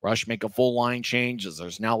in. Rush make a full line change as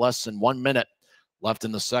there's now less than 1 minute left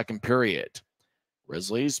in the second period.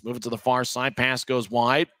 Grizzlies move it to the far side. Pass goes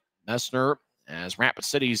wide. Messner, as Rapid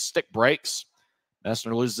City's stick breaks.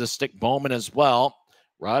 Messner loses the stick. Bowman as well.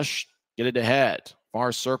 Rush, get it ahead.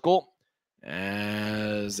 Far circle.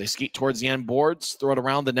 As they skeet towards the end boards. Throw it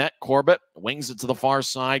around the net. Corbett wings it to the far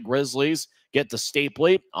side. Grizzlies get to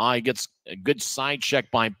Stapley. He gets a good side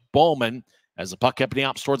check by Bowman as the puck kept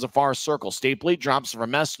up towards the far circle. Stapley drops for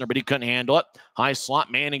Messner, but he couldn't handle it. High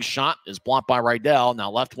slot. Manning shot is blocked by Rydell.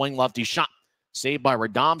 Now left wing, lefty shot. Saved by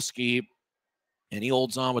Radomski. And he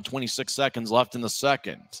holds on with 26 seconds left in the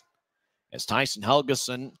second. As Tyson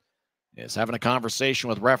Helgeson is having a conversation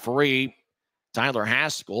with referee Tyler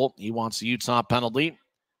Haskell. He wants a Utah penalty.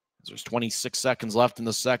 There's 26 seconds left in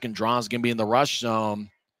the second. Draw's going to be in the rush zone.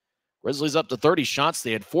 Grizzlies up to 30 shots.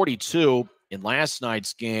 They had 42 in last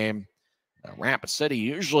night's game, Rapid City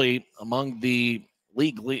usually among the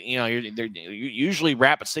league, usually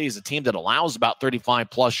Rapid City is a team that allows about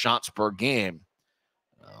 35-plus shots per game.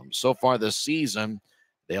 So far this season,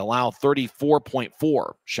 they allow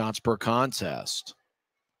 34.4 shots per contest.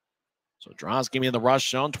 So Draws give me in the rush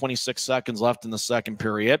zone, 26 seconds left in the second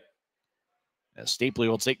period. As Stapley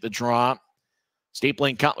will take the draw. Stapley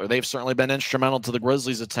and Cutler, they've certainly been instrumental to the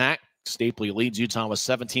Grizzlies' attack. Stapley leads Utah with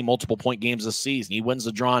 17 multiple-point games this season. He wins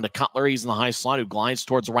the draw into Cutler. He's in the high slot, who glides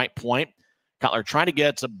towards the right point. Cutler trying to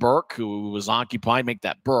get to Burke, who was occupied, make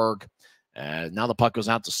that Berg. Now the puck goes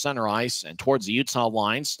out to center ice and towards the Utah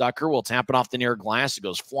line. Stucker will tap it off the near glass. It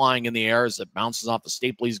goes flying in the air as it bounces off the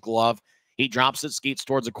Stapley's glove. He drops it, skates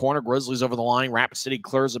towards the corner. Grizzlies over the line. Rapid City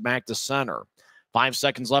clears it back to center. 5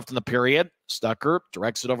 seconds left in the period. Stucker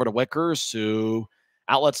directs it over to Wickers, who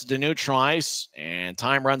outlets it to neutral ice, and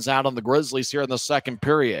time runs out on the Grizzlies here in the second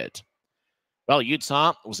period. Well,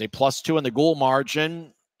 Utah was a +2 in the goal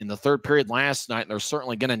margin in the third period last night, and they're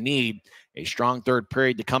certainly going to need a strong third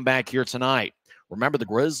period to come back here tonight. Remember, the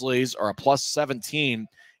Grizzlies are a +17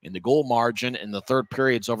 in the goal margin in the third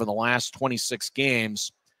periods over the last 26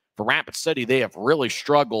 games. For Rapid City, they have really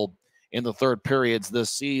struggled in the third periods this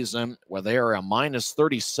season, where they are a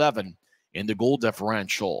 -37 in the goal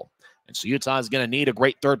differential. And so Utah is going to need a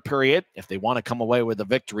great third period if they want to come away with a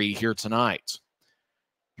victory here tonight.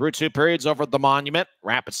 Through 2 periods over at the Monument,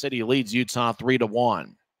 Rapid City leads Utah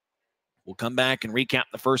 3-1. We'll come back and recap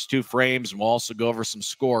the first 2 frames, and we'll also go over some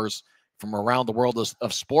scores from around the world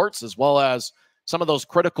of sports, as well as some of those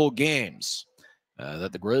critical games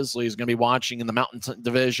that the Grizzlies are going to be watching in the Mountain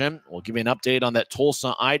Division. We'll give you an update on that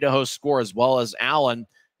Tulsa, Idaho score, as well as Allen,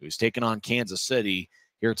 who's taking on Kansas City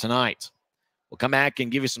here tonight. We'll come back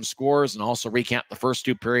and give you some scores and also recap the first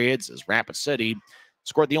 2 periods as Rapid City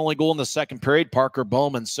scored the only goal in the second period. Parker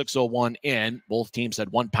Bowman, 6:01 in. Both teams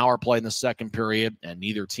had 1 power play in the second period, and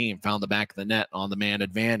neither team found the back of the net on the man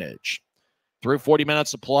advantage. Through 40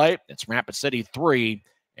 minutes of play, it's Rapid City 3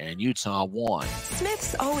 and Utah 1.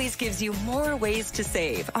 Smith's always gives you more ways to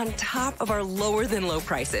save on top of our lower than low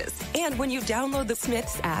prices. And when you download the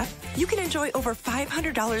Smith's app, you can enjoy over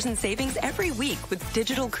 $500 in savings every week with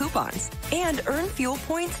digital coupons and earn fuel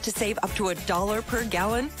points to save up to $1 per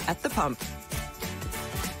gallon at the pump.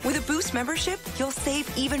 With a Boost membership, you'll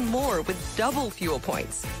save even more with double fuel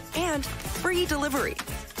points and free delivery.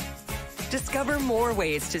 Discover more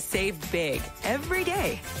ways to save big every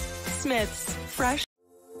day. Smith's, fresh.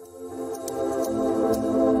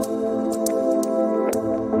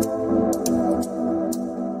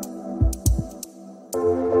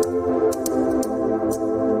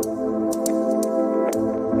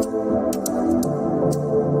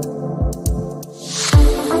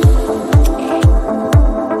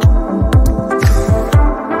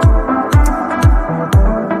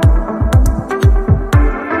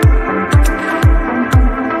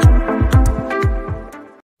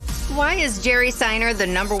 Jerry Seiner, the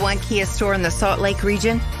 #1 Kia store in the Salt Lake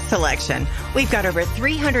region? Selection. We've got over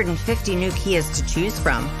 350 new Kias to choose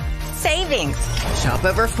from. Savings. Shop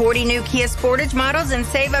over 40 new Kia Sportage models and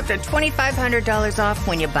save up to $2,500 off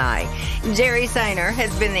when you buy. Jerry Seiner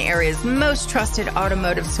has been the area's most trusted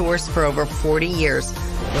automotive source for over 40 years.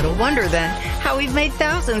 Little wonder then how we've made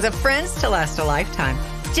thousands of friends to last a lifetime.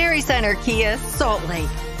 Jerry Seiner Kia, Salt Lake.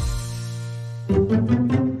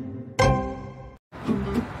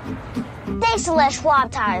 Thanks to Les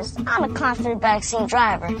Schwab Tires, I'm a confident backseat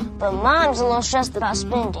driver, but Mom's a little stressed about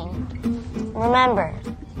spending. Remember,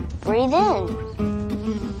 breathe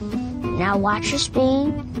in. Now watch your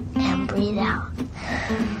speed and breathe out.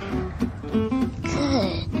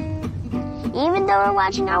 Good. Even though we're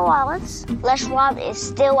watching our wallets, Les Schwab is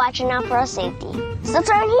still watching out for our safety. So it's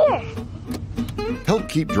right here. Help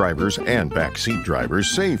keep drivers and backseat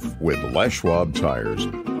drivers safe with Les Schwab Tires.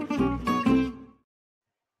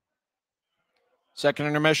 Second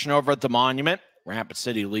intermission over at the Monument. Rapid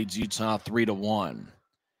City leads Utah 3-1.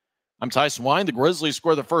 I'm Tyson Whiting. The Grizzlies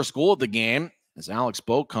scored the first goal of the game as Alex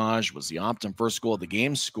Bocage was the opt-in first goal of the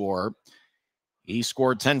game scorer. He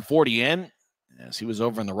scored 10:40 in as he was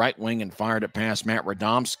over in the right wing and fired it past Matt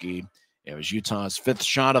Radomski. It was Utah's 5th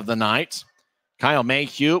shot of the night. Kyle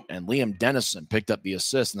Mayhew and Liam Dennison picked up the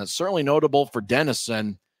assist, and that's certainly notable for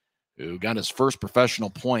Dennison, who got his first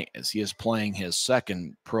professional point as he is playing his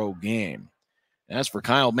second pro game. As for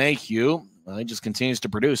Kyle Mayhew, well, he just continues to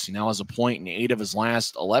produce. He now has a point in 8 of his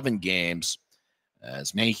last 11 games,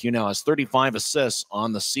 as Mayhew now has 35 assists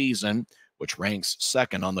on the season, which ranks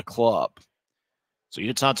 2nd on the club. So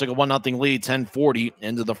Utah took a 1-0 lead, 10:40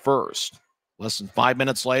 into the first. Less than 5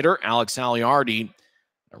 minutes later, Alex Aliardi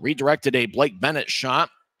redirected a Blake Bennett shot,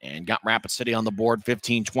 and got Rapid City on the board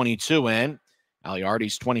 15-22 in.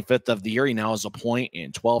 Aliardi's 25th of the year. He now has a point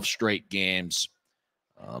in 12 straight games.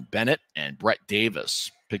 Bennett and Brett Davis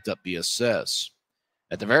picked up the assists.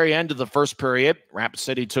 At the very end of the first period, Rapid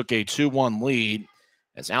City took a 2-1 lead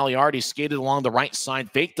as Aliardi skated along the right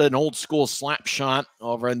side, faked an old-school slap shot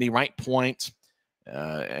over in the right point,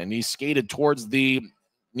 and he skated towards the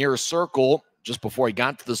near circle just before he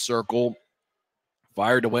got to the circle,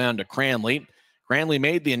 fired away onto Cranley. Cranley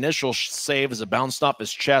made the initial save as it bounced off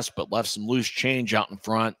his chest, but left some loose change out in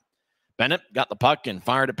front. Bennett got the puck and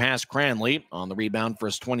fired it past Cranley on the rebound for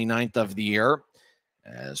his 29th of the year,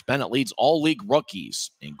 as Bennett leads all league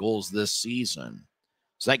rookies in goals this season.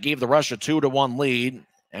 So that gave the Rush a 2-1 lead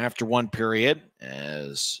after one period,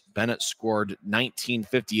 as Bennett scored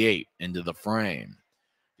 19:58 into the frame.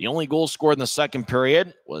 The only goal scored in the second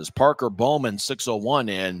period was Parker Bowman, 6:01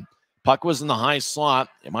 in. Puck was in the high slot.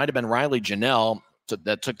 It might have been Riley Janelle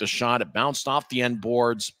that took the shot. It bounced off the end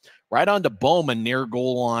boards right onto Bowman near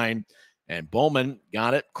goal line, and Bowman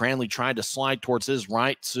got it. Cranley tried to slide towards his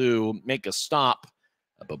right to make a stop,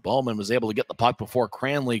 but Bowman was able to get the puck before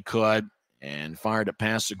Cranley could and fired it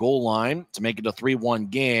past the goal line to make it a 3-1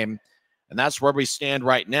 game, and that's where we stand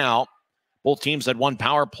right now. Both teams had one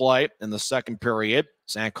power play in the second period.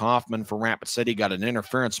 Zach Hoffman for Rapid City got an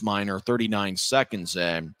interference minor 39 seconds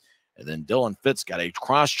in. And then Dylan Fitz got a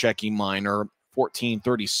cross-checking minor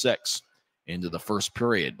 14:36 into the first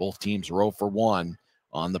period. Both teams were 0 for 1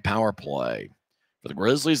 on the power play. For the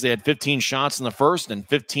Grizzlies, they had 15 shots in the first and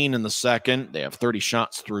 15 in the second. They have 30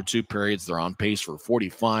 shots through 2 periods. They're on pace for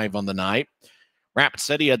 45 on the night. Rapid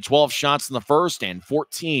City had 12 shots in the first and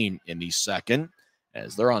 14 in the second,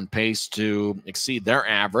 as they're on pace to exceed their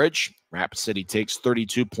average. Rapid City takes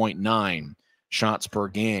 32.9 shots per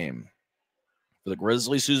game. For the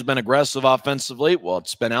Grizzlies, who's been aggressive offensively, well,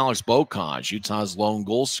 it's been Alex Bocage, Utah's lone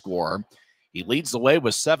goal scorer. He leads the way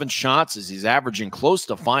with 7 shots as he's averaging close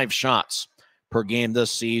to 5 shots per game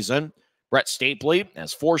this season. Brett Stapley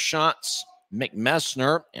has 4 shots. Mick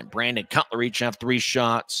Messner and Brandon Cutler each have 3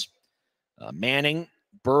 shots. Manning,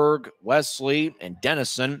 Berg, Wesley, and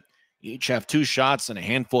Dennison each have 2 shots, and a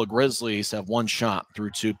handful of Grizzlies have 1 shot through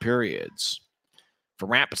 2 periods. For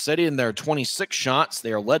Rapid City, in their 26 shots,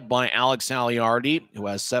 they are led by Alex Aliardi, who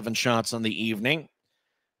has 7 shots on the evening.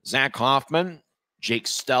 Zach Hoffman, Jake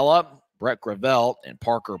Stella, Brett Gravel, and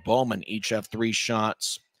Parker Bowman each have 3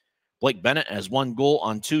 shots. Blake Bennett has 1 goal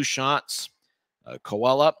on 2 shots.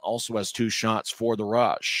 Coella also has 2 shots for the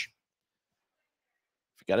Rush.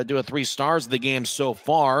 If you got to do a 3 stars of the game so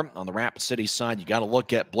far, on the Rapid City side, you got to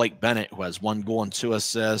look at Blake Bennett, who has 1 goal and 2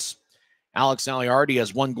 assists. Alex Aliardi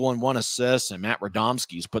has 1 goal and 1 assist, and Matt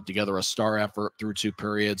Radomski's put together a star effort through 2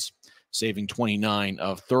 periods, saving 29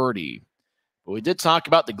 of 30. But we did talk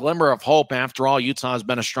about the glimmer of hope. After all, Utah has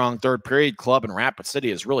been a strong third period club, and Rapid City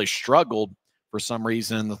has really struggled for some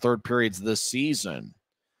reason in the third periods this season.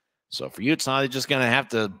 So for Utah, they're just going to have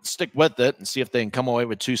to stick with it and see if they can come away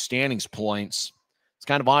with 2 standings points. It's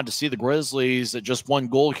kind of odd to see the Grizzlies at just 1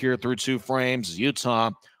 goal here through 2 frames.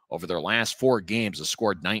 Utah, over their last 4 games, has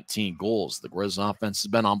scored 19 goals. The Grizz offense has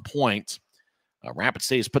been on point. Rapid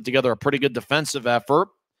City has put together a pretty good defensive effort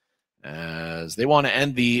as they want to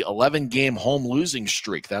end the 11-game home losing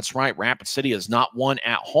streak. That's right, Rapid City has not won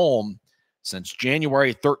at home since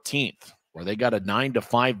January 13th, where they got a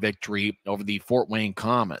 9-5 victory over the Fort Wayne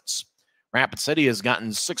Comets. Rapid City has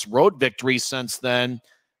gotten 6 road victories since then,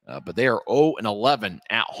 but they are 0-11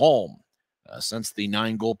 at home since the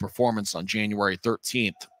 9-goal performance on January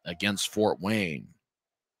 13th against Fort Wayne.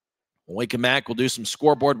 When we come back, we'll do some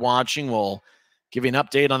scoreboard watching. We'll give you an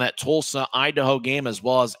update on that Tulsa, Idaho game, as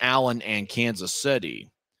well as Allen and Kansas City.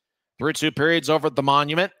 Through 2 periods over at the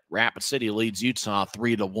Monument, Rapid City leads Utah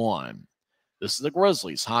 3-1. This is the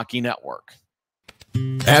Grizzlies Hockey Network.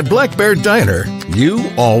 At Black Bear Diner, you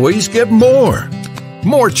always get more.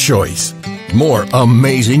 More choice, more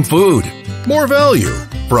amazing food, more value,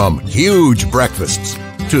 from huge breakfasts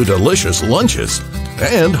to delicious lunches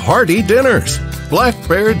and hearty dinners. Black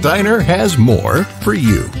Bear Diner has more for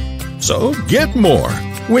you. So get more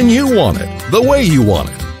when you want it, the way you want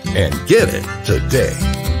it, and get it today.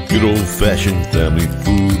 Good old-fashioned family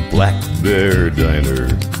food, Black Bear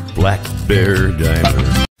Diner. Black Bear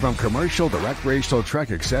Diner. From From Commercial to Recreational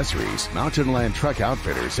Truck Accessories, Mountain Land Truck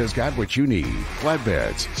Outfitters has got what you need.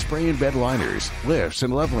 Flatbeds, spray and bed liners, lifts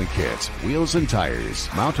and leveling kits, wheels and tires.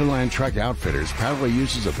 Mountain Land Truck Outfitters proudly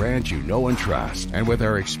uses a brand you know and trust. And with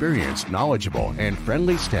our experienced, knowledgeable, and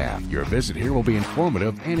friendly staff, your visit here will be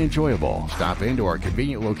informative and enjoyable. Stop into our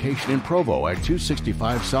convenient location in Provo at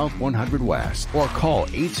 265 South 100 West or call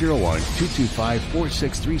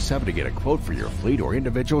 801-225-4637 to get a quote for your fleet or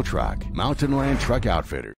individual truck. Mountain Land Truck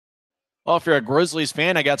Outfitters. Well, if you're a Grizzlies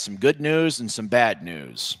fan, I got some good news and some bad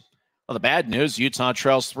news. Well, the bad news, Utah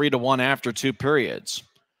trails 3-1 after 2 periods.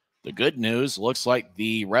 The good news, looks like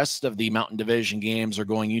the rest of the Mountain Division games are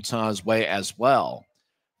going Utah's way as well.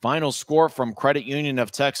 Final score from Credit Union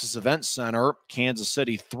of Texas Event Center, Kansas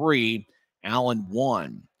City 3, Allen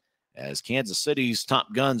 1. As Kansas City's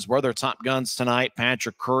top guns were their top guns tonight,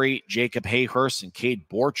 Patrick Curry, Jacob Hayhurst, and Cade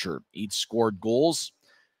Borchert each scored goals.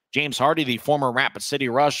 James Hardy, the former Rapid City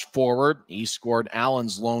Rush forward, he scored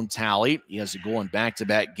Allen's lone tally. He has a goal in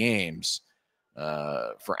back-to-back games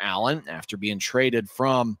for Allen after being traded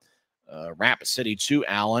from Rapid City to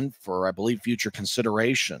Allen for, I believe, future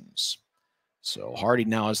considerations. So Hardy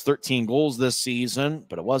now has 13 goals this season,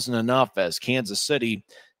 but it wasn't enough as Kansas City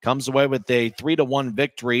comes away with a 3-1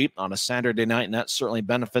 victory on a Saturday night, and that certainly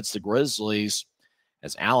benefits the Grizzlies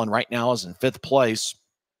as Allen right now is in 5th place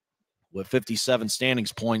with 57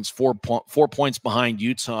 standings points, 4 points behind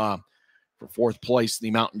Utah for 4th place in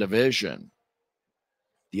the Mountain Division.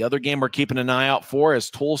 The other game we're keeping an eye out for is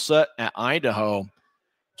Tulsa at Idaho.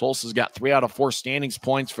 Tulsa's got 3 out of 4 standings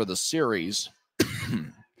points for the series.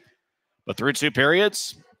 But through 2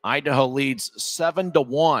 periods, Idaho leads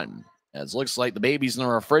 7-1. As looks like the baby's in the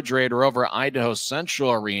refrigerator over at Idaho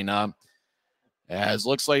Central Arena. As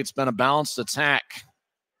looks like it's been a balanced attack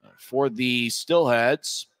for the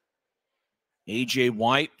Stillheads. A.J.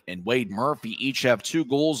 White and Wade Murphy each have 2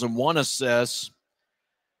 goals and 1 assist.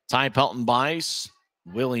 Ty Pelton-Bice,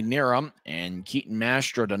 Willie Nerum, and Keaton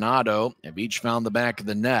Mastrodonato have each found the back of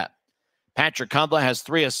the net. Patrick Kudla has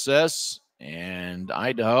 3 assists, and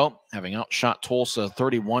Idaho, having outshot Tulsa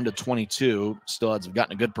 31-22, Stillheads have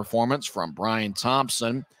gotten a good performance from Brian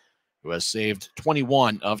Thompson, who has saved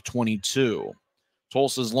 21 of 22.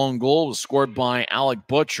 Tulsa's lone goal was scored by Alec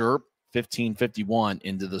Butcher, 15:51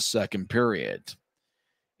 into the second period.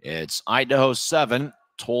 It's Idaho 7,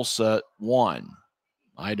 Tulsa 1.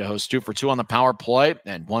 Idaho's 2 for 2 on the power play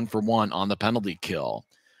and 1 for 1 on the penalty kill.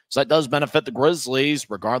 So that does benefit the Grizzlies,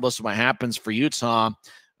 regardless of what happens for Utah.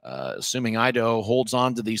 Assuming Idaho holds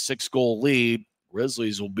on to the 6-goal lead,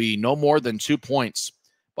 Grizzlies will be no more than 2 points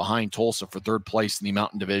behind Tulsa for 3rd place in the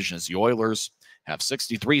Mountain Division, as the Oilers have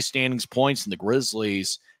 63 standings points and the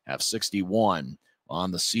Grizzlies have 61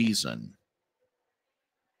 on the season.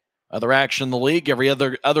 Other action in the league, every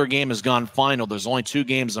other game has gone final. There's only 2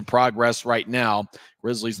 games in progress right now,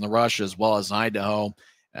 Grizzlies and the Rush, as well as Idaho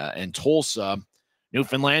and Tulsa.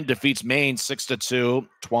 Newfoundland defeats Maine 6-2.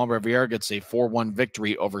 Tuan Riviere gets a 4-1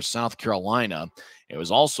 victory over South Carolina. It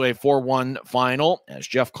was also a 4-1 final as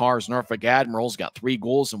Jeff Carr's Norfolk Admirals got 3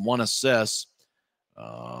 goals and 1 assist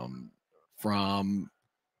from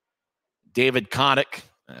David Connick.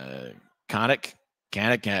 Connick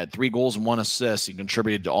had 3 goals and 1 assist. He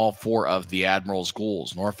contributed to all 4 of the Admirals'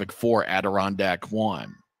 goals. Norfolk 4, Adirondack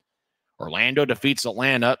 1. Orlando defeats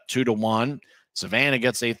Atlanta 2-1. Savannah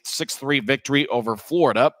gets a 6-3 victory over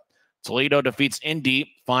Florida. Toledo defeats Indy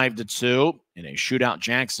 5-2. In a shootout,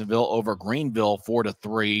 Jacksonville over Greenville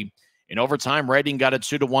 4-3. In overtime, Reading got a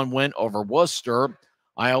 2-1 win over Worcester.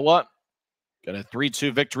 Iowa got a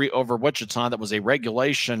 3-2 victory over Wichita. That was a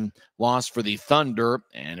regulation loss for the Thunder,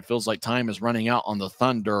 and it feels like time is running out on the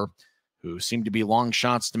Thunder, who seem to be long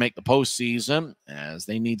shots to make the postseason, as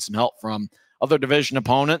they need some help from other division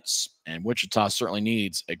opponents, and Wichita certainly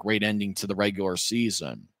needs a great ending to the regular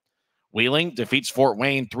season. Wheeling defeats Fort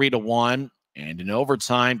Wayne 3-1, and in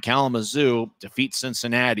overtime, Kalamazoo defeats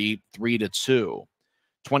Cincinnati 3-2.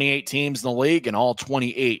 28 teams in the league, and all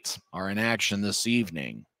 28 are in action this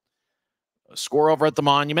evening. A score over at the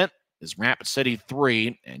Monument is Rapid City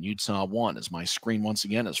 3 and Utah 1, as my screen once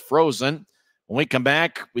again is frozen. When we come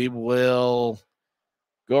back, we will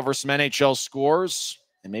go over some NHL scores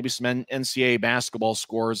and maybe some NCAA basketball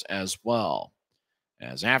scores as well.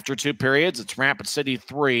 As after 2 periods, it's Rapid City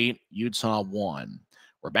 3, Utah 1.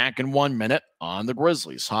 We're back in 1 minute on the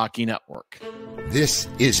Grizzlies Hockey Network. This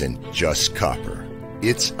isn't just copper.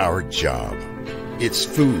 It's our job. It's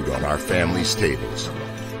food on our family's tables.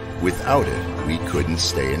 Without it, we couldn't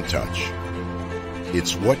stay in touch.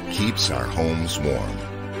 It's what keeps our homes warm.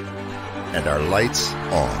 And our lights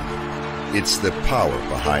on. It's the power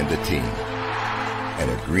behind the team. And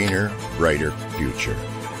a greener, brighter future.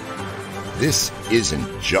 This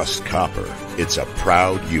isn't just copper. It's a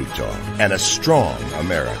proud Utah and a strong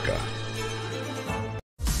America.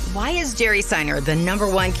 Why is Jerry Seiner the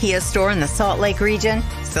 #1 Kia store in the Salt Lake region?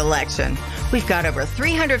 Selection. We've got over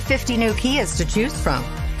 350 new Kias to choose from.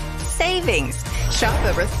 Savings. Shop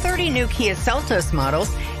over 30 new Kia Seltos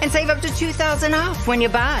models and save up to $2,000 off when you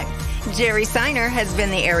buy. Jerry Seiner has been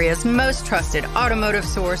the area's most trusted automotive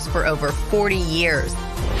source for over 40 years.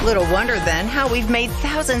 Little wonder then how we've made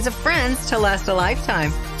thousands of friends to last a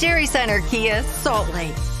lifetime. Jerry Seiner Kia, Salt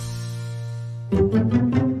Lake.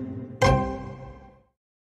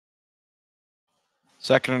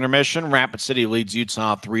 Second intermission, Rapid City leads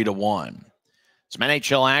Utah 3-1. Some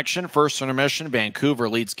NHL action. First intermission, Vancouver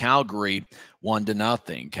leads Calgary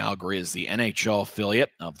 1-0. Calgary is the NHL affiliate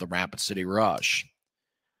of the Rapid City Rush.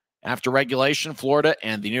 After regulation, Florida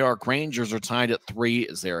and the New York Rangers are tied at 3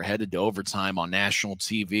 as they are headed to overtime on national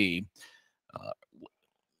TV.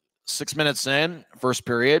 6 minutes in, first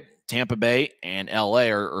period, Tampa Bay and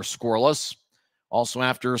LA are scoreless. Also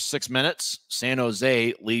after 6 minutes, San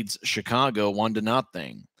Jose leads Chicago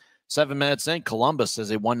 1-0. 7 minutes in, Columbus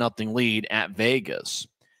has a 1-0 lead at Vegas.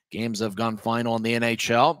 Games have gone final in the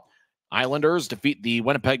NHL. Islanders defeat the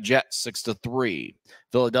Winnipeg Jets 6-3.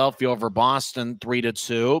 Philadelphia over Boston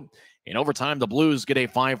 3-2. In overtime, the Blues get a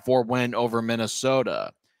 5-4 win over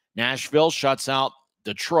Minnesota. Nashville shuts out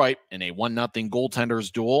Detroit in a 1-0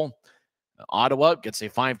 goaltenders duel. Ottawa gets a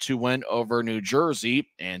 5-2 win over New Jersey,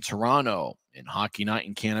 and Toronto in Hockey Night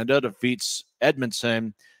in Canada defeats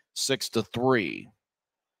Edmonton 6-3.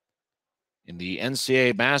 In the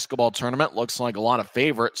NCAA basketball tournament, looks like a lot of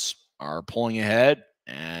favorites are pulling ahead,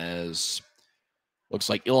 as looks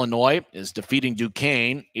like Illinois is defeating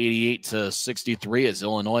Duquesne 88-63, as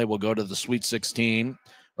Illinois will go to the Sweet 16.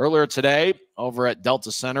 Earlier today, over at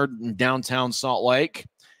Delta Center in downtown Salt Lake,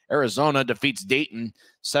 Arizona defeats Dayton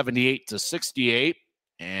 78-68,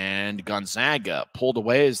 and Gonzaga pulled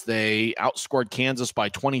away as they outscored Kansas by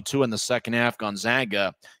 22 in the second half.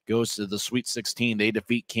 Gonzaga goes to the Sweet 16. They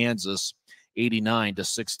defeat Kansas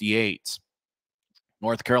 89-68.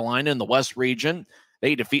 North Carolina in the West region,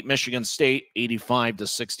 they defeat Michigan State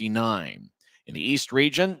 85-69. In the East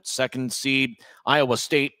region, second seed Iowa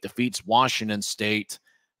State defeats Washington State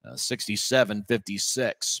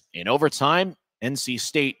 67-56. In overtime, NC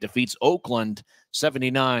State defeats Oakland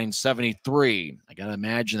 79-73. I got to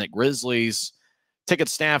imagine that Grizzlies ticket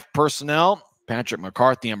staff personnel, Patrick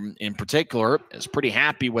McCarthy in particular, is pretty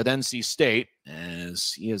happy with NC State,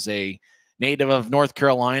 as he is a native of North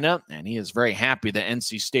Carolina, and he is very happy that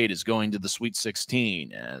NC State is going to the Sweet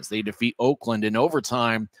 16 as they defeat Oakland in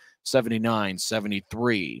overtime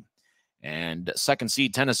 79-73. And second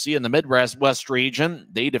seed Tennessee in the Midwest region,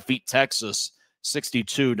 they defeat Texas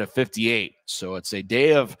 62-58. So it's a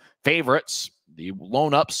day of favorites. The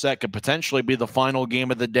lone upset could potentially be the final game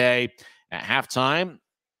of the day. At halftime,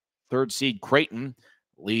 third seed Creighton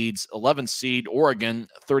leads 11th seed Oregon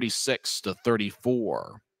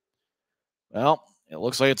 36-34. Well, it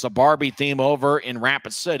looks like it's a Barbie theme over in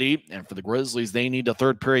Rapid City, and for the Grizzlies, they need a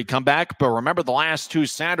third period comeback. But remember, the last two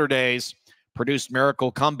Saturdays produced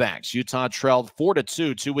miracle comebacks. Utah trailed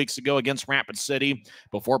 4-2 2 weeks ago against Rapid City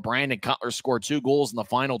before Brandon Cutler scored 2 goals in the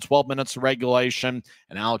final 12 minutes of regulation,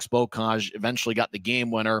 and Alex Bocage eventually got the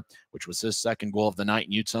game winner, which was his second goal of the night,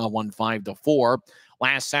 and Utah won 5-4.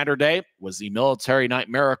 Last Saturday was the Military Night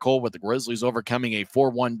Miracle, with the Grizzlies overcoming a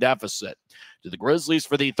 4-1 deficit. Do the Grizzlies,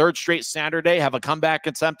 for the third straight Saturday, have a comeback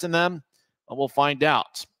attempt in them? Well, we'll find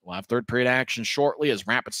out. We'll have third period action shortly as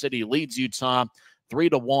Rapid City leads Utah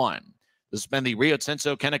 3-1. This has been the Rio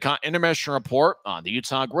Tinto Kennecott Intermission Report on the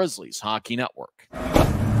Utah Grizzlies Hockey Network.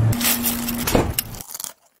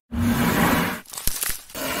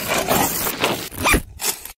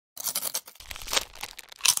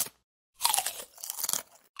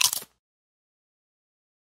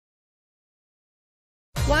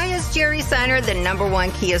 Why is Jerry Seiner the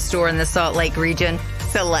 #1 Kia store in the Salt Lake region?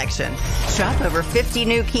 Selection. Shop over 50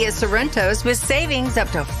 new Kia Sorrentos with savings up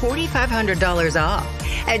to $4,500 off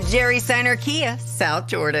at Jerry Seiner Kia, South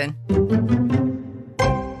Jordan.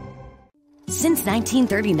 Since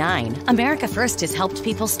 1939, America First has helped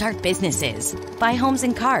people start businesses, buy homes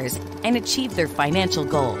and cars, and achieve their financial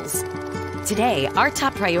goals. Today, our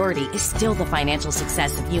top priority is still the financial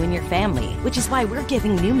success of you and your family, which is why we're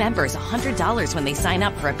giving new members $100 when they sign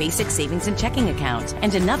up for a basic savings and checking account,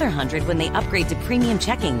 and another $100 when they upgrade to premium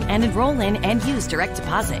checking and enroll in and use direct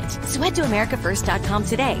deposit. So head to AmericaFirst.com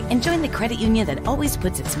today and join the credit union that always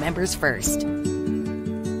puts its members first.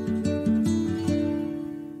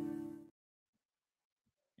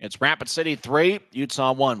 It's Rapid City 3,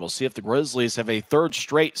 Utah 1. We'll see if the Grizzlies have a third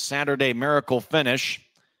straight Saturday miracle finish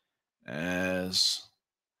As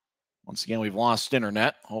once again, we've lost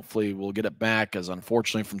internet. Hopefully we'll get it back, as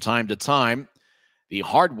unfortunately from time to time, the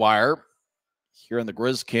hardwire here in the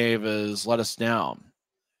Grizz Cave has let us down.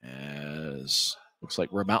 As looks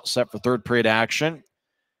like we're about set for third period action.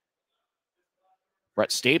 Brett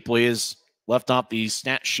Stapley is left off the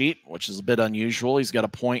stat sheet, which is a bit unusual. He's got a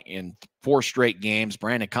point in 4 straight games.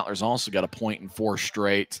 Brandon Cutler's also got a point in 4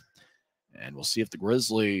 straight. And we'll see if the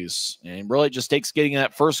Grizzlies, and really just takes getting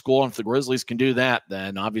that first goal. And if the Grizzlies can do that,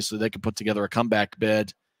 then obviously they can put together a comeback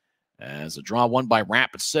bid. As a draw won by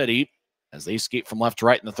Rapid City, as they skate from left to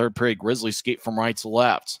right in the third period. Grizzlies skate from right to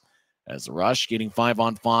left. As the rush getting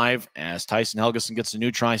 5-on-5, as Tyson Helgeson gets a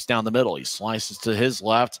new tries down the middle. He slices to his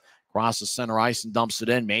left, crosses center ice and dumps it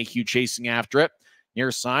in. Mayhew chasing after it.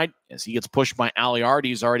 Near side, as he gets pushed by Aliardi.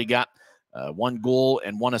 He's already got 1 goal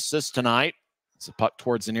and 1 assist tonight. It's a puck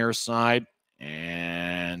towards the near side.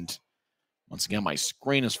 And once again, my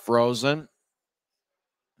screen is frozen.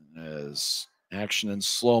 As action in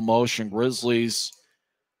slow motion, Grizzlies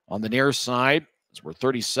on the near side. As we're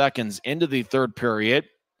 30 seconds into the third period.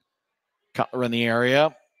 Cutler in the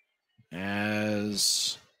area.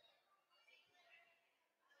 As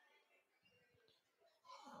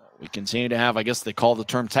we continue to have, I guess they call the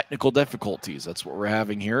term technical difficulties. That's what we're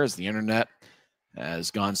having here, as the internet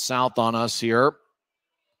has gone south on us here.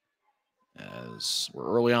 As we're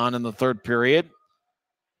early on in the third period.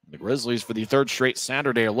 The Grizzlies, for the 3rd straight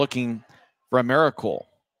Saturday, are looking for a miracle.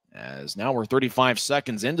 As now we're 35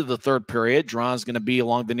 seconds into the third period. Draw is going to be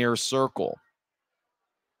along the near circle.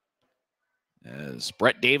 As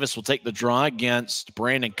Brett Davis will take the draw against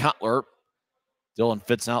Brandon Cutler. Dylan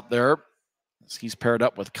Fitz out there, as he's paired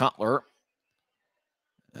up with Cutler.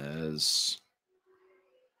 As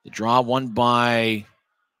the draw won by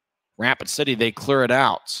Rapid City, they clear it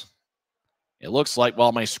out. It looks like,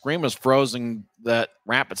 while my screen was frozen, that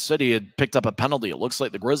Rapid City had picked up a penalty. It looks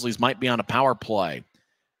like the Grizzlies might be on a power play.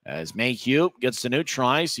 As Mayhew gets the new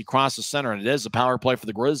tries, he crosses center, and it is a power play for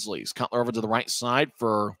the Grizzlies. Cutler over to the right side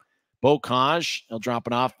for Bocage. He'll drop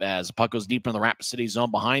it off as the puck goes deep in the Rapid City zone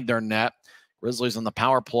behind their net. Grizzlies on the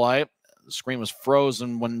power play. The screen was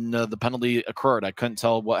frozen when the penalty occurred. I couldn't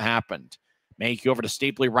tell what happened. Mayhew over to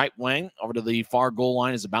Stapley, right wing, over to the far goal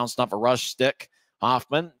line as it bounced off a rush stick.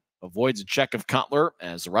 Hoffman avoids a check of Cutler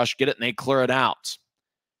as the Rush get it, and they clear it out.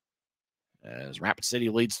 As Rapid City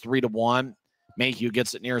leads 3-1. Mayhew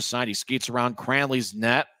gets it near side. He skates around Cranley's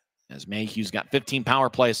net, as Mayhew's got 15 power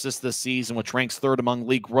play assists this season, which ranks 3rd among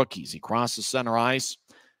league rookies. He crosses center ice,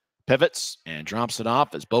 pivots, and drops it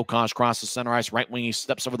off. As Bocage crosses center ice, right wing, he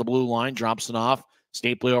steps over the blue line, drops it off.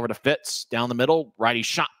 Stapley over to Fitz, down the middle. Righty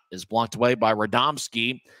shot is blocked away by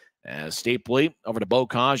Radomski. As Stapley over to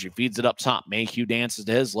Bocage, he feeds it up top. Mayhew dances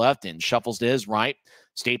to his left and shuffles to his right.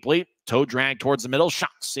 Stapley, toe drag towards the middle.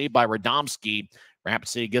 Shot saved by Radomski. Rapid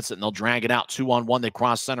City gets it, and they'll drag it out. 2-on-1, they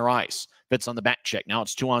cross center ice. Fitz on the back check. Now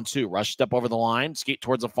it's 2-on-2. Rush step over the line. Skate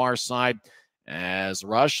towards the far side. As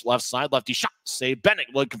Rush, left side, lefty shot. Save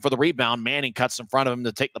Bennett looking for the rebound. Manning cuts in front of him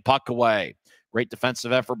to take the puck away. Great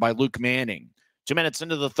defensive effort by Luke Manning. 2 minutes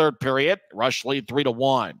into the third period. Rush lead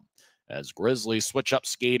 3-1. As Grizzlies switch up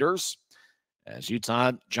skaters. As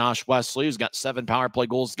Utah, Josh Wesley, who's got 7 power play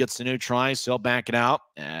goals, gets the new try. So he'll back it out.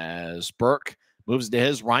 As Burke moves to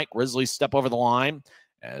his right. Grizzlies step over the line.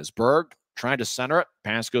 As Berg trying to center it.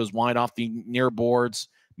 Pass goes wide off the near boards.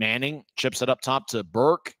 Manning chips it up top to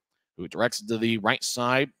Burke, who directs it to the right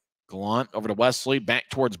side. Gallant over to Wesley. Back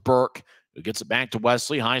towards Burke, who gets it back to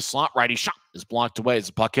Wesley. High slot. Righty shot is blocked away as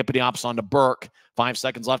the puck hippity hops onto Burke. 5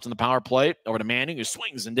 seconds left in the power play. Over to Manning, who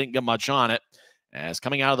swings and didn't get much on it. As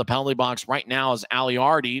coming out of the penalty box right now is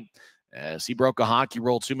Aliardi, as he broke a hockey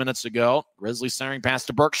rule 2 minutes ago. Grizzlies centering pass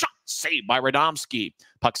to Burke. Shot saved by Radomski.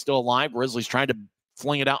 Puck still alive. Grizzlies trying to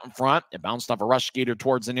fling it out in front. It bounced off a rush skater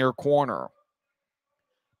towards the near corner.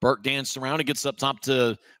 Burke danced around. He gets up top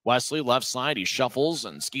to Wesley, left side. He shuffles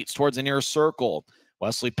and skates towards the near circle.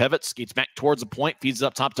 Wesley pivots, skates back towards the point, feeds it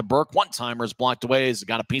up top to Burke. One-timer is blocked away as he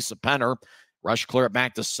got a piece of Penner. Rush clear it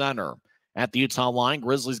back to center. At the Utah line,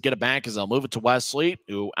 Grizzlies get it back as they'll move it to Wesley,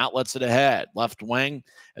 who outlets it ahead. Left wing,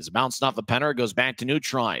 as it bounced off the Penner, goes back to new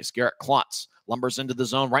tries. Garrett Klutz lumbers into the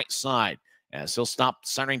zone right side. As he'll stop,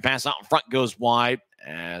 centering pass out in front goes wide.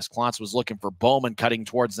 As Klutz was looking for Bowman cutting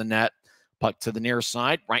towards the net. Puck to the near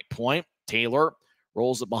side, right point. Taylor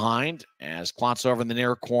rolls it behind as Klutz over in the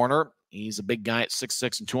near corner. He's a big guy at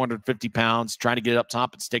 6'6" and 250 pounds. Trying to get it up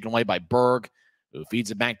top. It's taken away by Berg, who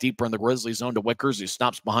feeds it back deeper in the Grizzlies zone to Wickers, who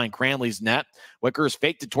stops behind Cranley's net. Wickers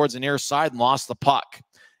faked it towards the near side and lost the puck.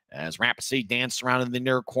 As Rapid City danced around in the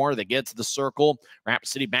near corner, they get to the circle. Rapid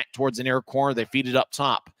City back towards the near corner. They feed it up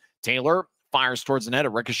top. Taylor fires towards the net.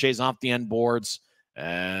 It ricochets off the end boards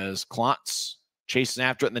as Klotz chases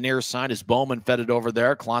after it in the near side as Bowman fed it over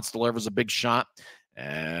there. Klotz delivers a big shot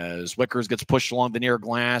as Wickers gets pushed along the near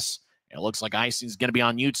glass. It looks like icing is going to be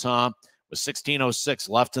on Utah with 16:06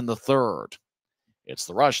 left in the third. It's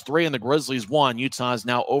the Rush 3 and the Grizzlies 1. Utah is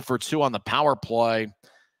now 0 for 2 on the power play.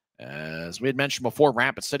 As we had mentioned before,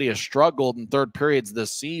 Rapid City has struggled in third periods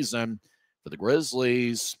this season for the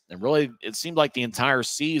Grizzlies. And really, it seemed like the entire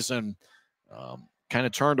season kind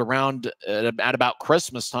of turned around at about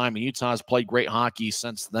Christmas time, and Utah has played great hockey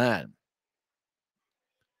since then.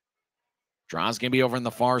 Draw's going to be over in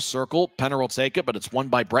the far circle. Penner will take it, but it's won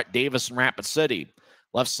by Brett Davis in Rapid City.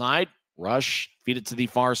 Left side, Rush feed it to the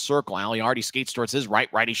far circle. Aliardi skates towards his right.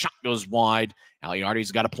 Righty shot goes wide.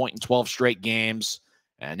 Aliardi's got a point in 12 straight games.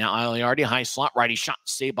 And now Aliardi, high slot, righty shot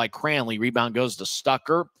saved by Cranley. Rebound goes to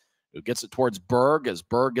Stucker, who gets it towards Berg as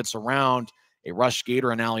Berg gets around a Rush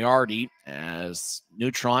skater and Aliardi. As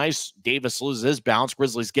neutralized, Davis loses his bounce.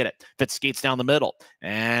 Grizzlies get it. Fitz skates down the middle.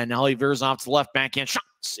 And now he veers off to the left, backhand shot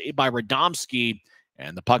saved by Radomski.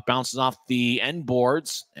 And the puck bounces off the end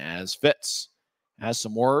boards as Fitz has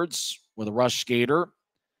some words with a Rush skater.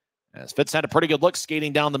 As Fitz had a pretty good look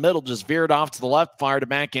skating down the middle, just veered off to the left, fired a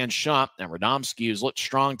backhand shot. And Radomski, who's looked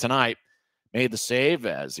strong tonight, made the save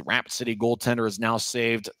as the Rapid City goaltender is now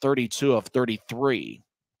saved 32 of 33.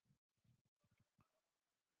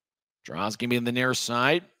 Draw's going to be in the near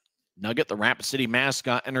side. Nugget, the Rapid City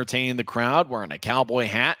mascot, entertaining the crowd, wearing a cowboy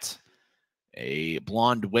hat, a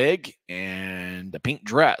blonde wig, and a pink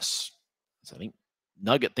dress. So I think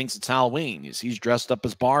Nugget thinks it's Halloween. He's dressed up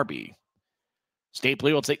as Barbie.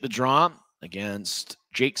 Stapley will take the draw against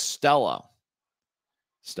Jake Stella.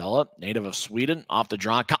 Stella, native of Sweden, off the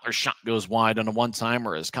draw. Cutler's shot goes wide on a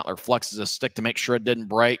one-timer as Cutler flexes his stick to make sure it didn't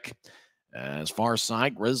break. As far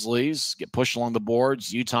side, Grizzlies get pushed along the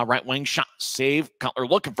boards. Utah right wing shot save. Cutler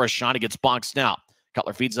looking for a shot. He gets boxed out.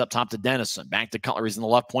 Cutler feeds up top to Dennison. Back to Cutler. He's in the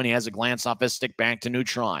left point. He has a glance off his stick back to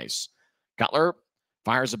neutralize. Cutler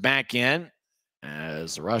fires it back in.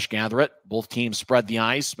 As the Rush gather it, both teams spread the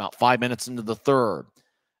ice about 5 minutes into the third.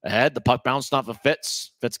 Ahead, the puck bounced off of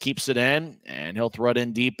Fitz. Fitz keeps it in, and he'll throw it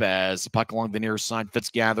in deep as the puck along the near side. Fitz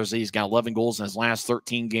gathers it. He's got 11 goals in his last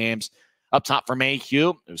 13 games. Up top for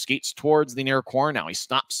Mayhew, who skates towards the near corner. Now he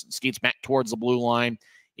stops and skates back towards the blue line.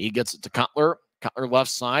 He gets it to Cutler. Cutler left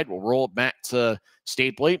side will roll it back to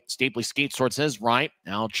Stapley. Stapley skates towards his right.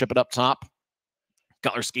 Now chip it up top.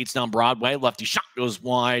 Cutler skates down Broadway. Lefty shot goes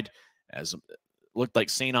wide as looked like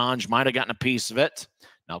St. Ange might have gotten a piece of it.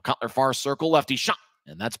 Now Cutler far circle, lefty shot,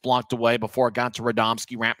 and that's blocked away before it got to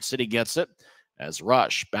Radomski. Rapid City gets it as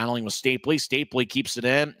Rush battling with Stapley. Stapley keeps it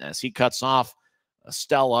in as he cuts off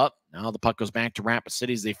Stella. Now the puck goes back to Rapid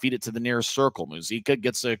City as they feed it to the nearest circle. Muzica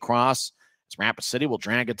gets it across. As Rapid City will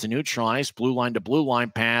drag it to neutralize. Blue line to blue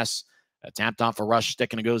line pass. Tapped off a Rush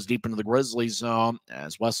stick, and it goes deep into the Grizzlies zone.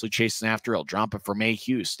 As Wesley chases after, he'll drop it for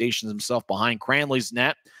Mayhew. Stations himself behind Cranley's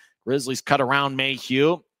net. Grizzlies cut around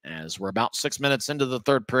Mayhew as we're about 6 minutes into the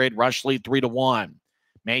third period. Rush lead 3-1.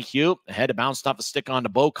 Mayhew ahead to bounce off the stick onto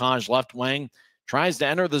Bocage, left wing. Tries to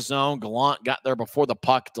enter the zone. Gallant got there before the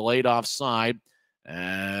puck, delayed offside.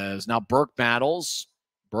 As now Burke battles.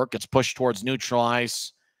 Burke gets pushed towards neutral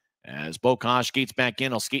ice. As Bocage skates back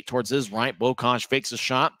in, he'll skate towards his right. Bocage fakes a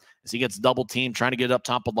shot as he gets double teamed, trying to get it up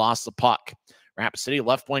top but lost the puck. Rapid City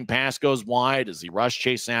left wing pass goes wide as the Rush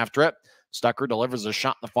chase after it. Stucker delivers a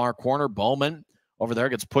shot in the far corner. Bowman over there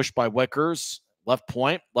gets pushed by Wickers. Left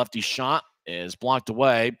point, lefty shot is blocked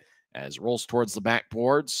away as it rolls towards the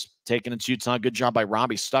backboards. Taking it to Utah. Good job by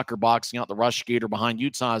Robbie Stucker boxing out the Rush skater behind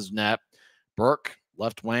Utah's net. Burke,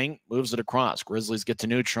 left wing, moves it across. Grizzlies get to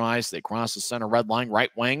neutralize. They cross the center red line,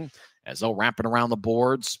 right wing, as they'll wrap it around the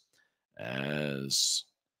boards. As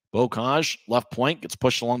Bocage, left point, gets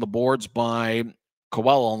pushed along the boards by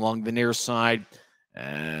Coelho along the near side.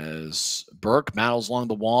 As Burke battles along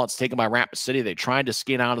the wall, it's taken by Rapid City. They tried to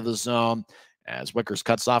skate out of the zone as Wickers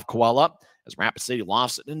cuts off Coelho. As Rapid City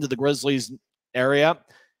lofts it into the Grizzlies area.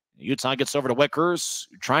 Utah gets over to Wickers,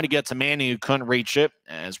 trying to get to Manning, who couldn't reach it.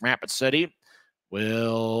 As Rapid City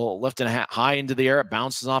will lift it high into the air. It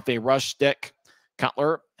bounces off a Rush stick.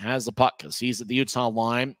 Cutler has the puck as he's at the Utah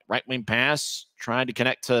line. Right wing pass, trying to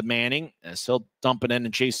connect to Manning as he'll dump it in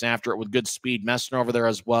and chase after it with good speed. Messner over there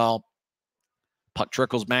as well. Puck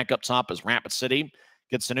trickles back up top as Rapid City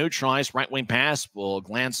gets a neutralized. Right wing pass will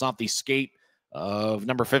glance off the skate of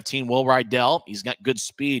number 15, Will Rydell. He's got good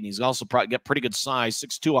speed, and he's also got pretty good size,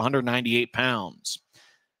 6'2", 198 pounds.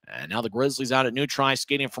 And now the Grizzlies out at neutralized,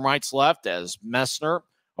 skating from right to left as Messner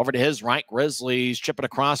over to his right. Grizzlies chip it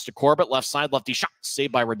across to Corbett. Left side, lefty shot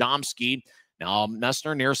saved by Radomski. Now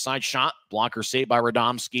Messner, near side shot. Blocker saved by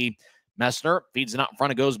Radomski. Messner feeds it out in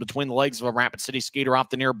front. It goes between the legs of a Rapid City skater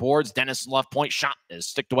off the near boards. Dennis left point shot is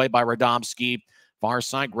sticked away by Radomski. Far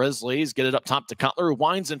side Grizzlies get it up top to Cutler, who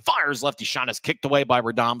winds and fires. Lefty shot is kicked away by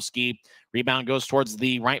Radomski. Rebound goes towards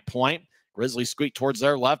the right point. Grizzlies squeak towards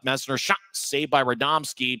their left. Messner shot saved by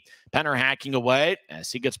Radomski. Penner hacking away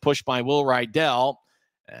as he gets pushed by Will Rydell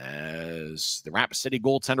as the Rapid City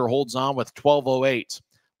goaltender holds on with 12:08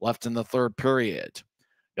 left in the third period.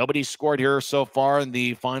 Nobody scored here so far in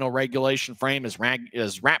the final regulation frame as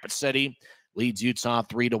Rapid City leads Utah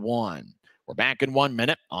 3-1. We're back in 1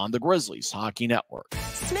 minute on the Grizzlies Hockey Network.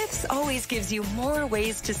 Smith's always gives you more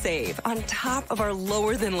ways to save on top of our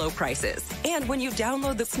lower than low prices. And when you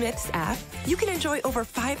download the Smith's app, you can enjoy over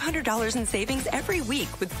 $500 in savings every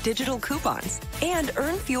week with digital coupons and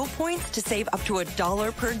earn fuel points to save up to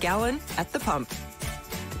 $1 per gallon at the pump.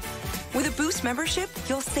 With a Boost membership,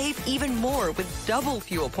 you'll save even more with double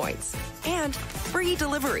fuel points and free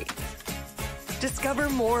delivery. Discover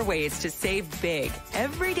more ways to save big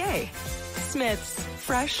every day. Smith's,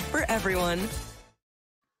 fresh for everyone.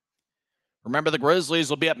 Remember, the Grizzlies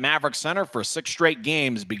will be at Maverick Center for 6 straight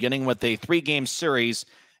games, beginning with a 3-game series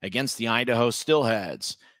against the Idaho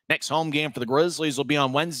Steelheads. Next home game for the Grizzlies will be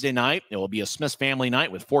on Wednesday night. It will be a Smith's family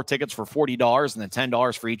night with 4 tickets for $40 and then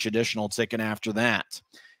 $10 for each additional ticket after that.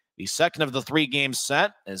 The second of the 3-game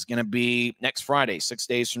set is going to be next Friday, 6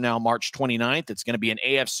 days from now, March 29th. It's going to be an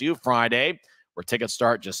AFCU Friday, where tickets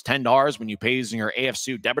start just $10 when you pay using your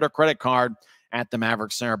AFCU debit or credit card at the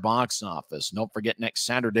Maverick Center box office. Don't forget, next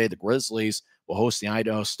Saturday, the Grizzlies will host the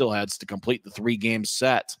Idaho Steelheads to complete the 3-game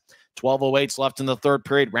set. 12:08 left in the third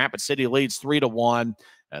period. Rapid City leads 3-1.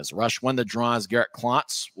 As Rush win the draw, as Garrett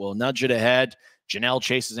Klotz will nudge it ahead. Janelle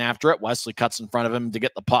chases after it. Wesley cuts in front of him to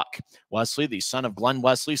get the puck. Wesley, the son of Glenn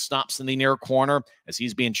Wesley, stops in the near corner as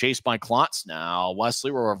he's being chased by Klotz. Now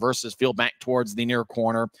Wesley will reverse his field back towards the near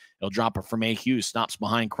corner. He'll drop it for Mayhew. Stops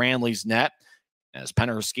behind Cranley's net as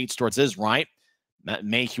Penner skates towards his right.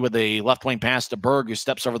 Mayhew with a left wing pass to Berg, who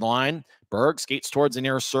steps over the line. Berg skates towards the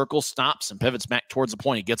near circle, stops, and pivots back towards the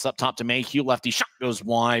point. He gets up top to Mayhew. Lefty shot goes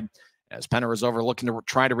wide. As Penner is over looking to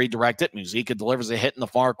try to redirect it, Muzyka delivers a hit in the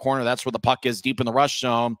far corner. That's where the puck is, deep in the rush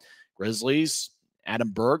zone. Grizzlies,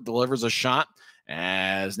 Adam Berg delivers a shot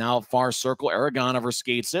as now far circle. Aragon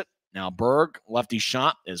overskates it. Now Berg, lefty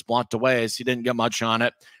shot, is blocked away as he didn't get much on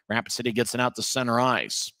it. Rapid City gets it out to center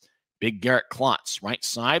ice. Big Garrett Klotz, right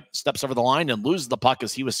side, steps over the line and loses the puck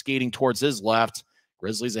as he was skating towards his left.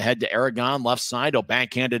 Grizzlies ahead to Aragon, left side. He'll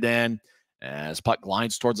backhand it in. As puck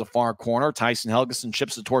glides towards the far corner, Tyson Helgeson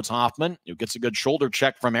chips it towards Hoffman, who gets a good shoulder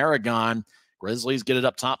check from Aragon. Grizzlies get it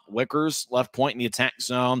up top. Wickers, left point in the attack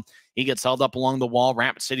zone. He gets held up along the wall.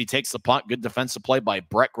 Rapid City takes the puck. Good defensive play by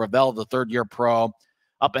Brett Gravel, the third-year pro.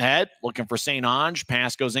 Up ahead, looking for St. Ange.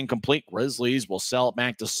 Pass goes incomplete. Grizzlies will sell it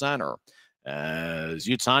back to center. As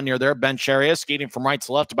Utah near their bench area, skating from right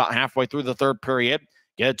to left about halfway through the third period.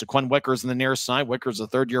 Get it to Quinn Wickers in the near side. Wickers, a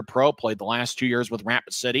third-year pro, played the last 2 years with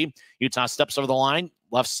Rapid City. Utah steps over the line,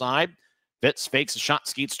 left side. Fitz fakes a shot,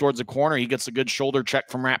 skates towards the corner. He gets a good shoulder check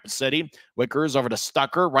from Rapid City. Wickers over to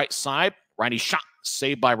Stucker, right side. Righty shot,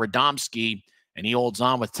 saved by Radomski, and he holds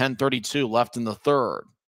on with 10:32 left in the third.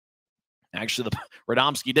 Actually,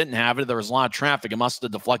 Radomski didn't have it. There was a lot of traffic. It must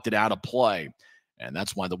have deflected out of play, and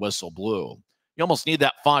that's why the whistle blew. You almost need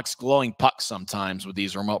that Fox glowing puck sometimes with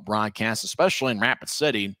these remote broadcasts, especially in Rapid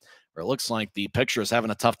City, where it looks like the picture is having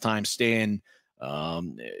a tough time staying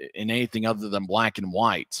in anything other than black and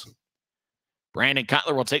white. Brandon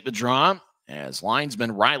Cutler will take the draw as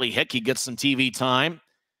linesman Riley Hickey gets some TV time.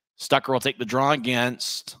 Stucker will take the draw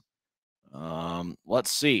against,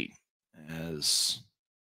 let's see, as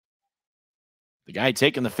the guy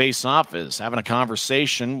taking the face-off is having a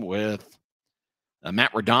conversation with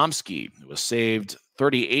Matt Radomski, who was saved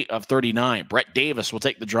 38 of 39. Brett Davis will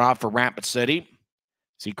take the draw for Rapid City.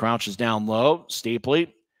 As he crouches down low,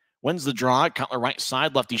 Stapley wins the draw. Cutler right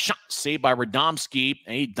side, lefty shot, saved by Radomski,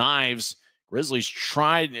 and he dives. Grizzlies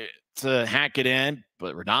tried to hack it in,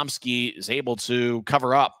 but Radomski is able to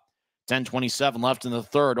cover up. 10:27 left in the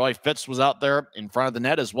third. Oy Fitz was out there in front of the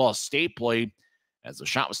net as well as Stapley, as the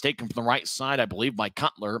shot was taken from the right side, I believe, by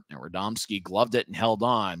Cutler, and Radomski gloved it and held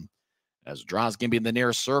on. As the draw is going to be in the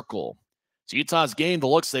near circle. So Utah's getting the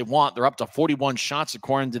looks they want. They're up to 41 shots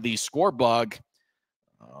according to the score bug.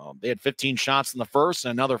 They had 15 shots in the first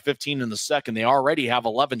and another 15 in the second. They already have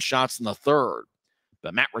 11 shots in the third.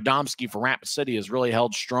 But Matt Radomski for Rapid City has really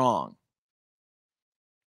held strong.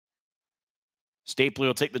 Stapley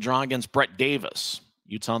will take the draw against Brett Davis.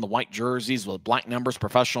 Utah in the white jerseys with black numbers,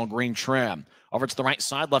 professional green trim. Over to the right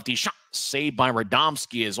side, lefty shot, saved by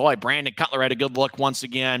Radomski as well. Brandon Cutler had a good look once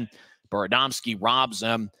again, but Radomski robs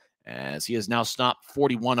him as he has now stopped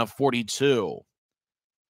 41 of 42.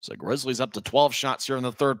 So Grizzlies up to 12 shots here in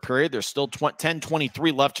the third period. There's still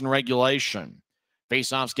 10:23 left in regulation.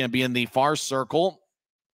 Faceoff's going to be in the far circle.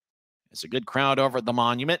 It's a good crowd over at the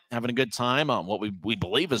Monument, having a good time on what we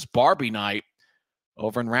believe is Barbie night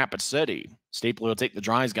over in Rapid City. Stapley will take the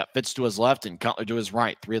draw. He's got Fitz to his left and Cutler to his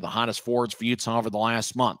right. Three of the hottest forwards for Utah over the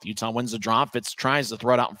last month. Utah wins the draw. Fitz tries to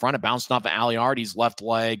throw it out in front. It bounced off of Aliardi's left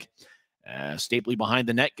leg. Stapley behind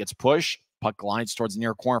the net gets pushed. Puck glides towards the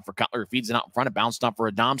near corner for Cutler. Feeds it out in front. It bounced off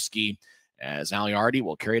for Radomski as Aliardi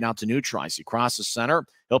will carry it out to neutralize. He crosses center.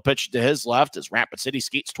 He'll pitch it to his left as Rapid City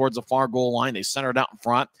skates towards the far goal line. They center it out in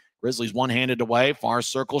front. Grizzlies one-handed away. Far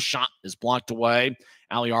circle shot is blocked away.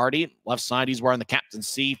 Aliardi, left side, he's wearing the captain's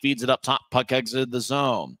C. Feeds it up top. Puck exited the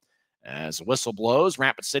zone. As the whistle blows,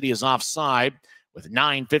 Rapid City is offside with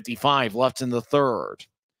 9:55 left in the third.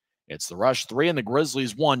 It's the Rush 3 and the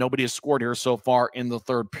Grizzlies 1. Nobody has scored here so far in the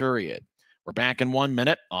third period. We're back in 1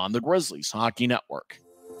 minute on the Grizzlies Hockey Network.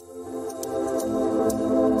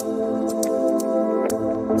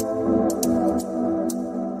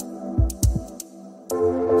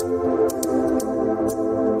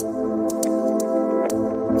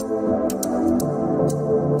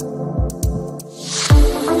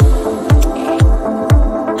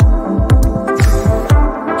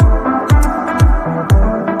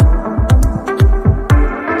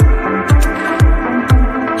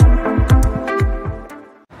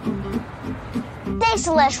 Thanks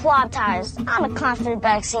to Les Schwab tires, I'm a confident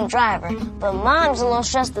backseat driver, but Mom's a little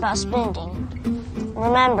stressed about spending.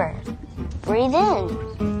 Remember, breathe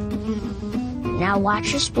in. Now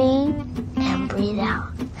watch your speed and breathe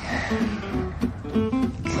out.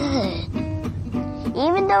 Good.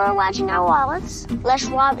 Even though we're watching our wallets, Les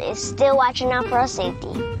Schwab is still watching out for our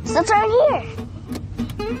safety. So turn here.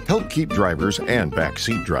 Help keep drivers and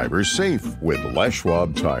backseat drivers safe with Les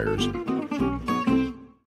Schwab tires.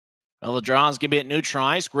 Well, the draw is going to be at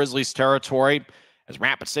neutralized, Grizzlies territory, as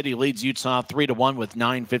Rapid City leads Utah 3-1 with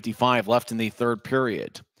 9:55 left in the third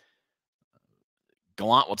period.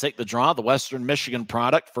 Gallant will take the draw, the Western Michigan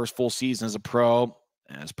product, first full season as a pro,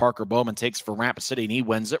 as Parker Bowman takes for Rapid City, and he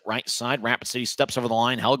wins it. Right side, Rapid City steps over the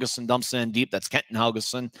line. Helgeson dumps in deep. That's Kenton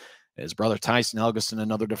Helgeson. His brother Tyson Helgeson,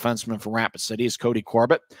 another defenseman for Rapid City, is Cody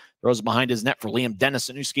Corbett. Throws behind his net for Liam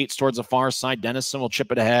Dennison, who skates towards the far side. Dennison will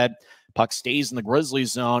chip it ahead. Puck stays in the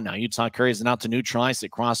Grizzlies zone. Now Utah carries it out to neutralize. They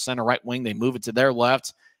cross center right wing. They move it to their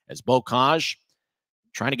left as Bocage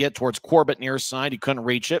trying to get towards Corbett near side. He couldn't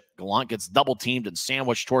reach it. Gallant gets double teamed and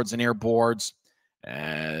sandwiched towards the near boards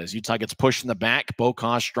as Utah gets pushed in the back.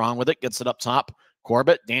 Bocage strong with it. Gets it up top.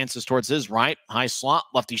 Corbett dances towards his right. High slot.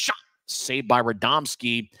 Lefty shot. Saved by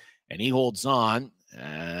Radomski. And he holds on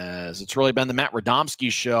as it's really been the Matt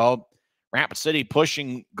Radomski show. Rapid City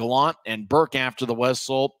pushing Gallant and Burke after the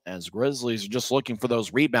whistle as Grizzlies are just looking for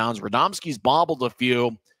those rebounds. Radomski's bobbled a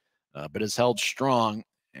few, but has held strong.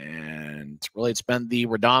 And really it's been the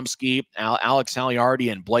Radomski, Alex Aliardi,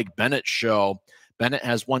 and Blake Bennett show. Bennett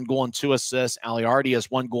has 1 goal and 2 assists. Aliardi has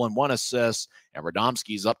 1 goal and 1 assist. And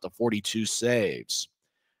Radomski's up to 42 saves.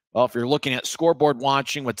 Well, if you're looking at scoreboard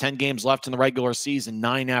watching with 10 games left in the regular season,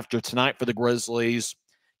 9 after tonight for the Grizzlies.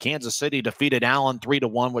 Kansas City defeated Allen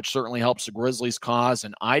 3-1, which certainly helps the Grizzlies' cause.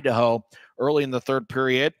 And Idaho, early in the third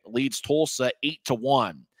period, leads Tulsa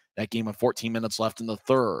 8-1. That game with 14 minutes left in the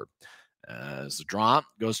third. As the draw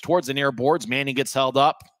goes towards the near boards, Manning gets held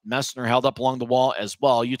up. Messner held up along the wall as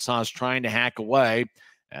well. Utah is trying to hack away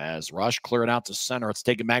as Rush cleared out to center. It's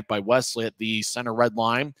taken back by Wesley at the center red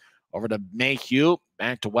line. Over to Mayhew.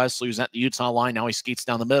 Back to Wesley, who's at the Utah line. Now he skates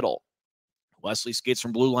down the middle. Wesley skates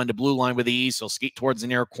from blue line to blue line with ease. He'll skate towards the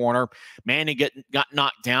near corner. Manning got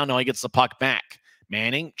knocked down. Now he gets the puck back.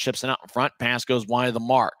 Manning chips it out in front. Pass goes wide of the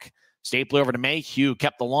mark. Stapley over to Mayhew.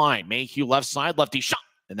 Kept the line. Mayhew left side. Lefty shot.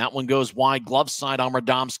 And that one goes wide. Glove side on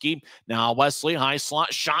Radomski. Now Wesley, high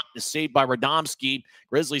slot shot is saved by Radomski.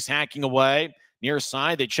 Grizzlies hacking away. Near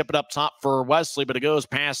side. They chip it up top for Wesley, but it goes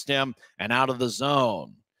past him and out of the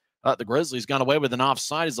zone. The Grizzlies got away with an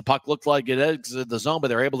offside as the puck looked like it exited the zone, but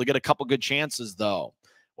they're able to get a couple good chances, though.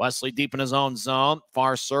 Wesley deep in his own zone,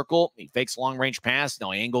 far circle. He fakes a long-range pass.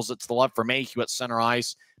 Now he angles it to the left for Mayhew at center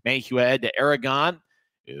ice. Mayhew ahead to Aragon,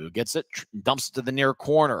 who gets it, dumps it to the near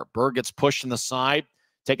corner. Berg gets pushed in the side.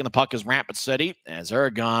 Taking the puck is Rapid City as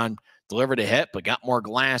Aragon delivered a hit, but got more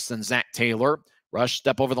glass than Zach Taylor. Rush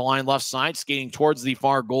step over the line left side, skating towards the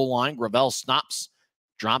far goal line. Gravel stops.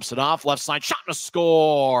 Drops it off, left side, shot and a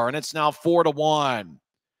score, and it's now 4-1.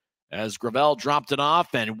 as Gravel dropped it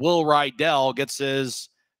off, and Will Rydell gets his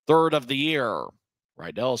third of the year.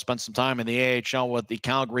 Rydell spent some time in the AHL with the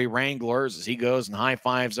Calgary Wranglers as he goes and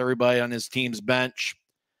high-fives everybody on his team's bench,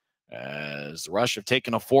 as the Rush have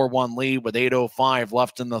taken a 4-1 lead with 8:05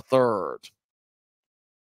 left in the third.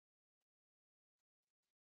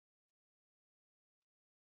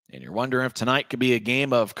 And you're wondering if tonight could be a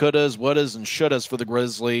game of couldas, wouldas, and shouldas for the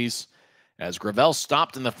Grizzlies, as Gravel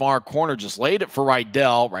stopped in the far corner, just laid it for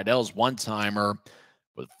Rydell. Rydell's one-timer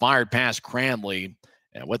with fired past Cranley.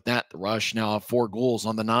 And with that, the Rush now have 4 goals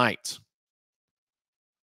on the night.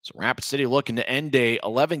 So Rapid City looking to end a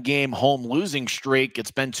 11-game home losing streak.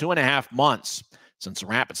 It's been 2.5 months since the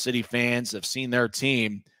Rapid City fans have seen their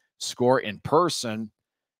team score in person,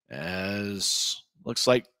 as looks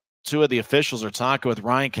like 2 of the officials are talking with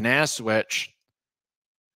Ryan Kanasowicz.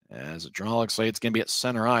 As the draw looks like it's going to be at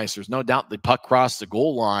center ice. There's no doubt the puck crossed the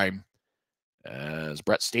goal line, as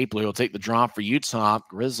Brett Stapley will take the draw for Utah.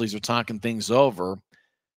 Grizzlies are talking things over,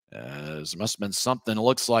 as there must have been something. It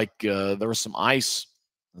looks like there was some ice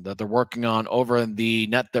that they're working on over in the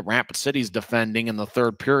net that Rapid City's defending in the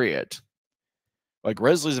third period. But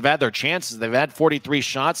Grizzlies have had their chances. They've had 43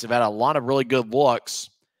 shots. They've had a lot of really good looks.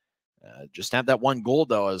 Just had that one goal,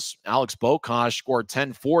 though, as Alex Bokosh scored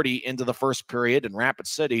 10:40 into the first period, and Rapid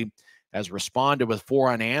City has responded with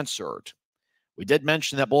 4 unanswered. We did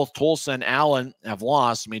mention that both Tulsa and Allen have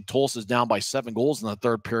lost. I mean, Tulsa's down by 7 goals in the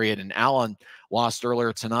third period, and Allen lost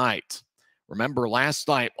earlier tonight. Remember, last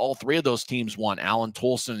night, all 3 of those teams won, Allen,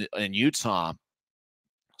 Tulsa, and Utah.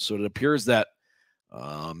 So it appears that,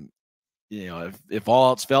 if all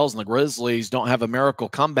else fails and the Grizzlies don't have a miracle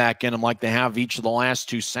comeback in them like they have each of the last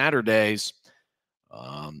 2 Saturdays,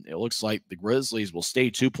 it looks like the Grizzlies will stay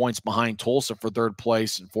 2 points behind Tulsa for third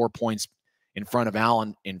place and 4 points in front of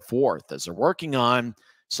Allen in fourth, as they're working on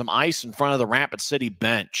some ice in front of the Rapid City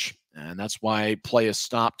bench. And that's why play is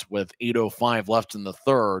stopped with 8:05 left in the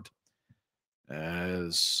third,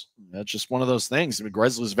 as that's just one of those things. The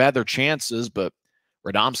Grizzlies have had their chances, but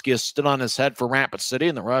Radomski has stood on his head for Rapid City,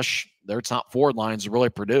 and the Rush, their top forward lines are really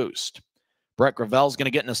produced. Brett Gravel's going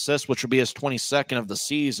to get an assist, which will be his 22nd of the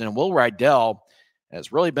season. And Will Rydell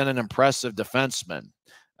has really been an impressive defenseman.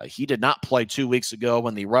 He did not play 2 weeks ago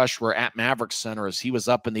when the Rush were at Maverick Center, as he was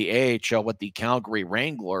up in the AHL with the Calgary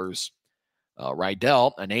Wranglers.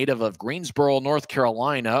 Rydell, a native of Greensboro, North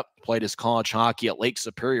Carolina, played his college hockey at Lake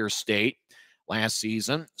Superior State last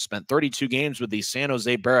season, spent 32 games with the San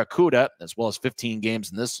Jose Barracuda, as well as 15 games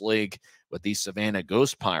in this league with the Savannah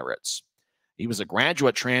Ghost Pirates. He was a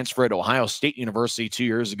graduate transfer at Ohio State University 2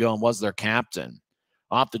 years ago and was their captain.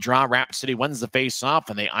 Off the draw, Rapid City wins the face-off,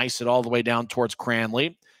 and they ice it all the way down towards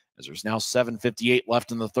Cranley, as there's now 7:58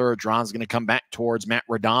 left in the third. Draw's going to come back towards Matt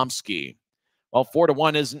Radomski. Well,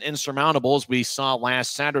 4-1 isn't insurmountable, as we saw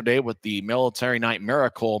last Saturday with the Military Night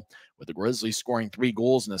Miracle, with the Grizzlies scoring 3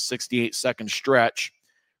 goals in a 68-second stretch.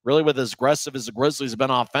 Really, with as aggressive as the Grizzlies have been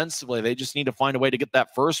offensively, they just need to find a way to get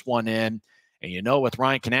that first one in. And with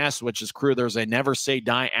Ryan Kanasowicz's crew, there's a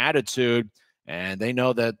never-say-die attitude, and they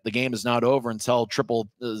know that the game is not over until triple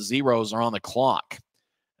zeros are on the clock.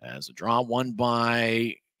 As a draw won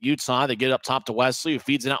by Utah, they get up top to Wesley, who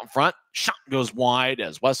feeds it out in front. Shot goes wide,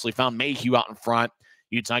 as Wesley found Mayhew out in front.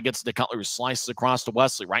 Utah gets it to Cutler, who slices across to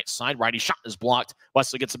Wesley. Right side, righty shot is blocked.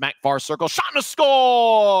 Wesley gets it back far circle. Shot and a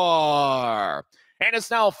score! And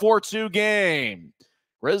it's now a 4-2 game.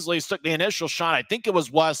 Grizzlies took the initial shot. I think it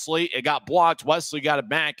was Wesley. It got blocked. Wesley got it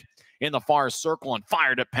back in the far circle and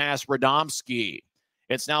fired it past Radomski.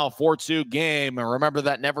 It's now a 4-2 game. And remember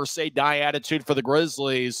that never-say-die attitude for the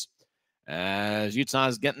Grizzlies, as Utah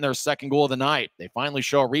is getting their second goal of the night. They finally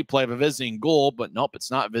show a replay of a visiting goal, but nope,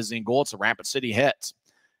 it's not a visiting goal. It's a Rapid City hit.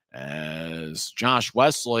 As Josh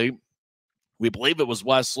Wesley, we believe it was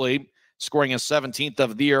Wesley, scoring his 17th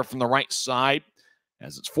of the year from the right side,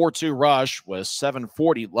 as it's 4-2 Rush with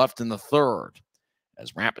 7:40 left in the third.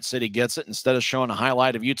 As Rapid City gets it, instead of showing a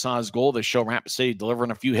highlight of Utah's goal, they show Rapid City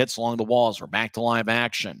delivering a few hits along the walls. We're back to live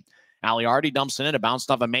action. Aliardi dumps it in. It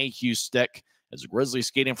bounced off a Mayhew stick, as the Grizzlies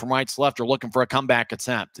skating from right to left are looking for a comeback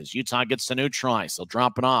attempt. As Utah gets to neutralize, they'll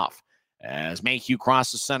drop it off. As Mayhew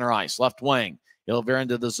crosses center ice, left wing. He'll veer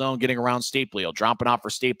into the zone, getting around Stapley. He'll drop it off for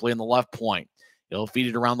Stapley in the left point. He'll feed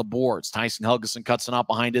it around the boards. Tyson Helgeson cuts it out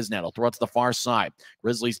behind his net. He'll throw it to the far side.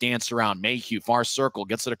 Grizzlies dance around. Mayhew, far circle,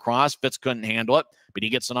 gets it across. Fitz couldn't handle it, but he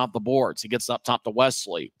gets it off the boards. He gets up top to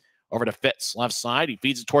Wesley. Over to Fitz, left side. He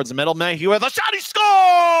feeds it towards the middle. Mayhew with a shot. He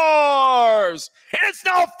scores! And it's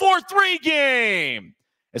now a 4-3 game,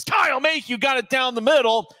 as Kyle Mayhew got it down the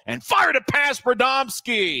middle and fired it past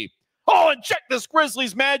Radomski. Oh, and check this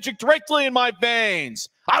Grizzlies magic directly in my veins.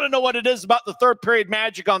 I don't know what it is about the third period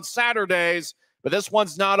magic on Saturdays, but this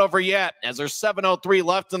one's not over yet as there's 7:03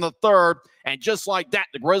 left in the third. And just like that,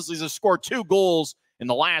 the Grizzlies have scored 2 goals in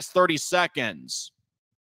the last 30 seconds.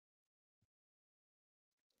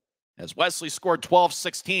 As Wesley scored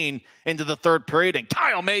 12-16 into the third period, and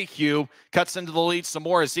Kyle Mayhew cuts into the lead some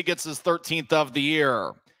more as he gets his 13th of the year.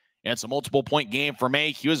 And it's a multiple-point game for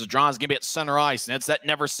Mayhew as the draw is going to be at center ice, and it's that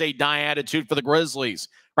never-say-die attitude for the Grizzlies.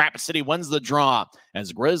 Rapid City wins the draw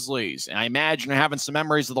as Grizzlies, and I imagine, are having some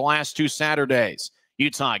memories of the last 2 Saturdays.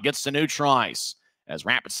 Utah gets to neutral ice as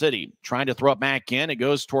Rapid City trying to throw it back in. It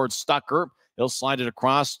goes towards Stucker. He'll slide it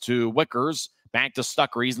across to Wickers. Back to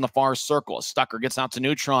Stucker. He's in the far circle. Stucker gets out to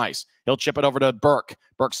neutral ice. He'll chip it over to Burke.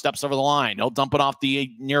 Burke steps over the line. He'll dump it off the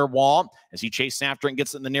near wall as he chases after it and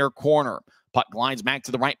gets it in the near corner. Puck glides back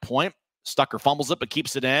to the right point. Stucker fumbles it but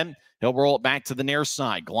keeps it in. He'll roll it back to the near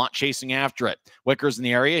side. Gallant chasing after it. Wickers in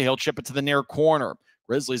the area. He'll chip it to the near corner.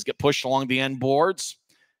 Grizzlies get pushed along the end boards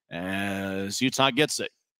as Utah gets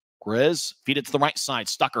it. Grizz feed it to the right side.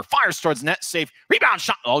 Stucker fires towards net. Safe. Rebound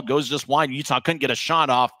shot. Oh, it goes just wide. Utah couldn't get a shot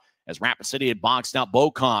off as Rapid City had boxed out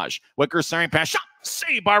Bocage. Wickers centering pass. Shot.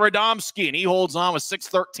 Saved by Radomski, and he holds on with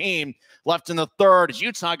 6:13 left in the third as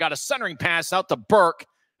Utah got a centering pass out to Burke,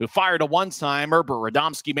 who fired a one-timer, but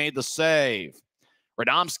Radomski made the save.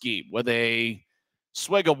 Radomski with a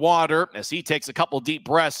swig of water as he takes a couple deep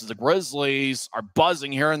breaths as the Grizzlies are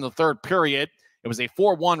buzzing here in the third period. It was a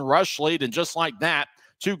 4-1 rush lead, and just like that,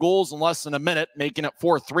 2 goals in less than a minute, making it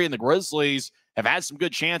 4-3, and the Grizzlies have had some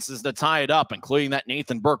good chances to tie it up, including that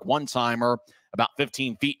Nathan Burke one-timer about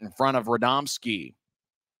 15 feet in front of Radomski.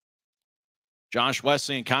 Josh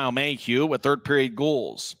Wesley and Kyle Mayhew with third period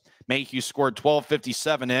goals. Mayhew scored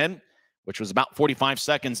 12:57 in, which was about 45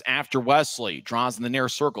 seconds after Wesley. Draws in the near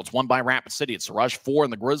circle. It's won by Rapid City. It's a rush 4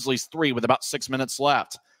 and the Grizzlies 3 with about 6 minutes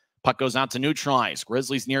left. Puck goes out to neutral ice.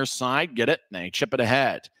 Grizzlies near side. Get it. And they chip it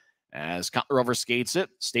ahead. As Cutler overskates it.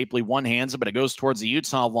 Stapley one-hands it, but it goes towards the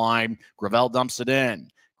Utah line. Gravel dumps it in.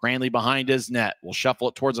 Cranley behind his net. Will shuffle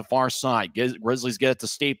it towards the far side. Grizzlies get it to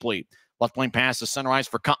Stapley. Left lane pass to center ice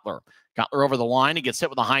for Cutler. Cutler over the line. He gets hit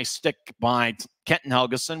with a high stick by Kenton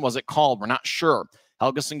Helgeson. Was it called? We're not sure.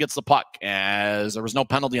 Helgeson gets the puck as there was no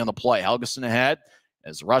penalty on the play. Helgeson ahead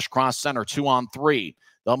as rush cross center, 2-on-3.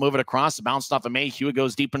 They'll move it across. It bounced off of Mayhew. It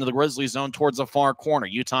goes deep into the Grizzly zone towards the far corner.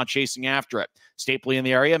 Utah chasing after it. Stapley in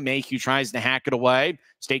the area. Mayhew tries to hack it away.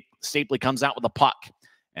 Stapley comes out with the puck.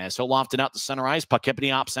 As he'll loft it out to center ice. Puckhippity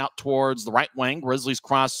opts out towards the right wing. Grizzlies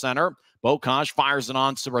cross center. Bocage fires it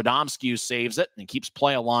on to Radomski, who saves it and keeps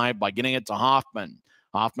play alive by getting it to Hoffman.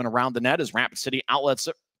 Hoffman around the net as Rapid City outlets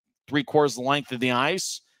it 3/4 the length of the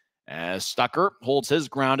ice. As Stucker holds his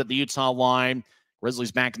ground at the Utah line.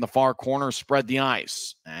 Grizzlies back in the far corner, spread the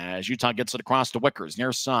ice. As Utah gets it across to Wickers,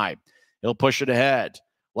 near side. He'll push it ahead.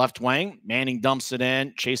 Left wing, Manning dumps it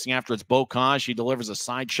in. Chasing after it's Bocage. He delivers a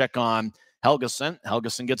side check on Helgeson.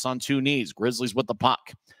 Helgeson gets on 2 knees. Grizzlies with the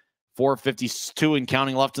puck. 4:52 and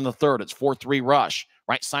counting left in the third. It's 4-3 rush.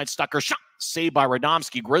 Right side, Stucker shot. Saved by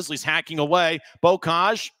Radomski. Grizzlies hacking away.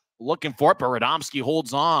 Bocage looking for it, but Radomski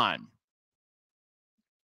holds on.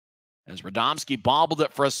 As Radomski bobbled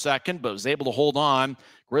it for a second, but was able to hold on.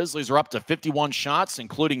 Grizzlies are up to 51 shots,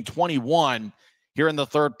 including 21 here in the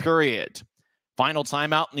third period. Final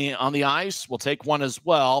timeout on the ice. We'll take one as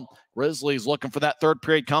well. Grizzlies looking for that third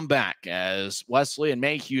period comeback as Wesley and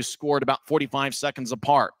Mayhew scored about 45 seconds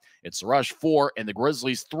apart. It's a rush 4 and the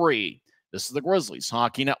Grizzlies 3. This is the Grizzlies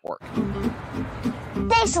Hockey Network.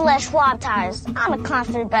 Thanks to Les Schwab tires, I'm a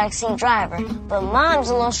confident backseat driver, but Mom's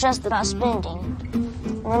a little stressed about spending.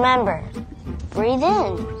 Remember, breathe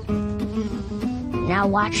in. Now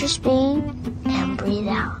watch your speed and breathe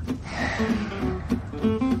out.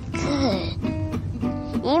 Good.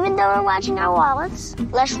 Even though we're watching our wallets,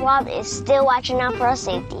 Les Schwab is still watching out for our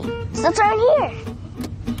safety. So turn here.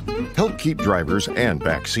 Help keep drivers and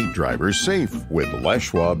backseat drivers safe with Les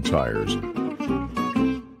Schwab tires.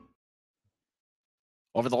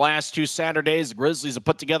 Over the last 2 Saturdays, the Grizzlies have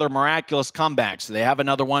put together a miraculous comeback, so they have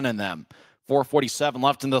another one in them. 4:47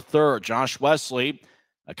 left in the third. Josh Wesley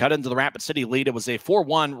cut into the Rapid City lead. It was a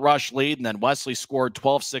 4-1 rush lead, and then Wesley scored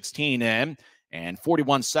 12:16 in. And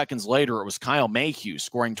 41 seconds later, it was Kyle Mayhew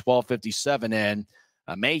scoring 12:57 in.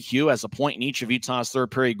 Mayhew has a point in each of Utah's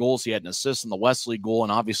third period goals. He had an assist in the Wesley goal,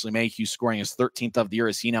 and obviously Mayhew scoring his 13th of the year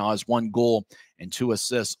as he now has 1 goal and 2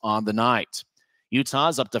 assists on the night.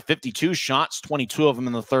 Utah's up to 52 shots, 22 of them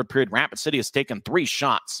in the third period. Rapid City has taken 3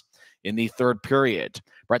 shots in the third period.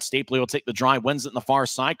 Brett Stapley will take the drive, wins it in the far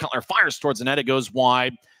side. Cutler fires towards the net. It goes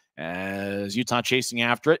wide as Utah chasing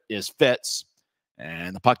after it is Fitz.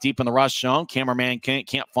 And the puck deep in the rush zone. Cameraman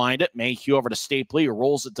can't find it. Mayhew over to Stapley, who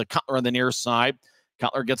rolls it to Cutler on the near side.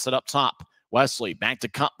 Cutler gets it up top. Wesley back to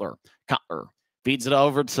Cutler. Cutler feeds it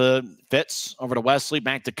over to Fitz, over to Wesley,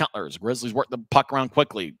 back to Cutler. Grizzlies work the puck around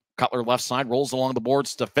quickly. Cutler left side, rolls along the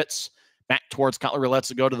boards to Fitz. Back towards Cutler, lets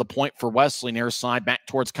it go to the point for Wesley, near side, back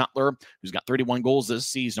towards Cutler, who's got 31 goals this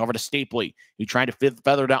season, over to Stapley. He tried to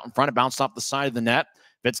feather it out in front, it bounced off the side of the net.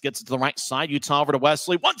 Fitz gets it to the right side, Utah over to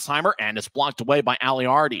Wesley, one-timer, and it's blocked away by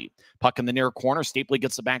Aliardi. Puck in the near corner, Stapley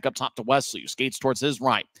gets it back up top to Wesley, who skates towards his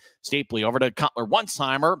right. Stapley over to Cutler,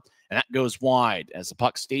 one-timer, and that goes wide as the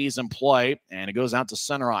puck stays in play, and it goes out to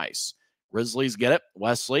center ice. Grizzlies get it.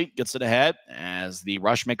 Wesley gets it ahead as the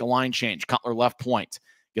Rush make a line change. Cutler left point.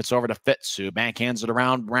 Gets over to Fitz, who backhands it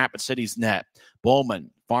around Rapid City's net. Bowman,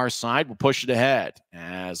 far side, will push it ahead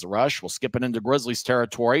as the Rush will skip it into Grizzlies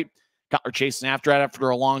territory. Cutler chasing after it after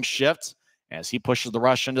a long shift as he pushes the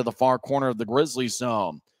Rush into the far corner of the Grizzlies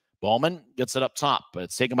zone. Bowman gets it up top, but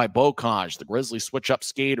it's taken by Bocage. The Grizzlies switch up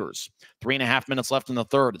skaters. 3.5 minutes left in the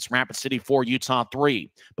third. It's Rapid City 4, Utah 3.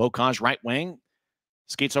 Bocage right wing,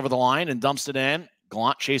 skates over the line and dumps it in.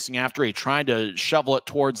 Gallant chasing after. He tried to shovel it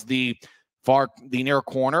towards the near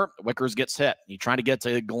corner. Wickers gets hit. He tried to get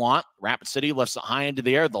to Gallant. Rapid City lifts it high into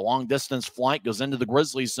the air. The long distance flight goes into the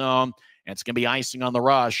Grizzlies zone, and it's going to be icing on the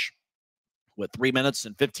Rush with 3 minutes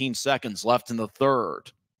and 15 seconds left in the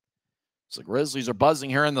third. So the Grizzlies are buzzing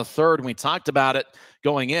here in the third, and we talked about it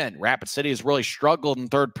going in. Rapid City has really struggled in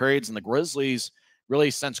third periods, and the Grizzlies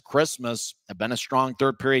really since Christmas have been a strong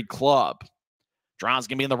third period club. Draw's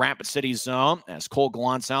going to be in the Rapid City zone as Cole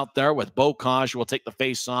Gallant's out there with Bocage, who will take the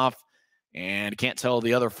face off. And can't tell who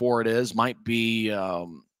the other forward is. Might be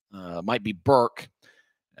Burke,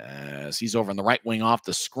 as he's over on the right wing off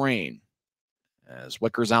the screen. As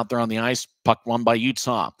Wickers out there on the ice, puck won by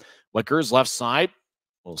Utah. Wickers left side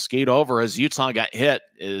will skate over as Utah got hit.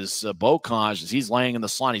 Is Bocage as he's laying in the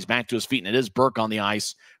slot. He's back to his feet, and it is Burke on the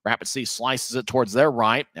ice. Rapid City slices it towards their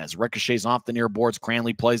right as ricochets off the near boards.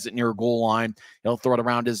 Cranley plays it near goal line. He'll throw it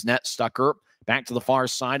around his net. Stucker back to the far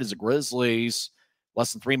side as the Grizzlies.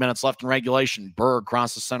 Less than 3 minutes left in regulation. Berg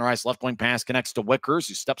crosses center ice. Left wing pass connects to Wickers,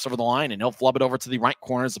 who steps over the line, and he'll flub it over to the right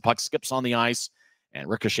corner as the puck skips on the ice and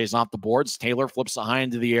ricochets off the boards. Taylor flips it high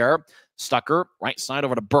into the air. Stucker, right side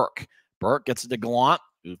over to Burke. Burke gets it to Gallant,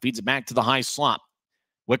 who feeds it back to the high slot.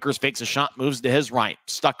 Wickers fakes a shot, moves to his right.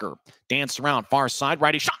 Stucker dance around, far side,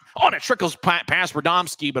 righty shot. Oh, and it trickles past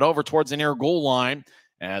Radomski, but over towards the near goal line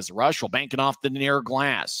as Rush will bank it off the near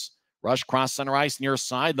glass. Rush cross center ice, near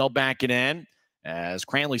side. They'll back it in. As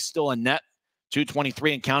Cranley's still in net,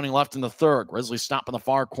 2:23 and counting left in the third. Grizzlies stop in the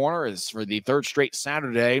far corner as for the third straight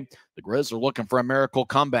Saturday. The Grizz are looking for a miracle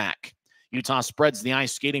comeback. Utah spreads the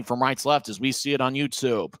ice skating from right to left as we see it on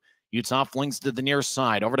YouTube. Utah flings to the near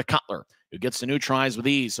side over to Cutler, who gets the neutralize with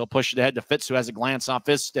ease. He'll push it ahead to Fitz, who has a glance off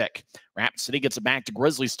his stick. Rapid City gets it back to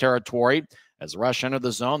Grizzlies territory. As the Rush enter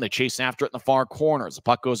the zone, they chase after it in the far corners. The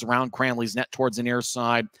puck goes around Cranley's net towards the near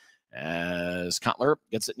side as Cutler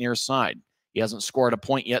gets it near side. He hasn't scored a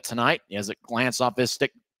point yet tonight. He has a glance off his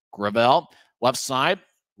stick. Gravel, left side.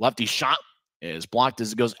 Lefty shot is blocked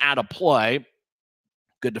as it goes out of play.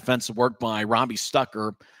 Good defensive work by Robbie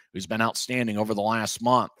Stucker, who's been outstanding over the last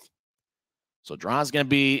month. So Draw's going to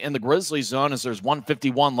be in the Grizzlies zone as there's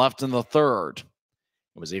 1:51 left in the third.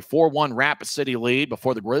 It was a 4-1 Rapid City lead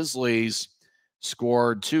before the Grizzlies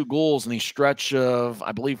scored 2 goals in the stretch of,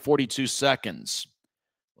 I believe, 42 seconds.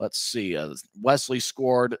 Let's see. Wesley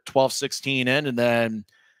scored 12:16 in, and then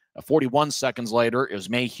 41 seconds later, it was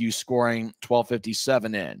Mayhew scoring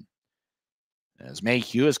 12:57 in. As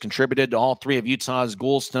Mayhew has contributed to all 3 of Utah's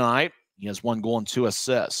goals tonight. He has 1 goal and 2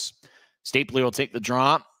 assists. Stapley will take the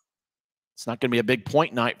draw. It's not going to be a big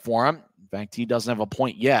point night for him. In fact, he doesn't have a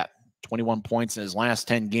point yet. 21 points in his last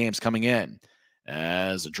 10 games coming in.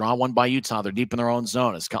 As a draw won by Utah, they're deep in their own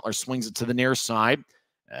zone. As Cutler swings it to the near side.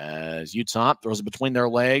 As Utah throws it between their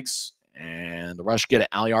legs, and the Rush get it.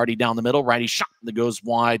 Aliardi down the middle, righty shot that goes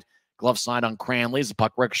wide. Glove side on Cranley as the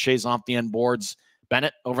puck ricochets off the end boards.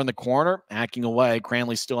 Bennett over in the corner, hacking away.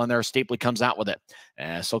 Cranley's still in there. Stapley comes out with it.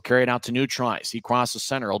 So carry it out to neutralize. He crosses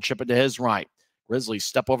center. He'll chip it to his right. Grizzlies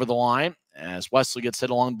step over the line as Wesley gets hit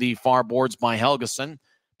along the far boards by Helgeson.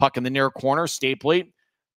 Puck in the near corner. Stapley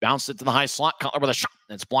bounced it to the high slot. Cutler with a shot.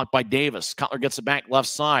 It's blocked by Davis. Cutler gets it back left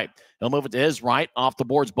side. He'll move it to his right. Off the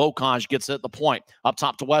boards, Bocage gets it at the point. Up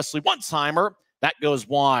top to Wesley. One-timer. That goes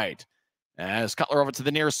wide. As Cutler over to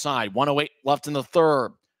the near side. 1:08 left in the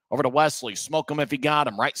third. Over to Wesley. Smoke him if he got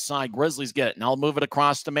him. Right side, Grizzlies get it. Now move it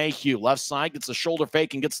across to Mayhew. Left side gets a shoulder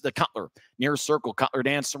fake and gets it to Cutler. Near circle. Cutler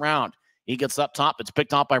dances around. He gets up top. It's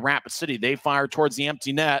picked off by Rapid City. They fire towards the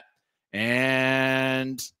empty net.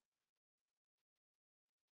 And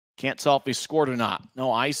can't tell if he scored or not.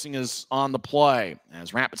 No, icing is on the play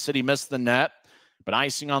as Rapid City missed the net, but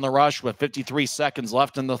icing on the rush with 53 seconds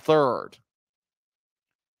left in the third.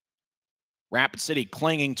 Rapid City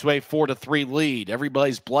clinging to a 4-3 lead.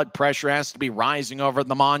 Everybody's blood pressure has to be rising over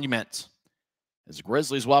the Monument. As the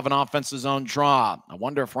Grizzlies will have an offensive zone draw. I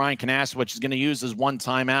wonder if Ryan Kanasowicz is going to use his one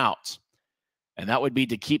timeout. And that would be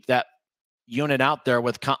to keep that unit out there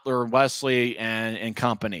with Cutler, Wesley, and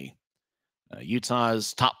company.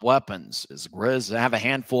 Utah's top weapons is Grizz have a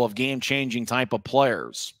handful of game-changing type of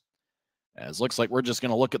players. As looks like we're just going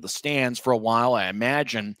to look at the stands for a while. I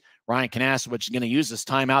imagine Ryan Kanasowicz is going to use this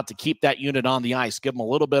timeout to keep that unit on the ice, give them a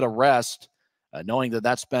little bit of rest, knowing that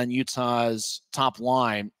that's been Utah's top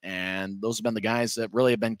line, and those have been the guys that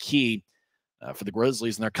really have been key for the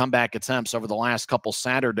Grizzlies in their comeback attempts over the last couple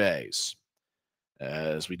Saturdays.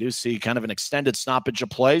 As we do see kind of an extended stoppage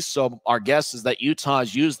of play, so our guess is that Utah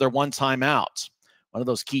has used their one timeout. One of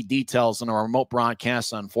those key details in our remote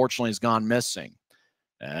broadcast, unfortunately, has gone missing.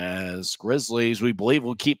 As Grizzlies, we believe,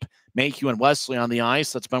 will keep Mayhew and Wesley on the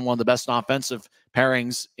ice. That's been one of the best offensive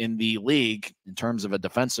pairings in the league in terms of a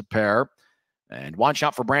defensive pair. And watch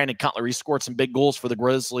out for Brandon Cutler. He scored some big goals for the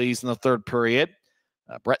Grizzlies in the third period.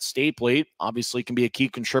 Brett Stapley obviously can be a key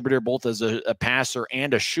contributor both as a passer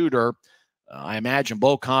and a shooter. I imagine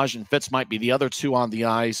Bocage and Fitz might be the other two on the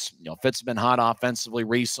ice. You know, Fitz has been hot offensively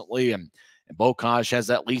recently, and Bocage has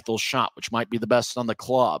that lethal shot, which might be the best on the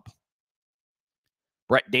club.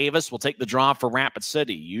 Brett Davis will take the draw for Rapid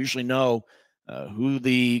City. You usually know who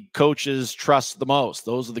the coaches trust the most.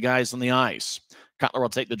 Those are the guys on the ice. Cutler will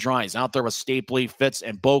take the draw. He's out there with Stapley, Fitz,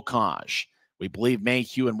 and Bocage. We believe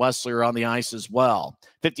Mayhew and Wesley are on the ice as well.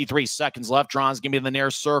 53 seconds left. Draw's going to be in the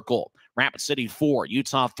near circle. Rapid City 4,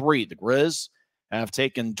 Utah 3. The Grizz have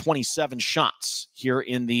taken 27 shots here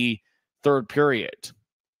in the third period.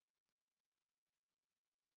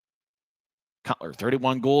 Cutler,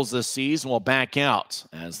 31 goals this season, will back out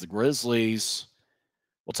as the Grizzlies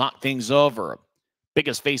will talk things over.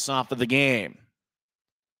 Biggest face-off of the game.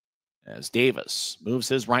 As Davis moves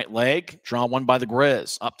his right leg, draw one by the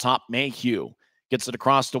Grizz. Up top, Mayhew gets it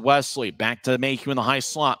across to Wesley. Back to Mayhew in the high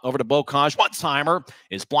slot. Over to Bocage. One-timer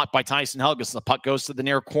is blocked by Tyson Helgeson. The puck goes to the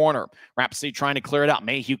near corner. Rapid City trying to clear it out.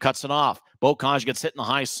 Mayhew cuts it off. Bocage gets hit in the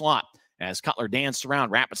high slot. As Cutler danced around,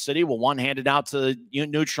 Rapid City will one-hand it out to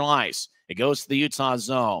neutral ice. It goes to the Utah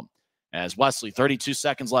zone. As Wesley, 32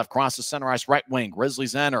 seconds left, crosses center ice right wing.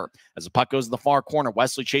 Grizzlies enter. As the puck goes to the far corner,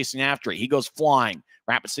 Wesley chasing after it. He goes flying.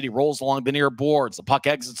 Rapid City rolls along the near boards. The puck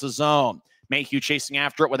exits the zone. Mayhew chasing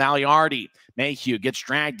after it with Aliardi. Mayhew gets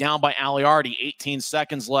dragged down by Aliardi. 18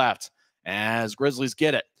 seconds left. As Grizzlies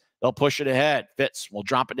get it, they'll push it ahead. Fitz will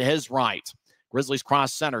drop it to his right. Grizzlies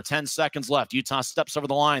cross center. 10 seconds left. Utah steps over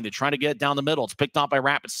the line. They try to get it down the middle. It's picked off by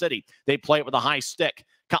Rapid City. They play it with a high stick.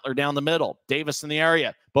 Cutler down the middle. Davis in the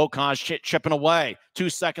area. Bocage chipping away. 2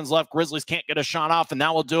 seconds left. Grizzlies can't get a shot off, and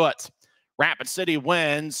that will do it. Rapid City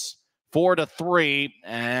wins 4-3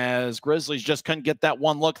 as Grizzlies just couldn't get that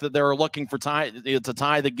one look that they were looking for to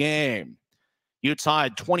tie the game. Utah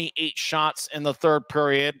had 28 shots in the third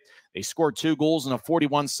period. They scored 2 goals in a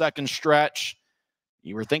 41-second stretch.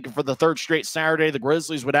 You were thinking for the third straight Saturday, the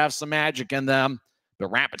Grizzlies would have some magic in them. But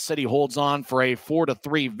Rapid City holds on for a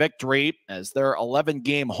 4-3 victory as their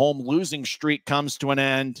 11-game home losing streak comes to an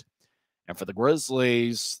end. And for the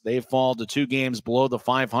Grizzlies, they fall to 2 games below the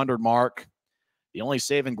 500 mark. The only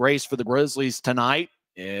saving grace for the Grizzlies tonight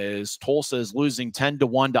is Tulsa is losing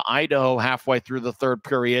 10-1 to Idaho halfway through the third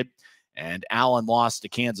period. And Allen lost to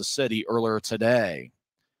Kansas City earlier today.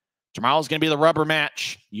 Tomorrow's going to be the rubber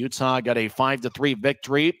match. Utah got a 5-3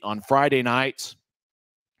 victory on Friday night.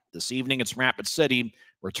 This evening, it's Rapid City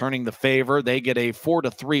returning the favor. They get a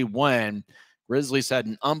 4-3 win. Grizzlies had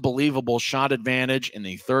an unbelievable shot advantage in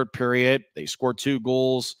the third period. They scored 2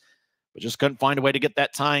 goals, but just couldn't find a way to get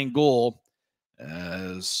that tying goal.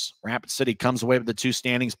 As Rapid City comes away with the 2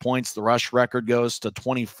 standings points, the rush record goes to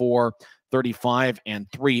 24, 35,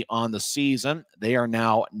 and 3 on the season. They are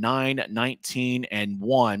now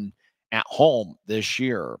 9-19-1 at home this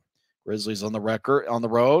year. Grizzlies on the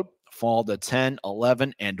road fall to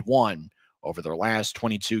 10-11-1 over their last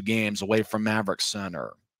 22 games away from Maverick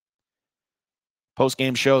Center.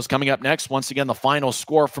 Post-game shows coming up next. Once again, the final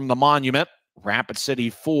score from the Monument: Rapid City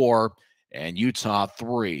 4 and Utah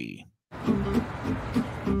 3.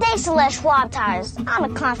 Thanks to less Schwab tires, I'm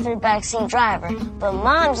a confident backseat driver, but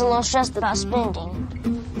Mom's a little stressed about spending.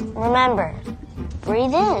 Remember,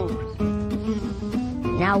 breathe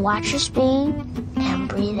in. Now watch your speed and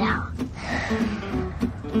breathe out.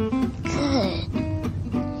 Good.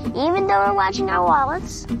 Even though we're watching our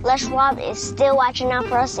wallets, Les Schwab is still watching out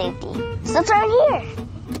for our safety. So it's right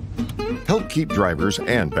here. Help keep drivers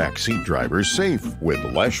and backseat drivers safe with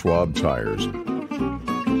Les Schwab tires.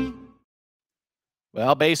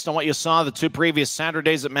 Well, based on what you saw the two previous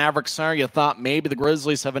Saturdays at Maverick Center, you thought maybe the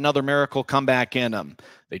Grizzlies have another miracle comeback in them.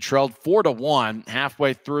 They trailed 4-1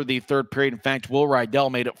 halfway through the third period. In fact, Will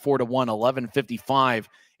Rydell made it 4-1, 11:55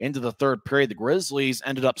 into the third period. The Grizzlies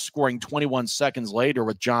ended up scoring 21 seconds later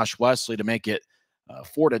with Josh Wesley to make it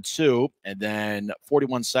 4-2. And then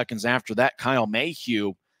 41 seconds after that, Kyle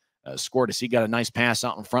Mayhew scored as he got a nice pass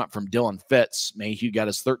out in front from Dylan Fitz. Mayhew got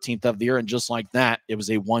his 13th of the year, and just like that, it was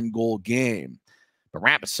a one-goal game. But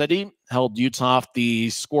Rapid City held Utah off the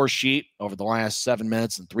score sheet over the last 7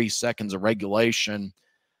 minutes and 3 seconds of regulation.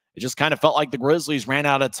 It just kind of felt like the Grizzlies ran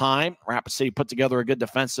out of time. Rapid City put together a good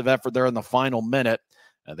defensive effort there in the final minute.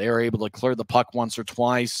 They were able to clear the puck once or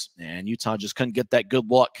twice, and Utah just couldn't get that good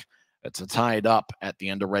look to tie it up at the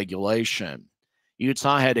end of regulation.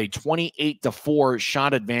 Utah had a 28-4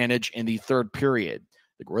 shot advantage in the third period.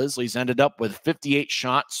 The Grizzlies ended up with 58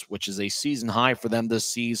 shots, which is a season high for them this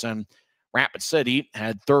season. Rapid City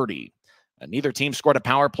had 30. Neither team scored a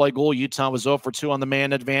power play goal. Utah was 0 for 2 on the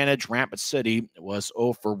man advantage. Rapid City was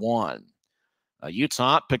 0 for 1.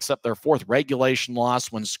 Utah picks up their fourth regulation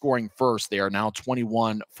loss when scoring first. They are now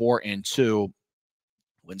 21-4-2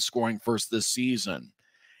 when scoring first this season.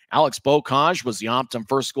 Alex Bocage was the Optum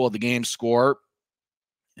first goal of the game scorer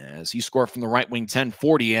as he scored from the right wing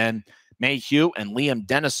 10:40 in. Mayhew and Liam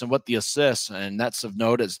Dennison with the assists, and that's of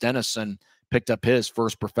note as Dennison picked up his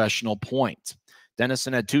first professional point.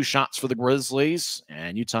 Dennison had 2 shots for the Grizzlies,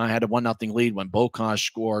 and Utah had a 1-0 lead when Bocage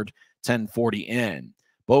scored 10:40 in.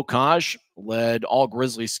 Bocage led all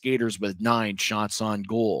Grizzlies skaters with 9 shots on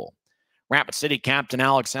goal. Rapid City captain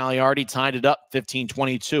Alex Aliardi tied it up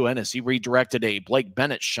 15-22 in as he redirected a Blake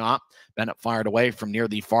Bennett shot. Bennett fired away from near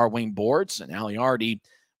the far wing boards, and Aliardi,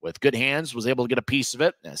 with good hands, was able to get a piece of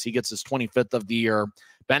it as he gets his 25th of the year.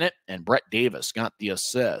 Bennett and Brett Davis got the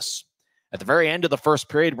assists. At the very end of the first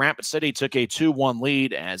period, Rapid City took a 2-1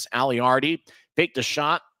 lead as Aliardi faked a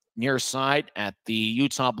shot near side at the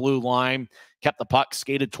Utah blue line, kept the puck,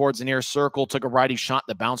 skated towards the near circle, took a righty shot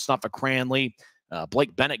that bounced off of Cranley.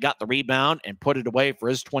 Blake Bennett got the rebound and put it away for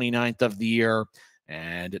his 29th of the year.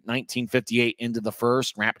 And at 19:58 into the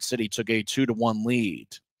first, Rapid City took a 2-1 lead.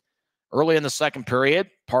 Early in the second period,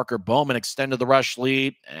 Parker Bowman extended the Rush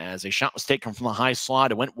lead as a shot was taken from the high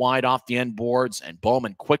slot. It went wide off the end boards, and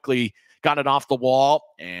Bowman quickly got it off the wall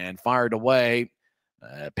and fired away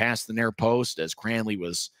past the near post as Cranley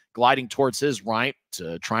was gliding towards his right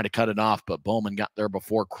to try to cut it off, but Bowman got there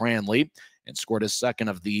before Cranley and scored his 2nd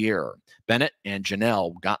of the year. Bennett and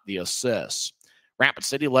Janelle got the assists. Rapid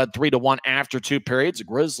City led 3-1 after 2 periods. The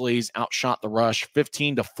Grizzlies outshot the Rush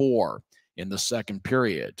 15-4 in the second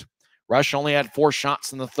period. Rush only had 4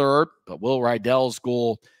 shots in the third, but Will Rydell's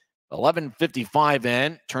goal 11:55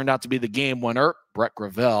 in turned out to be the game winner. Brett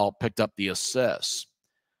Gravel picked up the assists.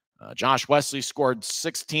 Josh Wesley scored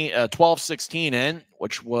 12-16 in,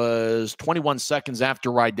 which was 21 seconds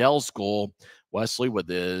after Rydell's goal. Wesley with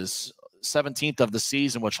his 17th of the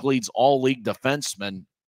season, which leads all league defensemen.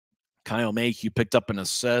 Kyle Mayhew picked up an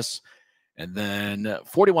assist. And then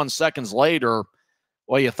 41 seconds later,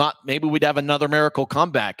 well, you thought maybe we'd have another miracle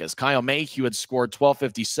comeback as Kyle Mayhew had scored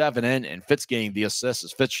 12:57 in, and Fitz getting the assist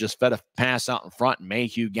as Fitz just fed a pass out in front, and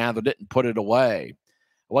Mayhew gathered it and put it away.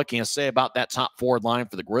 What can you say about that top forward line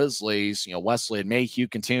for the Grizzlies? You know, Wesley and Mayhew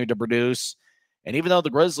continued to produce. And even though the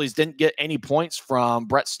Grizzlies didn't get any points from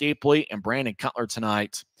Brett Stapley and Brandon Cutler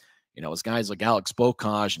tonight, you know, it was guys like Alex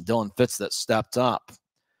Bocage and Dylan Fitz that stepped up.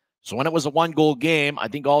 So when it was a 1-goal game, I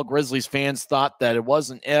think all Grizzlies fans thought that it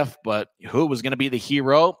wasn't if, but who was going to be the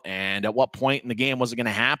hero and at what point in the game was it going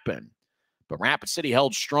to happen. But Rapid City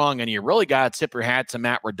held strong, and you really got to tip your hat to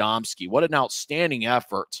Matt Radomski. What an outstanding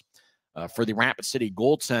effort for the Rapid City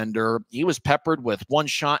goaltender. He was peppered with one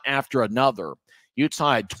shot after another.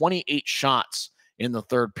 Utah had 28 shots in the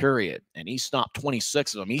third period, and he stopped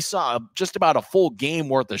 26 of them. He saw just about a full game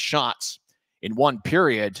worth of shots in one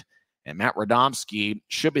period. And Matt Radomski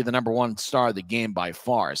should be the #1 star of the game by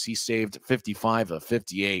far, as he saved 55 of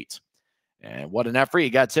 58. And what an effort. You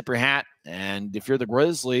got to tip your hat. And if you're the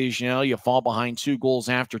Grizzlies, you know, you fall behind 2 goals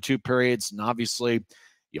after 2 periods. And obviously,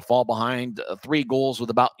 you fall behind 3 goals with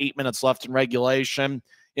about 8 minutes left in regulation.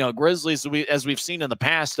 You know, Grizzlies, as we've seen in the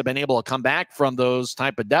past, have been able to come back from those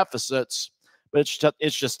type of deficits. But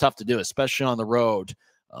it's just tough to do, especially on the road,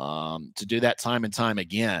 to do that time and time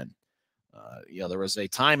again. You know, there was a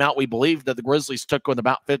timeout we believe that the Grizzlies took with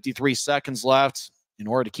about 53 seconds left in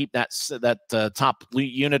order to keep that top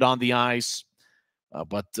unit on the ice.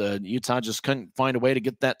 But Utah just couldn't find a way to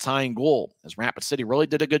get that tying goal, as Rapid City really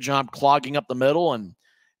did a good job clogging up the middle and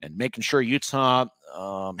making sure Utah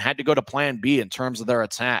had to go to plan B in terms of their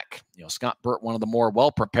attack. Scott Burt, one of the more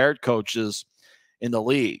well-prepared coaches in the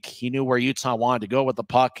league, he knew where Utah wanted to go with the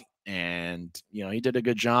puck, and he did a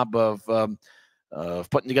good job of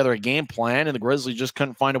putting together a game plan, and the Grizzlies just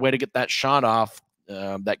couldn't find a way to get that shot off,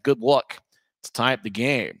 that good look to tie up the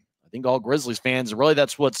game. I think all Grizzlies fans, really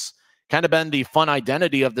that's what's kind of been the fun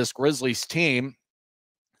identity of this Grizzlies team,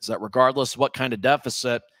 is that regardless of what kind of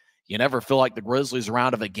deficit, you never feel like the Grizzlies are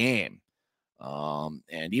out of a game.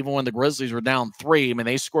 And even when the Grizzlies were down 3,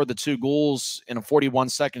 they scored the 2 goals in a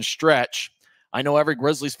 41-second stretch. I know every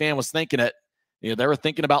Grizzlies fan was thinking it. They were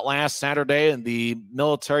thinking about last Saturday and the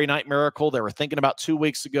Military Night Miracle. They were thinking about 2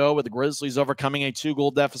 weeks ago with the Grizzlies overcoming a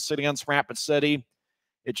 2-goal deficit against Rapid City.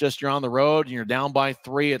 It's just you're on the road and you're down by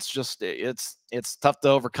 3. It's just it's tough to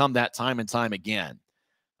overcome that time and time again.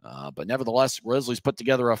 But nevertheless, Grizzlies put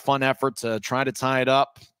together a fun effort to try to tie it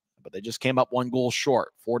up, but they just came up 1 goal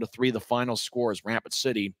short. 4-3 the final score as Rapid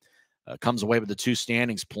City comes away with the 2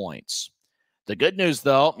 standings points. The good news,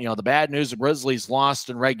 though, the bad news, the Grizzlies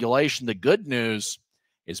lost in regulation. The good news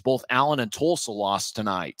is both Allen and Tulsa lost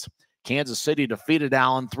tonight. Kansas City defeated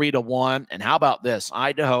Allen 3-1. And how about this?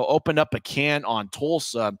 Idaho opened up a can on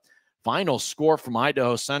Tulsa. Final score from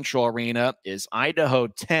Idaho Central Arena is Idaho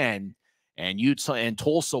 10 and Utah and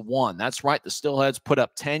Tulsa 1. That's right. The Steelheads put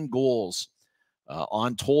up 10 goals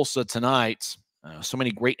on Tulsa tonight. So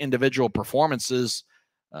many great individual performances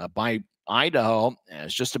by Idaho,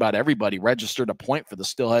 as just about everybody registered a point for the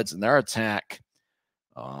Steelheads in their attack.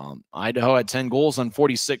 Idaho had 10 goals on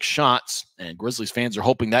 46 shots, and Grizzlies fans are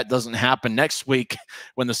hoping that doesn't happen next week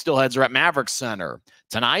when the Steelheads are at Maverick Center.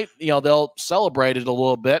 Tonight, they'll celebrate it a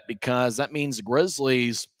little bit because that means the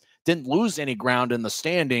Grizzlies didn't lose any ground in the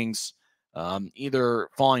standings, either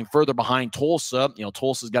falling further behind Tulsa.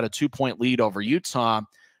 Tulsa's got a 2-point lead over Utah,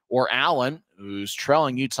 or Allen, who's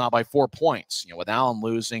trailing Utah by 4 points. With Allen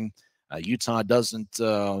losing, Utah doesn't,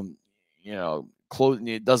 close.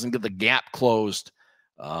 It doesn't get the gap closed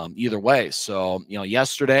either way. So,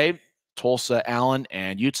 yesterday, Tulsa, Allen,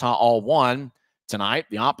 and Utah all won. Tonight,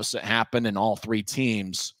 the opposite happened, and all 3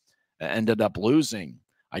 teams ended up losing.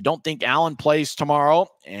 I don't think Allen plays tomorrow,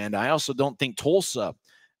 and I also don't think Tulsa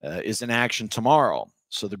is in action tomorrow.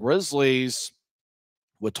 So the Grizzlies,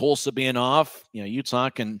 with Tulsa being off, Utah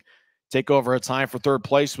can take over a tie for 3rd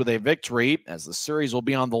place with a victory, as the series will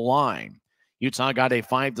be on the line. Utah got a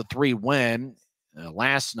 5-3 win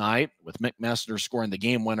last night, with Mick Messner scoring the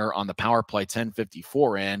game winner on the power play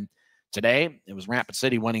 10:54 in. Today, it was Rapid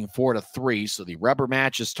City winning 4-3. So the rubber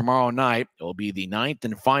match is tomorrow night. It will be the 9th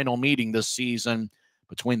and final meeting this season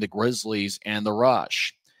between the Grizzlies and the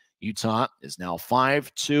Rush. Utah is now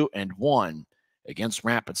 5-2-1 against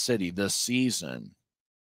Rapid City this season.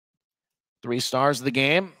 3 stars of the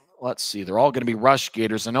game. Let's see. They're all going to be Rush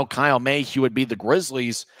Gators. I know Kyle Mayhew would be the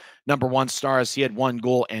Grizzlies' #1 star, as he had 1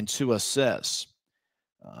 goal and 2 assists.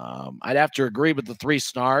 I'd have to agree with the 3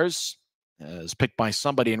 stars as picked by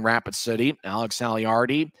somebody in Rapid City. Alex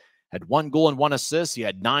Aliardi had 1 goal and 1 assist. He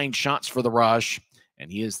had 9 shots for the Rush,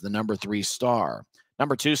 and he is the #3 star.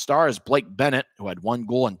 #2 star is Blake Bennett, who had 1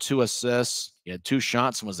 goal and 2 assists. He had 2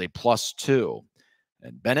 shots and was a +2.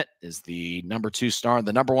 And Bennett is the #2 star.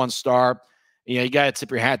 The #1 star, you got to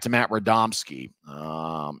tip your hat to Matt Radomski.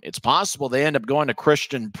 It's possible they end up going to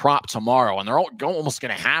Christian Prop tomorrow, and they're almost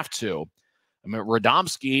going to have to.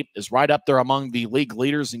 Radomski is right up there among the league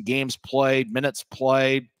leaders in games played, minutes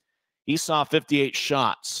played. He saw 58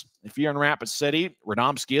 shots. If you're in Rapid City,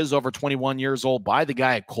 Radomski is over 21 years old. Buy the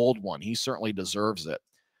guy a cold one. He certainly deserves it.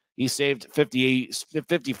 He saved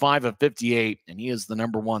 55 of 58, and he is the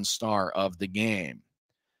 #1 star of the game.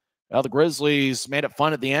 Well, the Grizzlies made it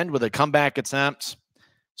fun at the end with a comeback attempt,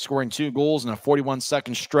 scoring 2 goals in a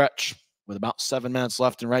 41-second stretch with about 7 minutes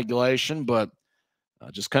left in regulation, but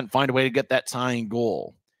just couldn't find a way to get that tying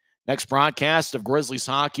goal. Next broadcast of Grizzlies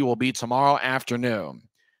hockey will be tomorrow afternoon.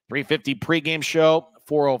 3:50 pregame show,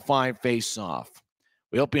 4:05 face-off.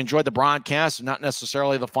 We hope you enjoyed the broadcast and not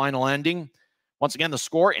necessarily the final ending. Once again, the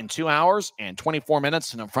score in 2 hours and 24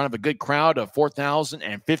 minutes and in front of a good crowd of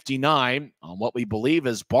 4,059 on what we believe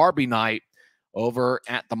is Barbie night over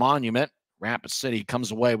at the Monument. Rapid City comes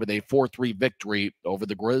away with a 4-3 victory over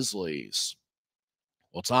the Grizzlies.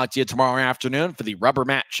 We'll talk to you tomorrow afternoon for the rubber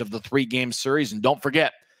match of the 3-game series. And don't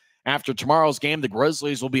forget, after tomorrow's game, the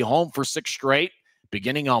Grizzlies will be home for 6 straight,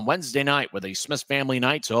 beginning on Wednesday night with a Smith family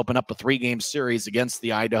night to open up a 3-game series against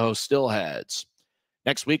the Idaho Steelheads.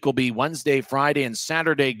 Next week will be Wednesday, Friday, and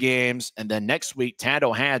Saturday games. And then next week, Tad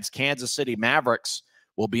O'Had's Kansas City Mavericks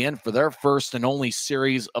will will be in for their first and only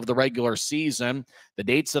series of the regular season. The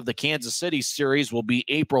dates of the Kansas City series will be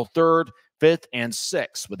April 3rd, 5th, and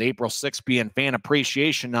 6th, with April 6th being Fan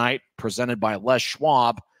Appreciation Night presented by Les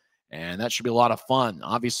Schwab, and that should be a lot of fun.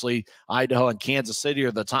 Obviously, Idaho and Kansas City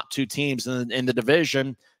are the top two teams in the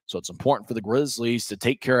division, so it's important for the Grizzlies to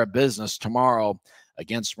take care of business tomorrow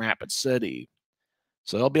against Rapid City.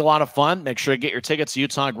 So it'll be a lot of fun. Make sure to get your tickets to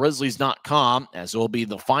UtahGrizzlies.com, as it will be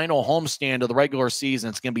the final homestand of the regular season.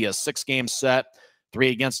 It's going to be a 6-game set, 3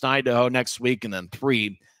 against Idaho next week, and then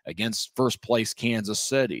 3 against first-place Kansas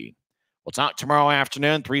City. We'll talk tomorrow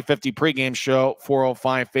afternoon, 3:50 pregame show,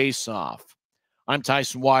 4:05 face-off. I'm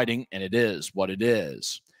Tyson Whiting, and it is what it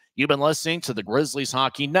is. You've been listening to the Grizzlies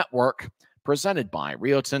Hockey Network, presented by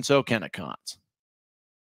Rio Tinto Kennecott.